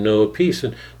can know peace.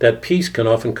 And that peace can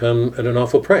often come at an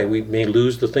awful price. We may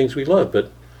lose the things we love,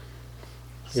 but,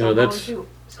 that's...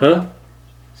 Huh?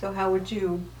 So how would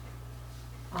you...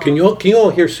 Can you all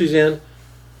hear Suzanne?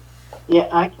 Yeah,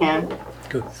 I can.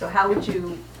 Good. So how would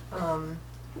you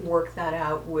work that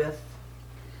out with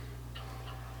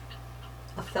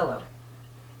Othello?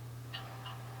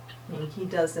 I mean, he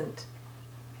doesn't...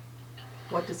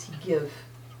 What does he give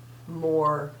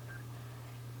more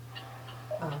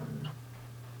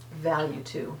value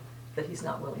to that he's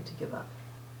not willing to give up?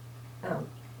 I don't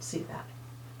see that.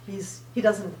 He's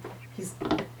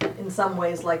in some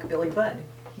ways like Billy Budd.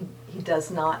 He does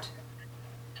not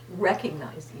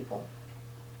recognize evil.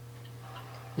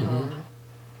 Mm-hmm.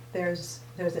 There's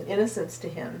an innocence to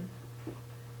him.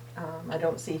 I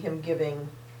don't see him giving,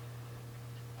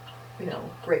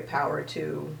 great power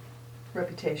to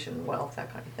reputation, wealth,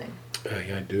 that kind of thing.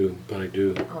 I do. But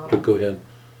go ahead.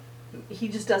 He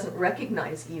just doesn't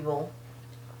recognize evil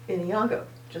in Iago,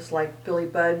 just like Billy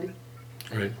Budd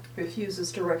Right.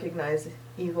 refuses to recognize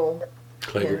evil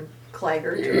Claggart. in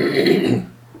Claggart,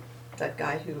 that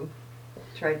guy who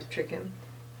tried to trick him.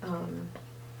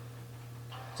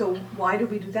 So why do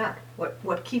we do that?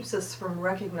 What keeps us from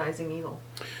recognizing evil?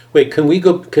 Wait,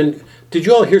 did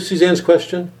you all hear Suzanne's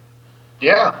question?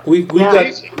 Yeah. We've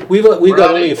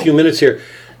got only a few minutes here.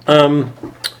 Can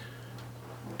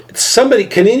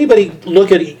anybody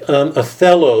look at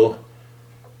Othello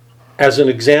as an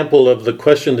example of the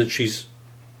question that she's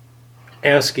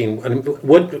asking? I mean,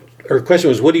 her question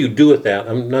was, what do you do with that?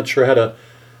 I'm not sure how to...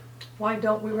 Why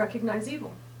don't we recognize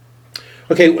evil?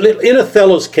 Okay, in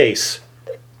Othello's case,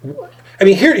 I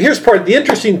mean, here's part of the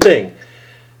interesting thing.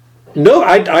 No,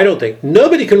 I don't think.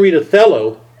 Nobody can read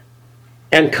Othello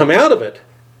and come out of it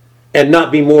and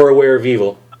not be more aware of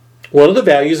evil. One of the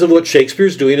values of what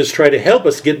Shakespeare's doing is try to help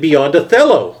us get beyond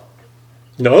Othello.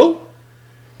 No?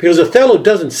 Because Othello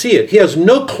doesn't see it. He has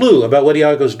no clue about what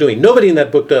Iago's doing. Nobody in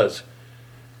that book does.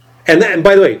 And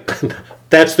by the way,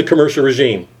 that's the commercial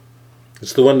regime.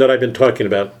 It's the one that I've been talking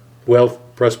about. Wealth,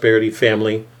 prosperity,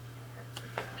 family.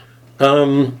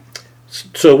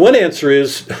 So one answer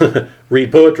is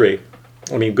read poetry.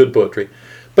 I mean, good poetry.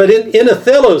 But in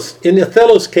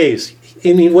Othello's case,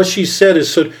 I mean, what she said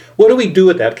is, so what do we do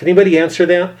with that? Can anybody answer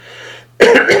that?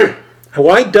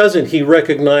 Why doesn't he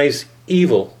recognize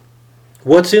evil?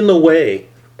 What's in the way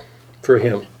for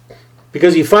him?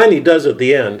 Because he finally does at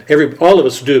the end. All of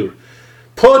us do.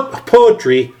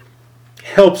 Poetry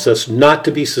helps us not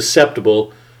to be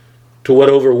susceptible to what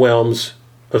overwhelms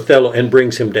Othello and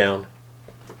brings him down.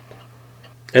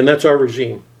 And that's our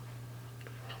regime.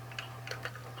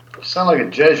 You sound like a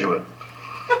Jesuit.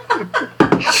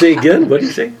 Say again? What did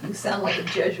you say? You sound like a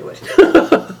Jesuit.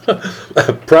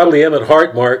 Probably am at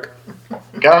heart, Mark.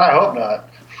 God, I hope not.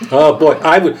 Oh boy,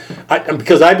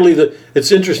 because I believe that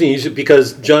it's interesting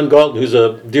because John Galton, who's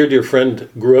a dear friend,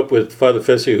 grew up with Father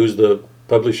Fessy, who's the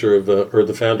publisher of or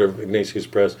the founder of Ignatius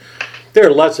Press. There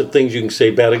are lots of things you can say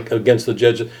bad against the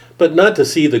Jesuit, but not to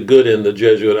see the good in the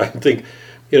Jesuit. I think,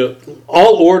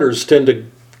 all orders tend to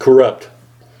corrupt,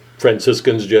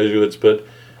 Franciscans, Jesuits, but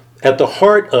at the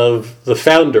heart of the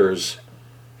founders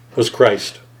was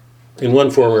Christ, in one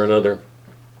form or another.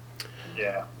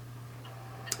 Yeah.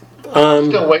 I'm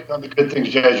still waiting on the good things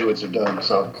Jesuits have done,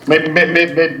 so maybe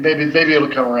it'll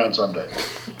come around someday.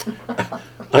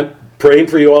 I'm praying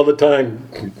for you all the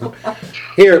time.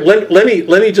 Here, let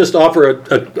me just offer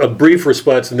a brief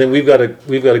response, and then we've got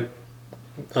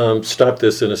to stop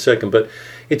this in a second. But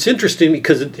it's interesting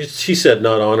because she said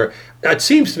not honor. It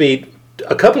seems to me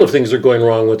a couple of things are going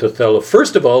wrong with Othello.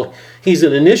 First of all, he's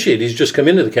an initiate. He's just come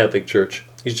into the Catholic Church.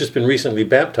 He's just been recently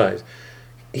baptized.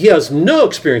 He has no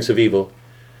experience of evil.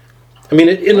 I mean,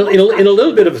 in a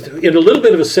little bit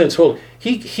of a sense,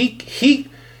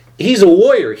 he's a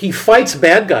warrior. He fights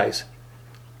bad guys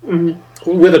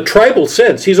with a tribal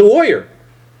sense. He's a warrior.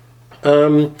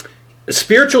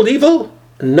 Spiritual evil,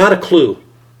 not a clue.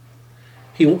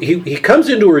 He comes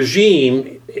into a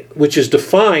regime which is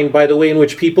defined by the way in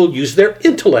which people use their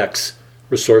intellects: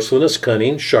 resourcefulness,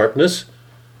 cunning, sharpness,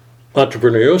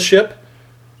 entrepreneurship.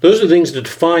 Those are things that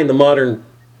define the modern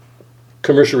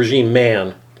commercial regime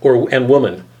man and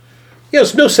woman. He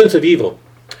has no sense of evil.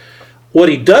 What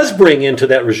he does bring into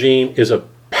that regime is a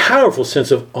powerful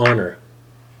sense of honor,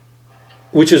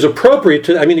 which is appropriate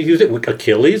to, if you think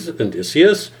Achilles,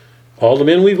 Odysseus, all the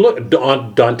men we've looked,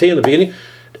 Dante in the beginning.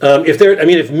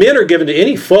 If men are given to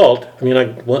any fault,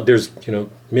 there's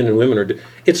men and women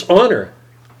it's honor.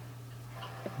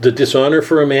 The dishonor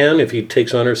for a man, if he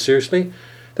takes honor seriously,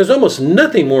 there's almost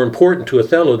nothing more important to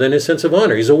Othello than his sense of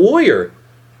honor. He's a warrior.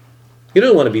 You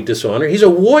don't want to be dishonored. He's a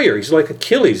warrior. He's like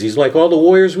Achilles. He's like all the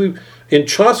warriors in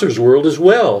Chaucer's world as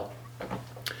well.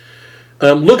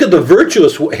 Look at the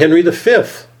virtuous Henry V.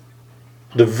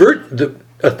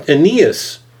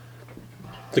 Aeneas.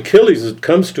 Achilles, it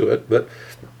comes to it, but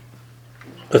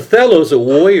Othello's a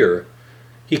warrior.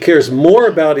 He cares more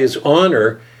about his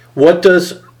honor. What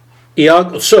does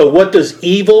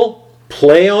evil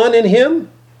play on in him?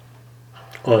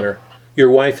 Honor. Your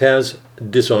wife has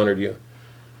dishonored you.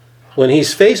 When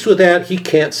he's faced with that, he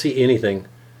can't see anything.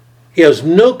 He has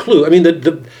no clue. I mean,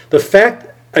 the fact.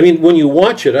 I mean, when you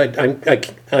watch it,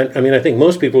 I think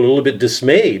most people are a little bit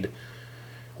dismayed.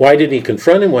 Why didn't he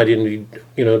confront him? Why didn't he,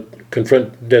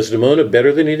 confront Desdemona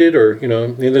better than he did? Or,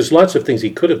 there's lots of things he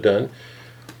could have done.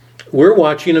 We're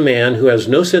watching a man who has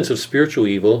no sense of spiritual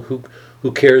evil,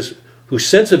 who cares, whose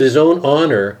sense of his own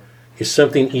honor is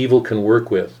something evil can work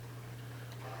with.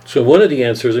 So one of the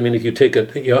answers, if you take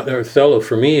Othello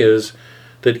for me, is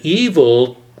that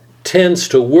evil tends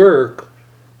to work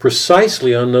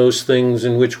precisely on those things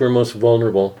in which we're most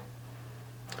vulnerable.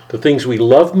 The things we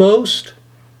love most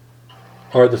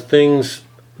are the things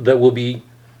that will be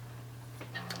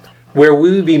where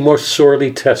we will be more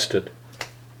sorely tested.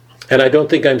 And I don't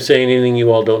think I'm saying anything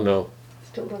you all don't know.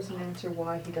 Still doesn't answer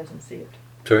why he doesn't see it.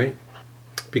 Sorry?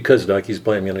 Because, Doc, he's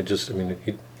blind. He's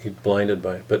blinded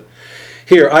by it. But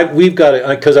here, we've got it,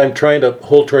 because I'm trying to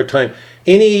hold to our time.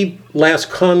 Any last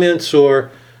comments,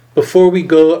 or before we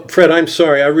go, Fred, I'm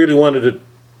sorry, I really wanted to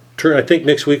turn, I think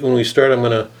next week when we start, I'm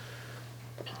going to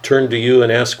turn to you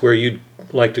and ask where you'd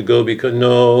like to go, because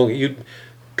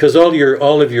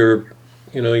all of your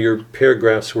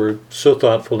paragraphs were so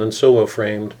thoughtful and so well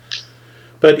framed.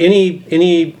 But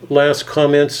any last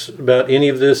comments about any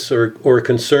of this, or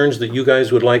concerns that you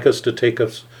guys would like us to take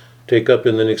up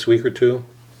in the next week or two?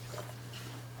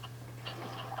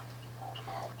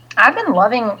 I've been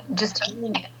loving just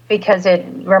hearing it because it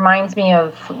reminds me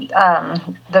of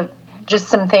just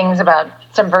some things about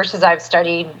some verses I've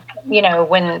studied,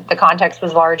 when the context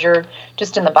was larger,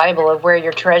 just in the Bible, of where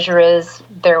your treasure is,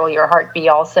 there will your heart be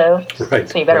also. Right.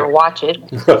 So you better watch it.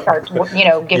 Start,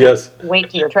 give Yes.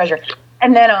 weight to your treasure.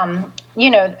 And then,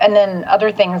 and then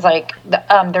other things like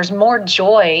there's more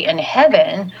joy in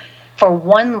heaven for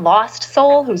one lost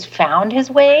soul who's found his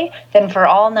way than for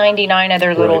all 99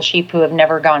 other little sheep who have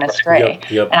never gone astray.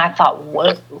 Yep. And I thought,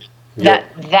 whoa.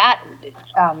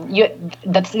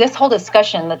 This whole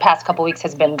discussion the past couple weeks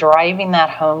has been driving that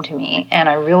home to me, and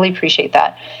I really appreciate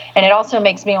that. And it also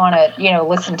makes me want to,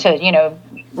 listen to,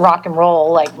 rock and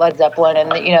roll like Led Zeppelin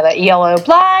and that ELO,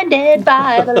 blinded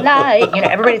by the light.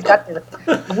 Everybody's got their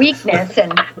weakness,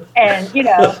 and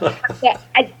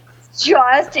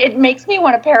it makes me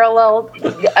want to parallel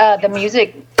the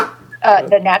music.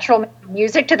 The natural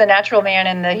music to the natural man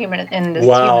and the human in this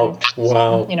Wow.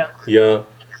 Yeah.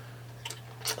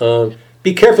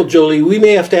 Be careful, Jolie. We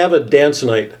may have to have a dance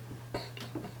night.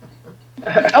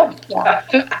 Oh, yeah.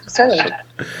 Sorry.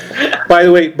 By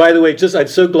the way, I'm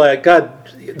so glad. God,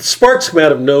 sparks come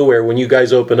out of nowhere when you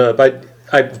guys open up. I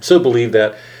so believe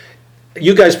that.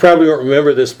 You guys probably won't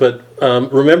remember this, but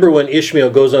remember when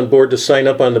Ishmael goes on board to sign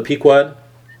up on the Pequod?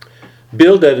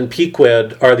 Bildad and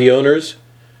Pequod are the owners,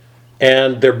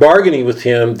 and they're bargaining with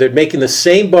him. They're making the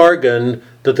same bargain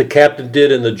that the captain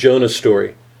did in the Jonah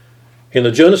story. In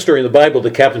the Jonah story in the Bible,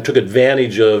 the captain took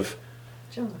advantage of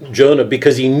Jonah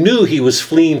because he knew he was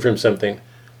fleeing from something.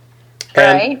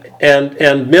 And, Right.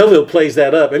 and Melville plays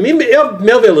that up.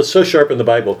 Melville is so sharp in the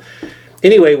Bible.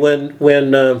 Anyway, when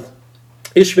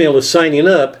Ishmael is signing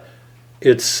up,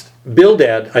 it's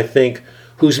Bildad, I think,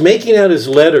 who's making out his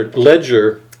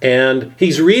ledger, and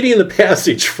he's reading the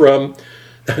passage from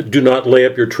 "Do not lay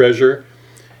up your treasure."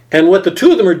 And what the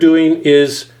two of them are doing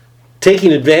is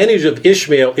taking advantage of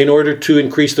Ishmael in order to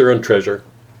increase their own treasure,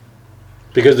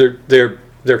 because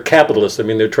they're capitalists.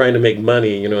 They're trying to make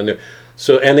money, and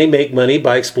they make money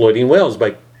by exploiting whales,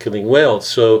 by killing whales.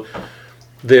 So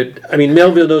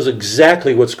Melville knows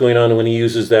exactly what's going on when he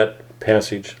uses that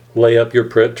passage, lay up your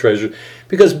treasure,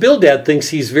 because Bildad thinks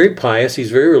he's very pious,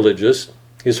 he's very religious,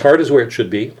 his heart is where it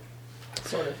should be.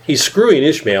 Sort of. He's screwing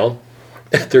Ishmael.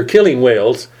 They're killing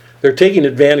whales. They're taking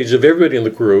advantage of everybody in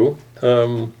the crew.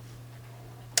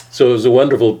 So it was a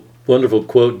wonderful, wonderful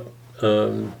quote,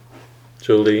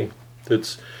 Jolie.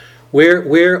 That's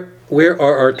where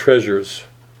are our treasures?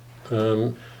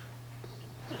 In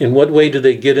what way do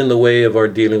they get in the way of our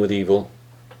dealing with evil?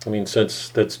 Since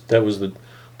that was the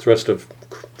thrust of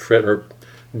Fred, or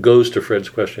goes to Fred's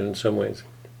question in some ways.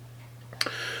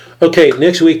 Okay,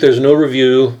 next week there's no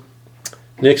review.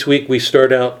 Next week we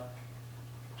start out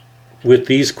with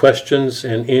these questions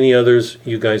and any others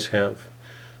you guys have.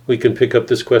 we can pick up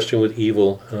this question with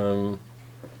evil.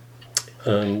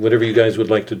 Whatever you guys would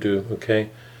like to do, okay?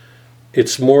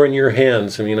 It's more in your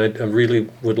hands. I mean, I really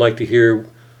would like to hear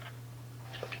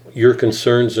your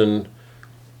concerns, and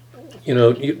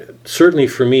certainly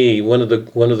for me, one of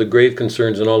the grave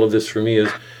concerns in all of this for me is,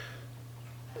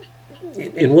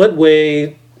 in what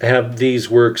way have these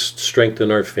works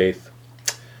strengthened our faith?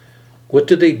 What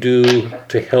do they do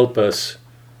to help us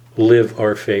live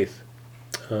our faith?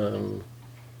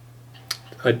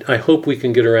 I hope we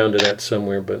can get around to that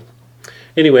somewhere, but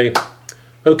anyway,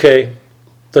 okay,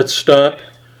 let's stop.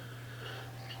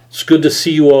 It's good to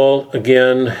see you all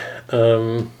again.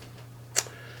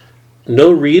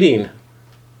 No reading,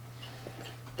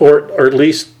 or at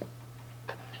least,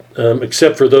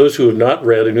 except for those who have not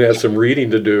read and who have some reading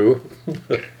to do.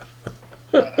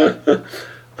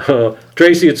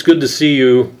 Tracy, it's good to see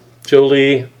you.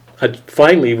 Jolie,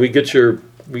 finally we get your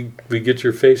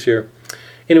face here.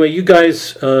 Anyway, you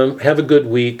guys have a good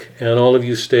week, and all of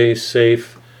you stay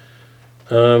safe.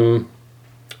 Let's all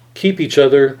keep each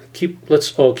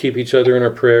other in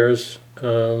our prayers.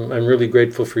 I'm really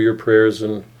grateful for your prayers,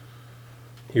 and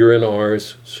you're in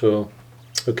ours. So,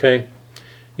 okay,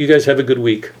 you guys have a good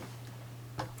week.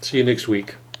 See you next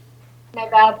week. My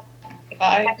bad.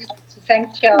 Bye.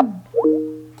 Thanks, Joe.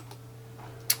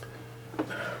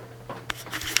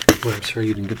 Well, I'm sorry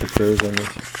you didn't get the prayers on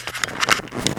this.